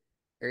or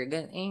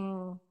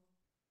ganun.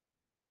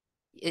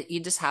 You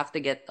just have to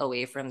get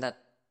away from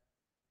that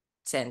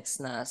sense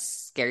na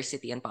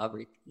scarcity and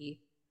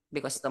poverty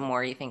because the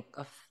more you think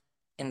of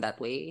in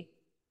that way,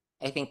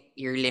 I think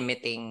you're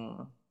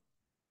limiting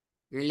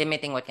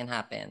what can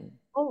happen.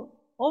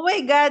 Oh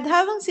my God,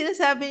 habang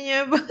sinasabi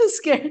niyo about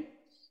scared,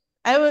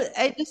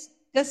 I just,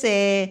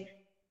 kasi,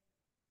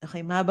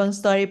 okay, mahabang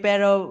story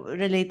pero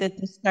related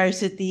to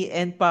scarcity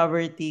and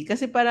poverty.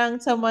 Kasi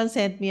parang someone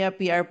sent me a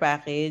PR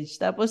package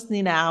tapos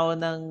ninakaw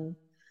ng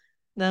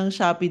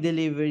Shopee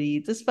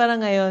delivery. Tapos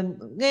parang ngayon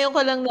ko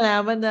lang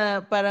nalaman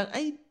na parang,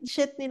 ay,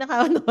 shit,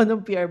 ninakawan ako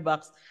ng PR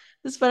box.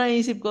 Tapos parang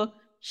isip ko,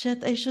 shit,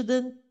 I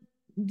shouldn't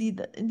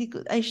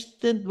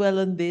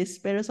dwell on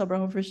this. Pero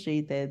sobrang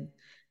frustrated.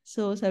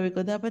 So sabi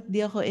ko, dapat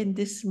di ako in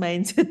this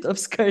mindset of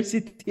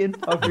scarcity and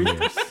poverty.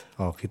 Yes.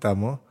 Oh, kita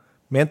mo?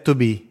 Meant to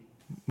be.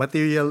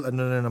 Material,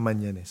 na naman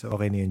yan eh. So,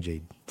 okay na yun,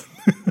 Jade.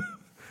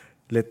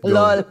 Let go.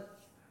 Lol.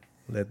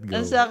 Let go.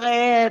 Ang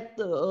sakit.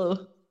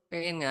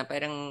 Pero yun nga,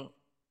 parang,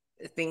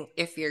 I think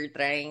if you're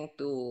trying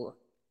to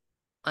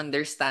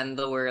understand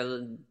the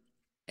world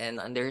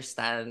and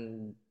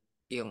understand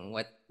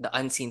what the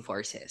unseen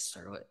forces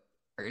or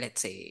let's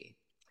say,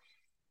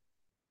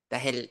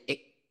 dahil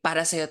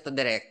para sa'yo to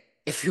direct,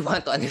 if you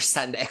want to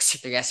understand the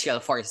extraterrestrial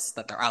forces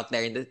that are out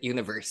there in the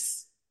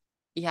universe,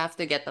 you have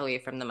to get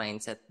away from the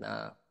mindset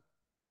na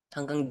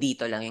hanggang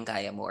dito lang yung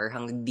kaya mo or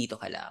hanggang dito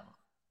ka lang.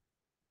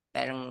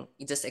 Parang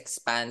you just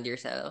expand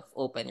yourself,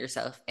 open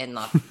yourself, and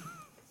not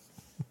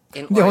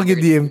Hindi ako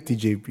mag-DMT,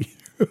 JP.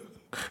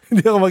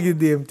 Hindi ako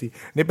mag-DMT.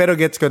 Pero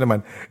gets ko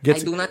naman. I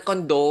do not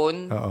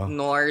condone,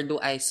 nor do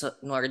I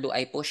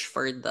push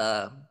for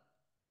the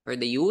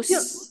use.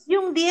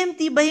 Yung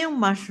DMT ba yung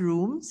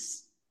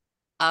mushrooms?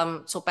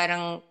 So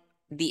parang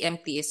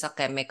DMT is a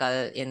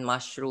chemical in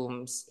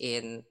mushrooms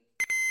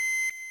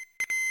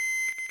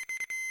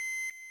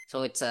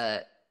so it's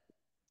a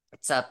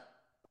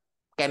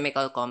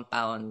chemical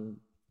compound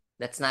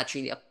that's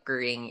naturally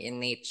occurring in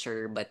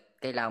nature but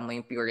kailangan mo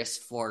yung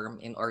purest form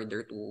in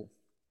order to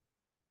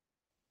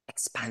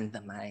expand the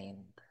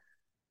mind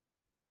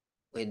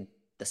with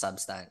the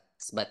substance.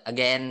 But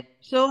again,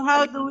 so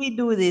how do we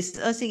do this?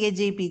 O sige,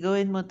 JP,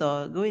 gawin mo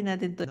to. Gawin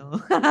natin to. No?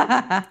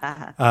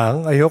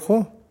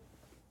 Ayoko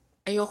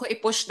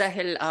i-push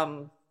dahil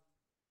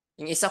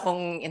yung isa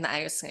kong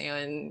inaayos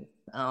ngayon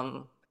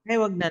ay,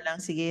 wag na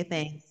lang. Sige,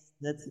 thanks.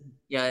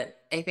 Yeah,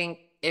 I think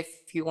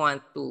if you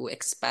want to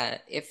expand,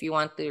 if you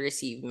want to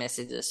receive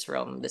messages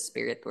from the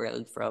spirit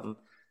world,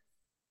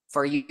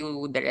 for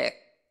you direct,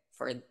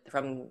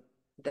 from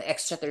the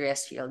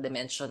extraterrestrial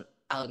dimension,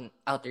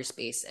 outer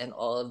space, and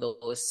all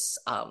those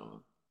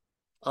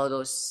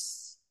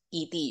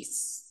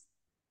ETs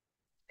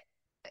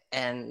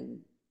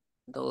and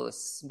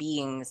those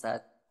beings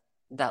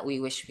that we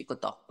wish we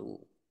could talk to.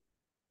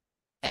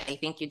 I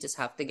think you just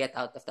have to get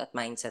out of that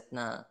mindset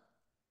na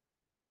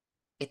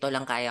ito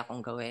lang kaya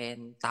kong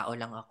gawin, tao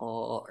lang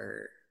ako,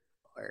 or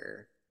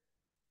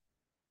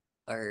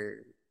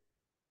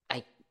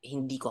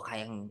hindi ko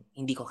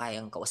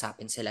kayang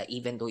kausapin sila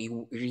even though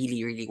you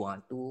really, really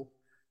want to.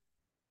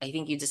 I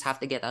think you just have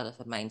to get out of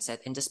the mindset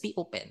and just be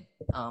open.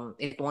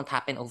 It won't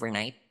happen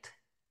overnight.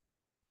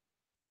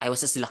 I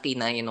was just lucky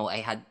na,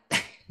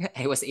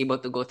 I was able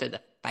to go through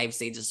the 5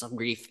 stages of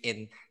grief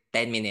in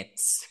 10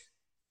 minutes.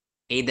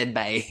 Aided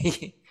by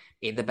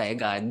a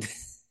God.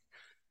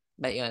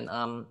 But yun,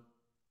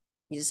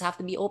 you just have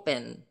to be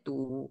open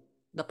to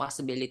the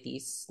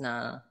possibilities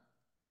na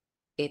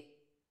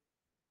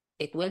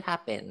it will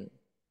happen.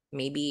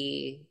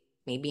 Maybe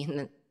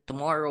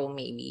tomorrow,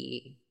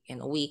 maybe in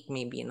a week,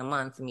 maybe in a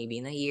month, maybe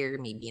in a year,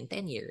 maybe in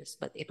 10 years.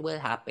 But it will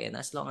happen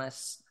as long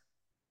as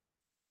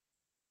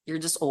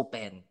you're just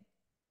open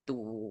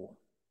to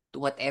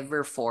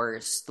whatever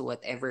force, to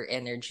whatever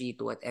energy,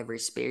 to whatever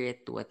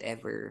spirit, to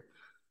whatever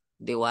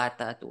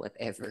Dewata, to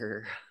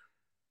whatever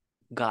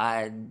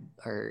God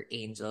or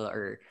angel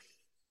or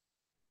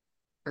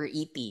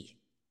ET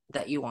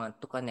that you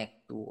want to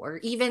connect to. Or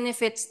even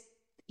if it's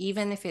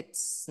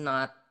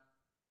not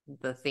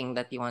the thing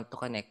that you want to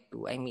connect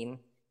to. I mean,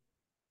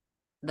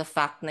 the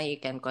fact na you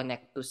can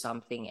connect to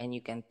something and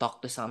you can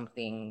talk to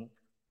something,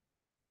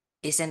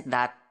 isn't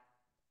that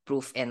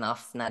proof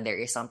enough na there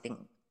is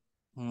something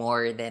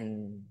more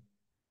than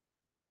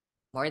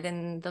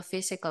the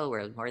physical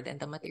world, more than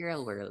the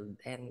material world?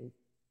 And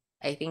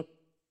I think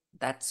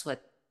that's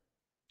what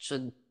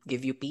should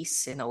give you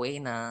peace in a way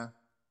na,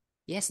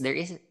 yes, there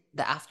is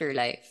the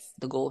afterlife,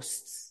 the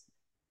ghosts.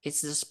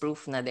 It's just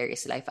proof na there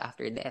is life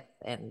after death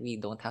and we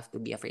don't have to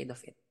be afraid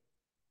of it.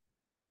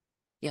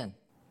 Yun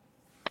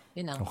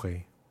lang.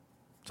 Okay.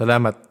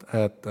 Salamat.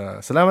 At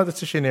salamat at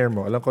sa shinare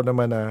mo. Alam ko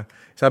naman na,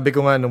 sabi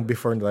ko nga nung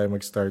before na tayo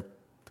mag-start,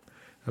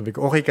 sabi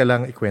ko, okay ka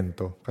lang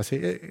ikwento. Kasi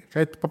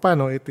kahit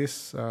papano, it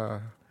is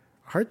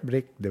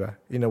heartbreak, di ba?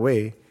 In a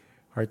way,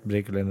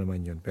 heartbreak lang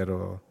naman yun.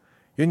 Pero,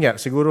 yun nga,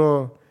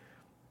 siguro,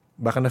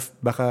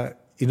 baka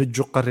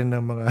inudyok ka rin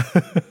ng mga,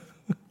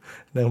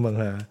 ng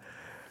mga,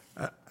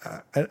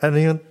 ano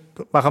yun,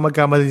 baka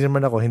magkamali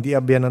naman ako, hindi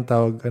abyan ang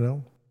tawag,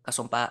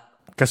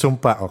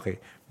 Kasumpa, okay.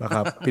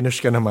 Baka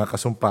pinush ka ng mga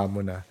kasumpa mo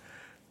na,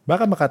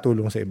 baka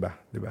makatulong sa iba,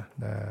 di ba?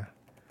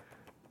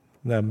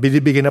 Na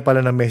binibigyan na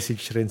pala ng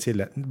message rin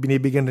sila.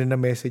 Binibigyan rin ng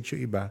message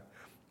yung iba,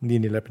 hindi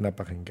nila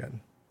pinapakinggan.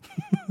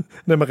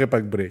 Na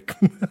makipag-break.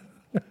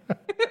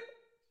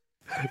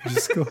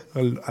 Diyos ko.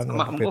 Ang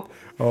kapit.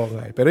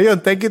 Okay. Pero yun,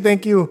 thank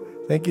you.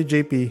 Thank you,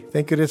 JP.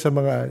 Thank you rin sa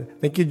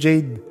thank you,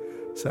 Jade,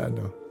 sa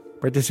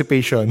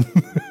participation.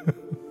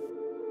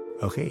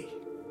 Okay.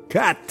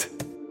 Cut!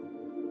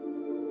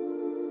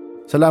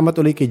 Salamat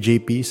ulit kay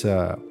JP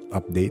sa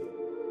update.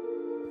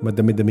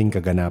 Madami-daming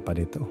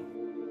kaganapan ito.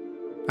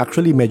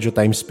 Actually, medyo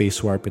time-space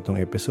warp itong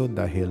episode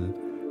dahil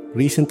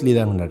recently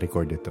lang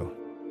na-record ito.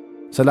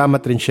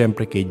 Salamat rin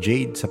syempre kay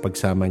Jade sa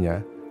pagsama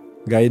niya.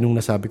 Gaya nung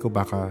nasabi ko,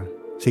 baka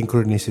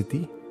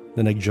synchronicity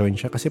na nag-join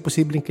siya kasi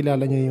posibleng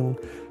kilala niya yung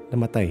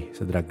namatay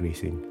sa drag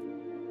racing.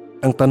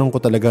 Ang tanong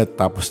ko talaga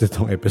tapos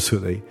nitong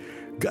episode ay,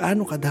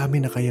 gaano kadami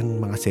na kayang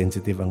mga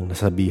sensitive ang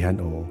nasabihan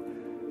o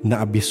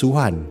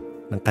naabisuhan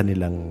ng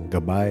kanilang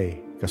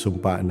gabay,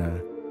 kasumpa na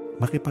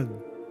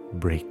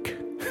makipag-break.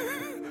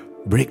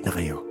 Break na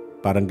kayo.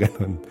 Parang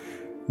ganun.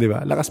 Di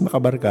ba? Lakas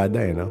makabarkada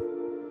no?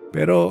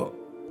 Pero,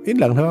 yun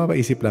lang,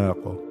 napapaisip lang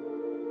ako.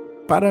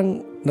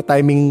 Parang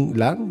na-timing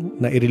lang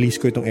na i-release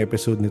ko itong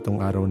episode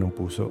nitong Araw ng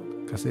Puso.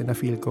 Kasi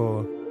na-feel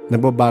ko,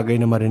 nababagay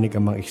na marinig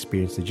ang mga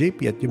experience ni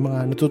JP at yung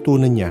mga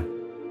natutunan niya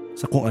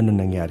sa kung ano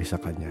nangyari sa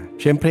kanya.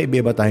 Siyempre,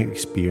 iba tayong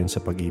experience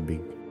sa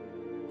pag-ibig.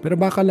 Pero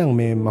baka lang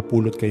may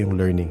mapulot kayong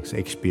learning sa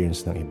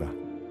experience ng iba.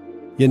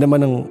 Yan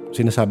naman ang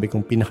sinasabi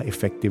kong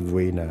pinaka-effective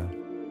way na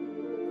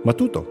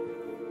matuto.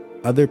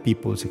 Other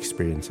people's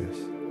experiences.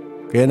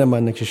 Kaya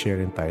naman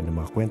nagsishare rin tayo ng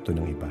mga kwento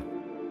ng iba.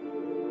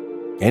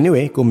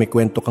 Anyway, kung may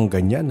kwento kang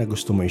ganyan na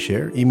gusto mo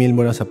i-share, email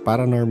mo lang sa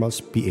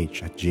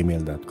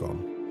paranormalsph@gmail.com.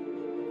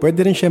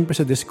 Pwede rin syempre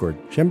sa Discord,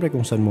 syempre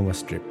kung saan mo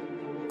mas trip.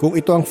 Kung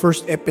ito ang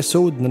first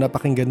episode na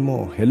napakinggan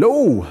mo,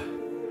 hello!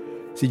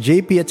 Si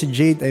JP at si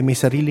Jade ay may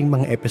sariling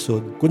mga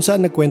episode kung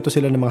saan nagkwento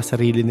sila ng mga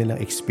sarili nilang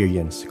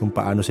experience kung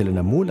paano sila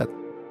namulat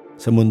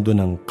sa mundo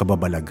ng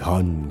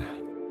kababalaghan.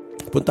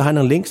 Puntahan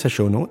ang link sa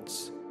show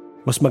notes.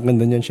 Mas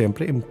maganda niyan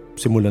syempre,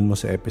 simulan mo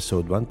sa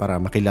episode 1 para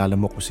makilala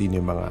mo kung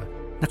sino yung mga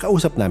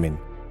nakausap namin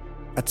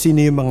at sino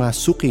yung mga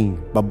suking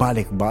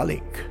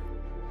babalik-balik.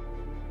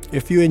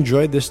 If you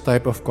enjoyed this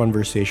type of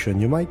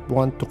conversation, you might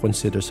want to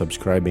consider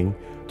subscribing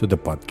to the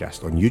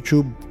podcast on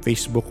YouTube,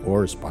 Facebook,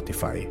 or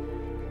Spotify.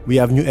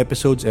 We have new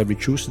episodes every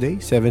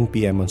Tuesday, 7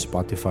 p.m. on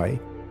Spotify,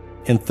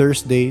 and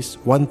Thursdays,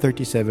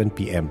 1:37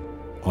 p.m.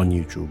 on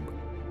YouTube.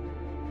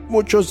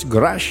 Muchos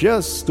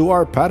gracias to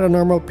our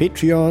paranormal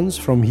Patreons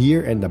from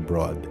here and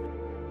abroad.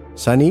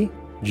 Sunny,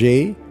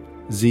 Jay,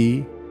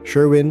 Z,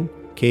 Sherwin,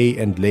 Kay,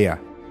 and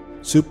Leah.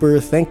 Super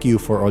thank you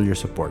for all your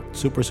support.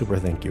 Super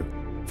thank you.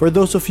 For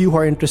those of you who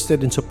are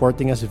interested in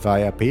supporting us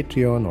via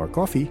Patreon or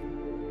Ko-fi,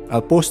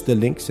 I'll post the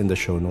links in the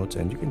show notes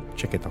and you can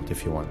check it out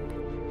if you want.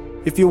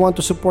 If you want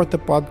to support the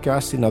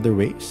podcast in other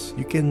ways,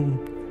 you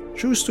can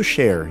choose to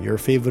share your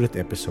favorite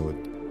episode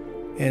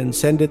and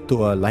send it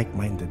to a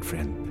like-minded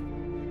friend.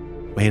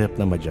 Mahirap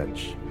na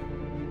ma-judge.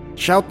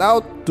 Shout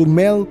out to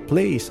Mel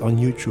Plays on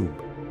YouTube.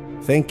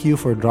 Thank you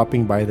for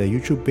dropping by the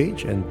YouTube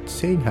page and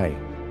saying hi.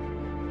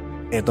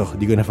 Eto,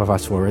 di ko na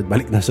fast forward.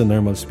 Balik na sa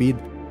normal speed.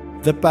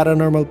 The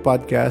Paranormal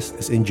Podcast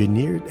is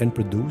engineered and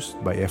produced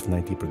by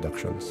F90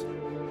 Productions.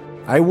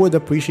 I would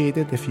appreciate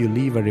it if you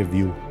leave a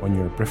review on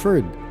your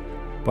preferred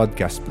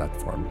podcast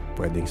platform.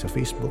 Pwedeng sa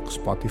Facebook,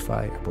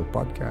 Spotify, Apple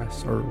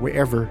Podcasts, or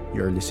wherever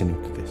you're listening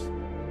to this.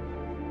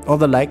 All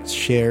the likes,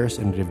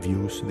 shares, and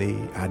reviews, they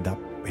add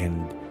up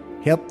and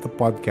help the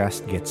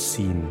podcast get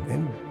seen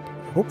and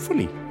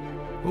hopefully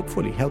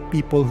help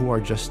people who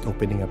are just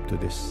opening up to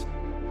this,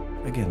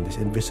 again, this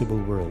invisible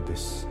world,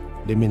 this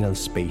liminal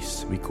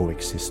space we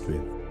coexist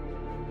with.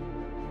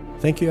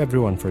 Thank you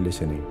everyone for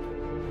listening.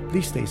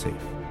 Please stay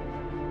safe.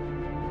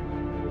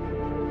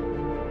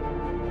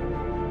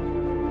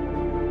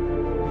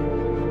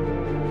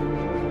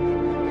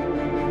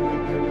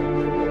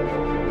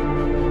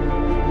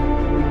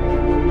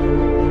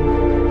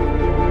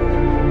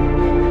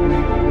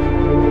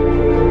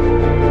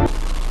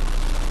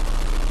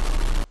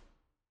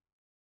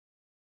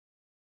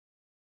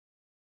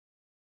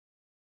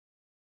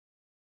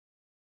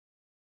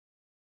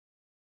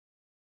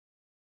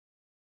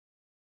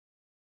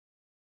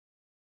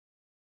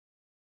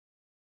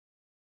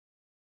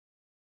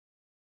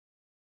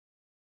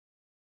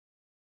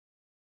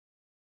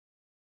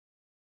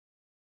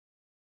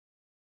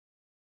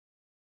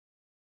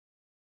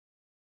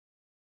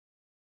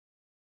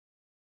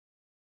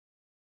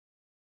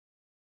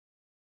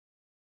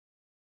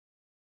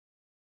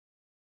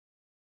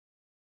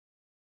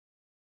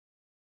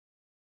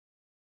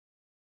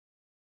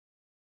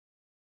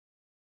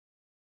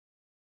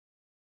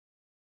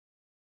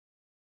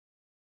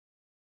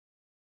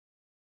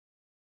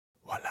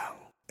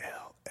 Walang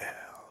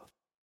LL.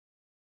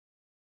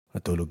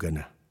 Matulog ka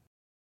na.